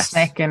and it's a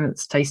snack and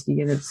it's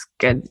tasty and it's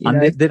good.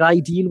 They're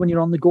ideal when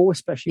you're on the go,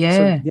 especially.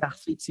 Yeah. So the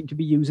athletes seem to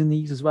be using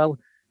these as well.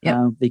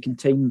 Yep. They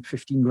contain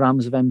 15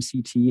 grams of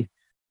MCT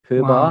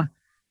per bar.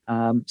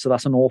 So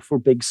that's an awful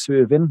big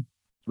serving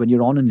when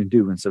you're on an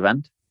endurance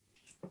event.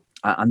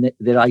 And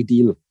they're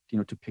ideal,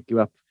 to pick you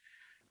up.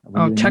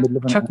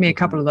 Chuck me a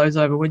couple of those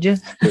over, would you?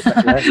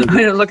 I'm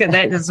going to look at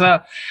that as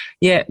well.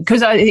 Yeah,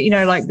 because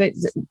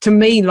to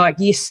me,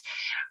 yes,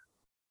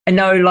 I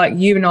know,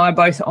 you and I are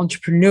both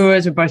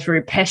entrepreneurs. We're both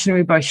very passionate.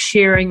 We're both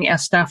sharing our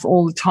stuff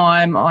all the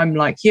time. I'm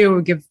like you.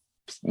 We give,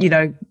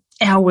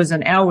 hours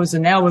and hours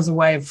and hours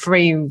away of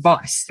free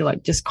advice,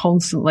 just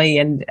constantly.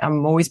 And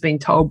I'm always being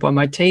told by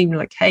my team,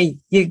 hey,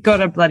 you got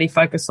to bloody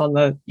focus on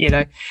but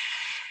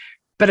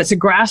it's a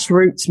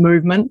grassroots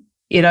movement.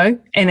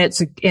 And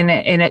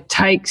it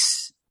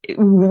takes,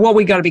 what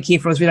we got to be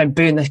careful is we don't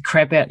burn the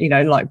crap out,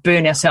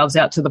 burn ourselves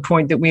out to the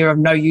point that we're of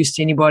no use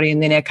to anybody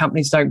and then our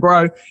companies don't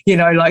grow,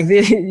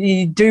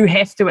 you do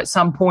have to at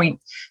some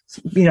point,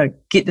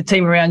 get the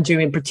team around you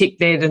and protect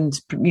that and,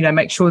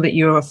 make sure that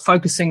you're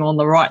focusing on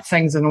the right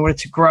things in order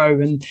to grow.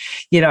 And,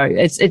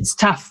 it's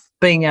tough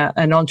being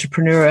an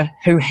entrepreneur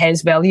who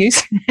has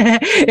values.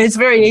 It's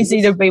very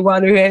easy to be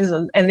one who has,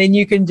 and then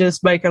you can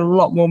just make a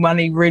lot more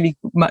money really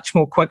much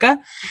more quicker.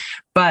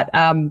 But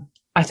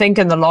I think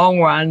in the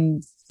long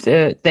run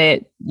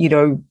that,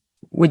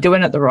 we're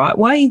doing it the right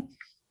way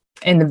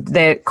and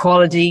the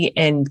quality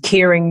and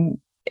caring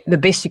the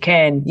best you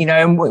can,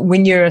 and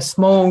when you're a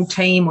small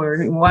team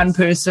or one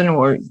person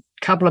or a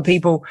couple of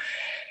people,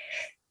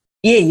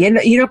 you're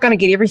not going to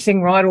get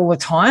everything right all the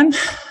time.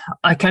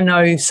 I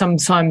know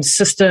sometimes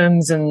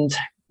systems and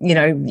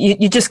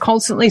you're just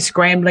constantly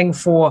scrambling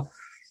for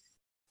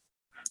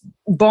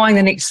buying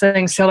the next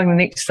thing, selling the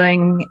next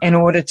thing in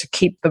order to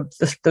keep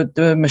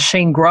the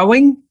machine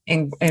growing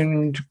and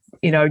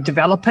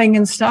developing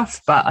and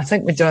stuff. But I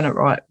think we're doing it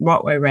right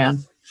way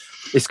around.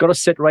 It's got to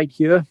sit right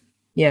here.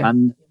 Yeah.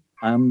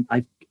 And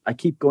I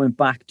keep going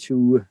back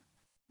to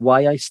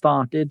why I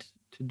started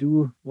to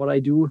do what I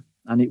do,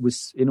 and it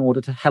was in order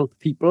to help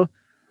people.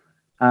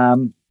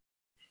 And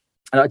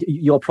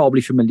you're probably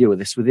familiar with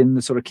this within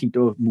the sort of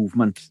keto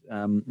movement.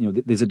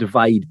 There's a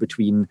divide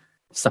between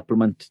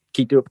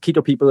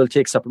keto people that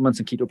take supplements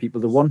and keto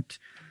people that won't.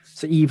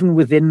 So even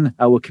within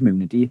our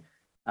community,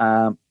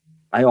 I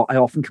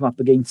often come up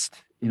against,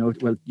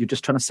 well, you're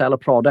just trying to sell a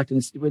product, and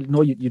it's, well,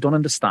 no, you don't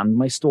understand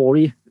my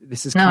story.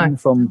 This has come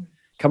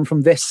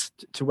from this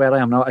to where I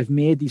am now. I've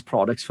made these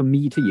products for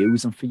me to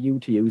use and for you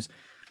to use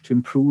to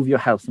improve your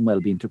health and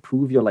well-being, to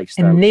improve your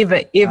lifestyle. And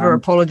never ever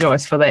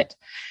apologize for that.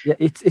 Yeah,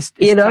 it's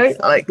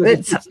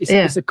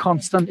a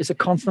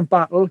constant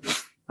battle.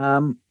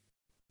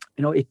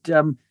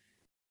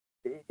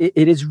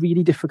 It is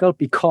really difficult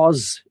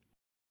because,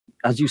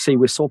 as you say,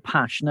 we're so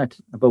passionate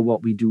about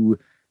what we do,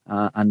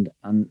 and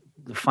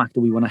the fact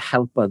that we want to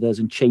help others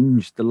and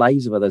change the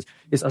lives of others.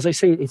 Is, as I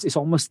say, it's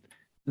almost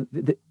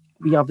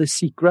we have this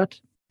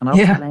secret. And I'll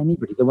tell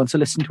anybody that wants to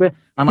listen to it.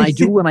 And I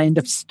do, and I end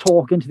up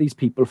talking to these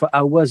people for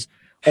hours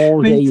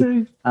all day.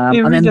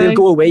 And then they'll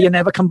go away and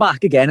never come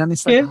back again. And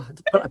it's like,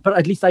 but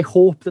at least I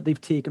hope that they've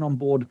taken on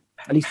board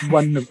at least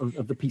one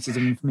of the pieces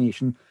of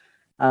information.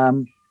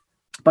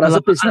 But as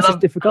a business, it's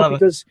difficult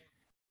because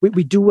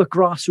we do at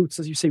grassroots,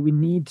 as you say, we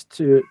need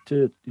to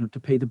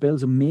pay the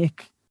bills and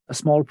make a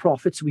small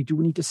profit. So we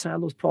do need to sell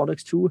those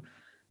products too.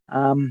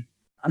 And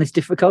it's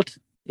difficult.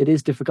 It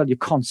is difficult. You're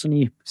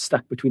constantly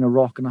stuck between a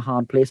rock and a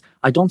hard place.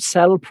 I don't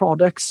sell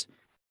products.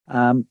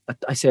 I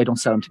say I don't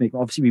sell them to make.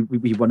 Obviously,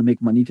 we want to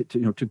make money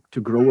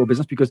to grow our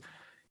business, because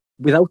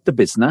without the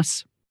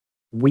business,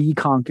 we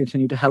can't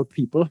continue to help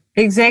people.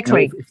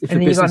 Exactly, if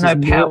and then you've got no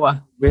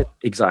power.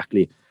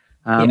 Exactly,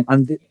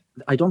 and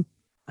I don't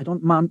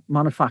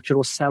manufacture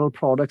or sell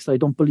products that I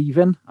don't believe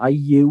in. I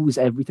use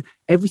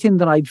everything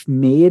that I've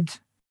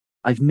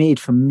made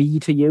for me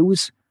to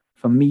use,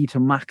 for me to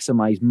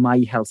maximize my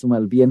health and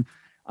well-being.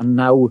 And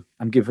now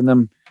I'm giving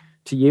them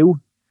to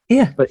you.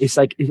 Yeah. But it's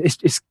like,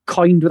 it's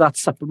coined with that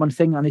supplement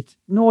thing. And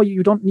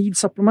you don't need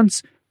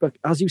supplements. But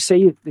as you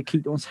say, the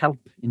ketones help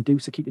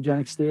induce a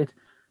ketogenic state.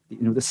 The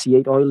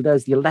C8 oil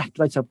does. The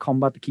electrolytes help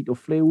combat the keto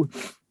flu.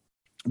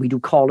 We do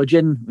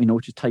collagen,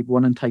 which is type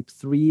 1 and type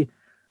 3.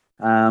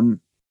 The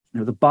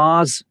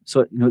bars,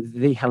 so,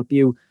 they help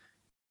you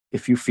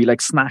if you feel like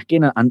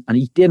snacking and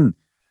eating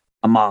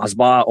a Mars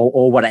bar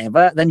or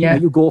whatever, then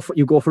you go for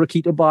a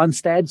keto bar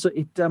instead. So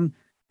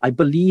I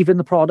believe in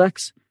the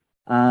products,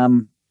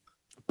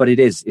 but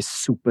it's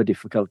super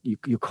difficult.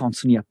 You're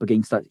constantly up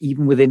against that,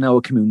 even within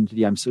our community.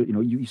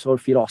 You sort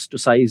of feel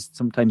ostracized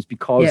sometimes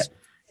because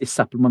it's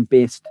supplement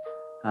based.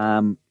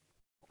 I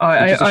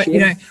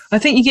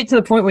think you get to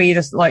the point where you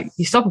just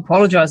you stop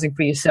apologizing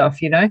for yourself,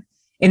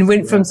 And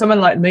when from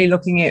someone like me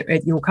looking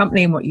at your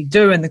company and what you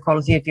do and the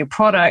quality of your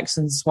products,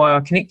 and that's why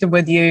I connected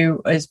with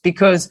you, is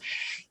because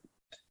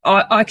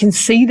I can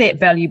see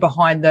that value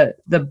behind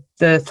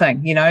the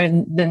thing,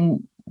 and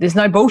then there's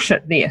no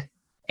bullshit there.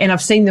 And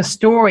I've seen the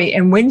story.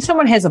 And when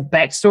someone has a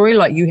backstory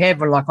like you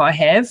have or like I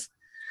have,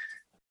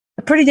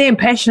 they're pretty damn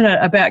passionate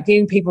about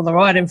getting people the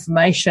right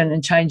information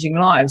and changing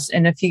lives.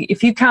 And if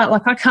you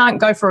can't, I can't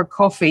go for a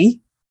coffee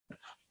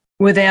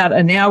without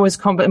an hour's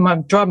conversation. I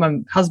drive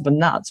my husband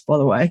nuts, by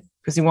the way,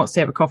 because he wants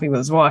to have a coffee with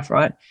his wife,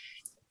 right?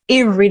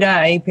 Every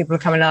day people are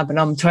coming up and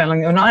I'm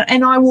telling them,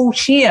 and I will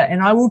share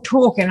and I will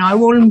talk and I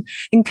will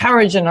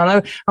encourage and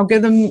I'll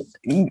give them,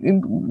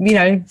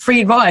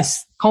 free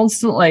advice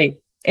constantly.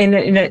 And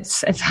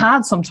it's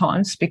hard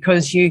sometimes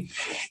because you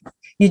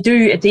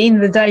do, at the end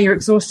of the day, you're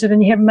exhausted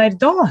and you haven't made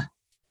 $1.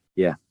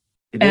 Yeah.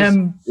 It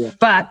is.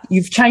 But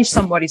you've changed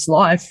somebody's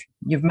life.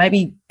 You've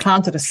maybe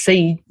planted a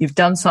seed. You've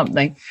done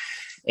something.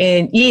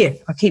 And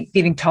I keep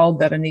getting told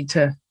that I need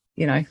to,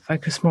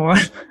 focus more on.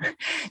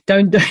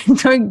 don't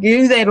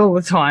do that all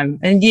the time.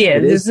 And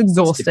it's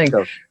exhausting,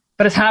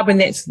 but it's hard when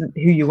that's who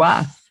you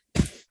are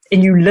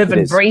and you live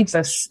and breathe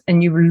this,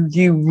 and you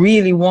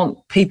really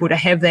want people to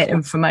have that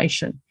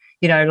information.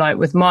 Like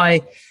with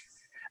my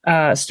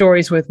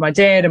stories with my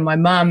dad and my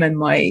mum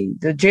and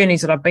the journeys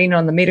that I've been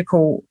on, the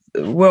medical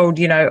world,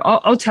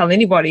 I'll tell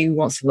anybody who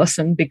wants to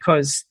listen,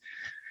 because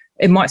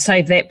it might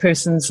save that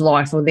person's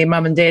life or their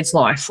mum and dad's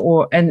life,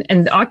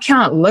 and I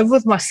can't live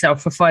with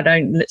myself if I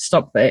don't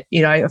stop that,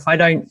 if I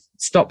don't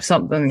stop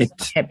something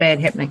bad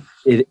happening.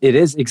 It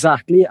is,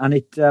 exactly. And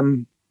it,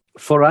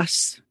 for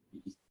us,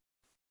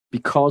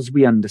 because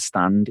we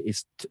understand,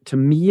 is to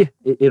me,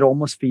 it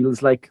almost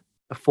feels like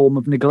a form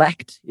of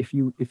neglect if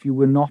you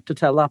were not to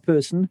tell that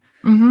person.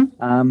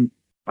 Mm-hmm.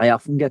 I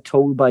often get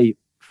told by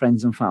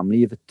friends and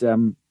family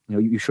that,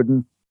 you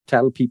shouldn't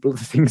tell people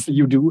the things that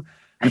you do.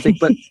 And I think,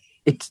 but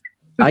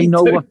I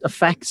know what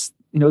effects,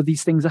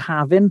 these things are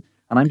having,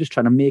 and I'm just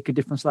trying to make a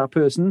difference to that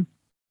person.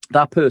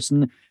 that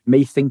person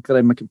may think that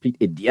I'm a complete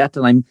idiot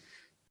and I'm,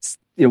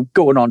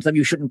 going on to them,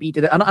 you shouldn't be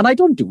doing it. And I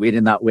don't do it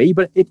in that way,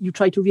 but you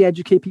try to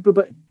re-educate people.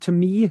 But to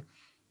me,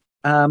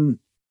 my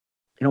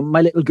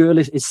little girl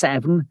is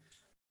 7,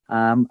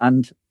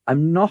 and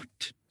I'm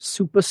not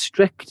super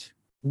strict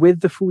with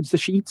the foods that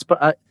she eats,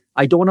 but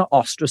I don't want to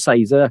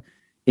ostracize her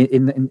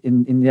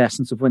in the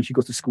essence of when she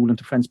goes to school and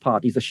to friends'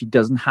 parties that she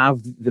doesn't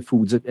have the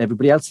foods that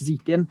everybody else is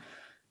eating.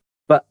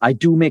 But I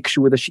do make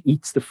sure that she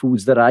eats the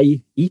foods that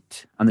I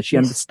eat and that she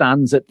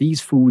understands that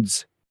these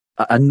foods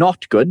are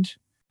not good,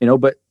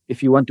 but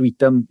if you want to eat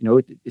them,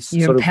 it's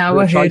you sort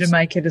empower of her to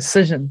make a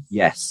decision.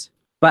 Yes.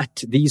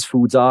 But these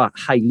foods are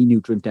highly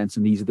nutrient dense,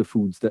 and these are the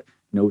foods that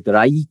that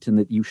I eat and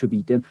that you should be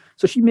eating.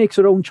 So she makes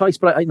her own choice,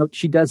 but I know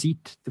she does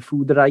eat the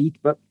food that I eat.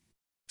 But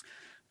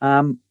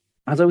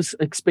as I was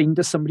explaining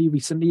to somebody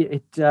recently,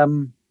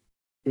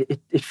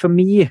 it for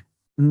me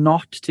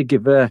not to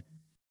give her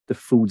the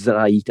foods that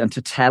I eat and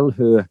to tell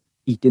her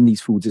eating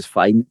these foods is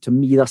fine. To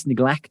me, that's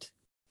neglect,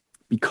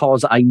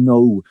 because I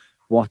know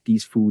what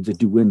these foods are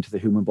doing to the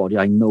human body.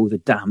 I know the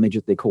damage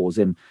that they're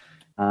causing.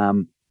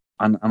 And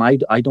I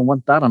don't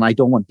want that, and I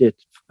don't want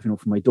it, for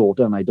my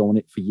daughter, and I don't want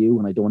it for you,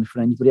 and I don't want it for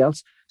anybody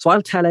else. So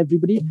I'll tell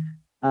everybody,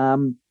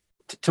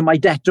 to my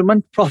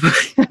detriment, probably.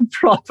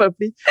 But awesome.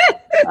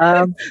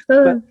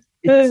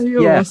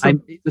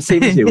 I'm the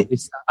same as you.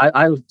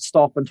 I'll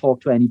stop and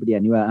talk to anybody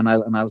anywhere, and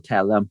I'll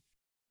tell them.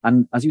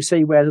 And as you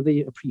say, whether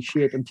they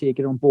appreciate and take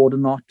it on board or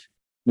not,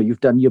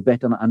 you've done your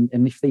bit,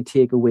 and if they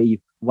take away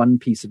one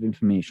piece of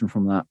information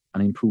from that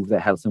and improve their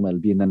health and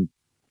well-being, then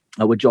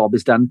our job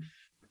is done.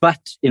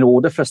 But in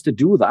order for us to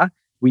do that,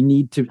 we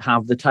need to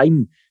have the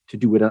time to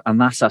do it, and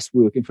that's us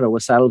working for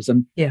ourselves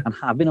and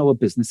having our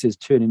businesses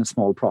turning a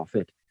small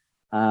profit.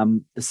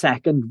 The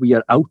second we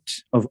are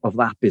out of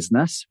that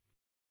business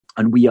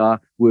and we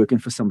are working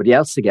for somebody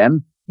else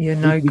again, you're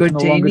no good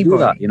to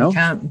anybody. You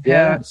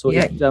can't. So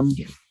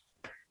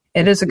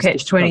it is a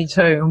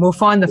catch-22, and we'll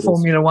find the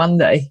formula one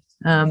day.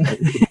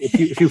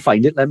 If you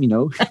find it, let me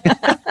know.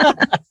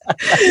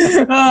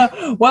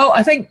 Well,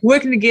 I think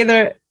working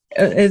together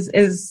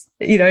is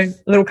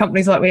little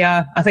companies like we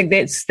are, I think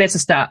that's a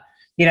start,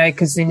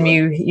 because then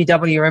you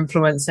double your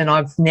influence, and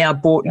I've now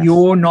brought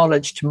your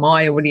knowledge to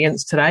my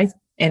audience today,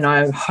 and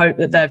I hope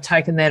that they've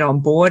taken that on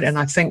board, and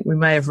I think we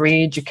may have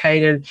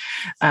re-educated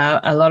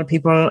a lot of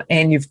people,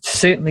 and you've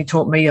certainly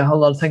taught me a whole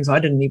lot of things I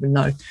didn't even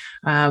know.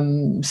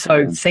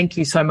 So thank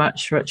you so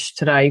much, Rich,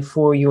 today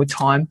for your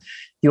time,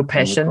 your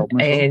passion,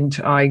 and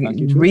I'm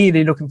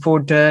really looking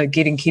forward to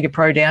getting Keto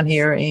Pro down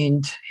here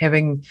and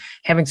having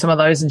some of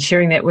those and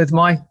sharing that with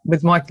my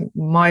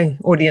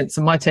audience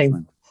and my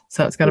team.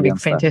 So it's going to be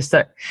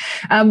fantastic.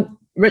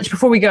 Rich,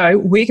 before we go,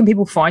 where can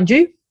people find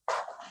you?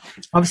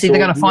 Obviously, they're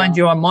going to find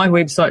you on my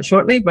website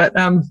shortly, but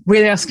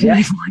where else can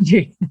they find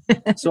you?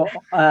 So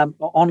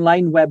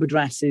online web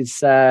address is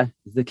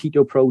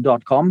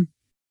theketopro.com,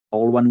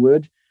 all one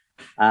word.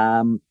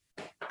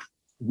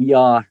 We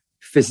are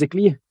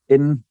physically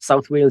in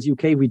South Wales,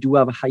 UK. We do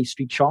have a high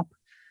street shop,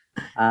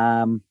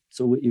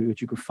 so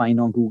which you can find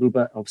on Google,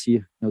 but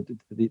obviously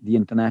the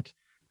internet.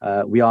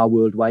 We are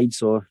worldwide,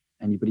 so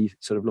anybody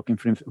sort of looking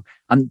for info.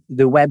 And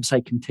the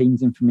website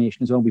contains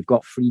information as well. We've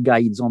got free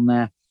guides on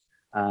there.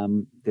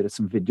 There are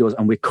some videos,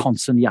 and we're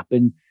constantly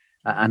upping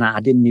and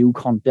adding new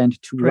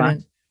content to that.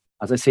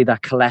 As I say,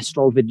 that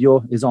cholesterol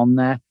video is on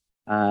there,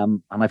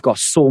 and I've got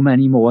so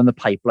many more in the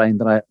pipeline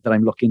that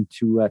I'm looking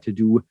to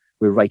do.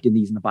 We're writing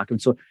these in the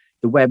background. So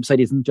the website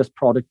isn't just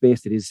product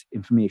based; it is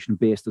information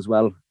based as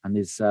well, and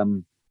is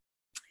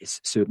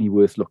certainly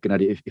worth looking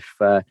at it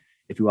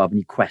if you have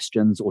any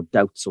questions or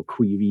doubts or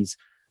queries.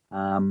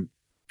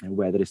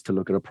 Whether it's to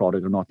look at a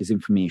product or not, there's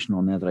information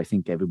on there that I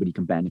think everybody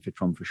can benefit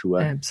from for sure.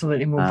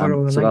 Absolutely. We'll put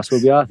all the so links. That's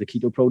where we are,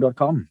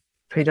 theketopro.com.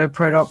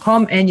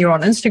 Ketopro.com, and you're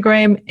on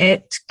Instagram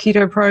at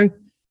Keto Pro,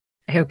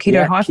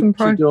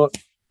 Keto-Pro.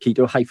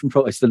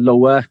 Keto-Pro. It's the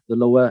lower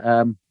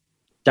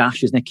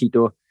dash, isn't it?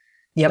 Keto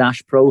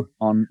dash Pro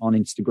on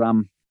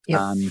Instagram,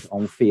 and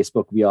on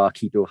Facebook we are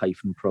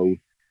Keto-Pro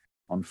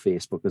on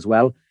Facebook as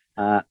well.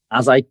 Our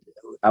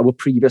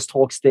previous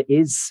talks, there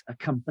is a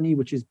company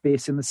which is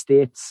based in the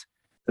States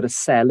that are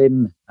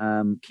selling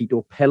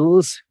keto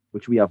pills,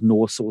 which we have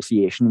no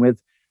association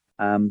with.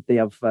 They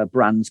have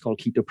brands called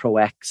Keto Pro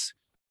X,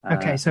 so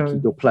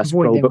Keto Plus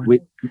Pro, but we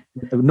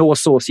have no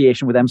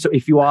association with them. So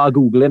if you are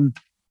Googling,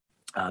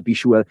 be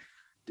sure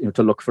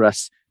to look for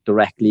us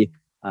directly.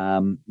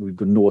 We've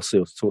got no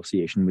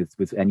association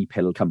with any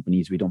pill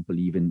companies. We don't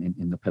believe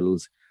in the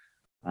pills.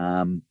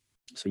 So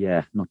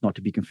not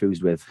to be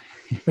confused with.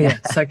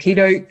 So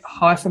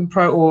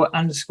Keto-Pro or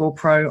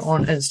 _Pro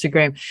on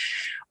Instagram.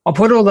 I'll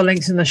put all the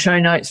links in the show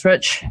notes,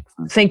 Rich.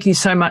 Thank you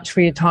so much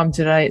for your time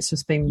today. It's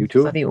just been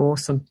bloody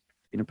awesome.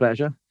 Been a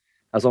pleasure,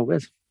 as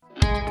always.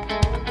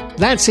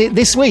 That's it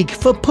this week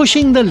for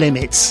Pushing the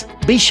Limits.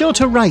 Be sure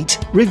to rate,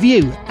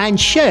 review and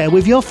share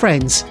with your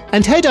friends.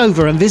 And head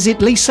over and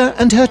visit Lisa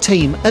and her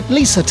team at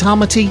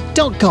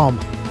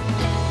lisatamati.com.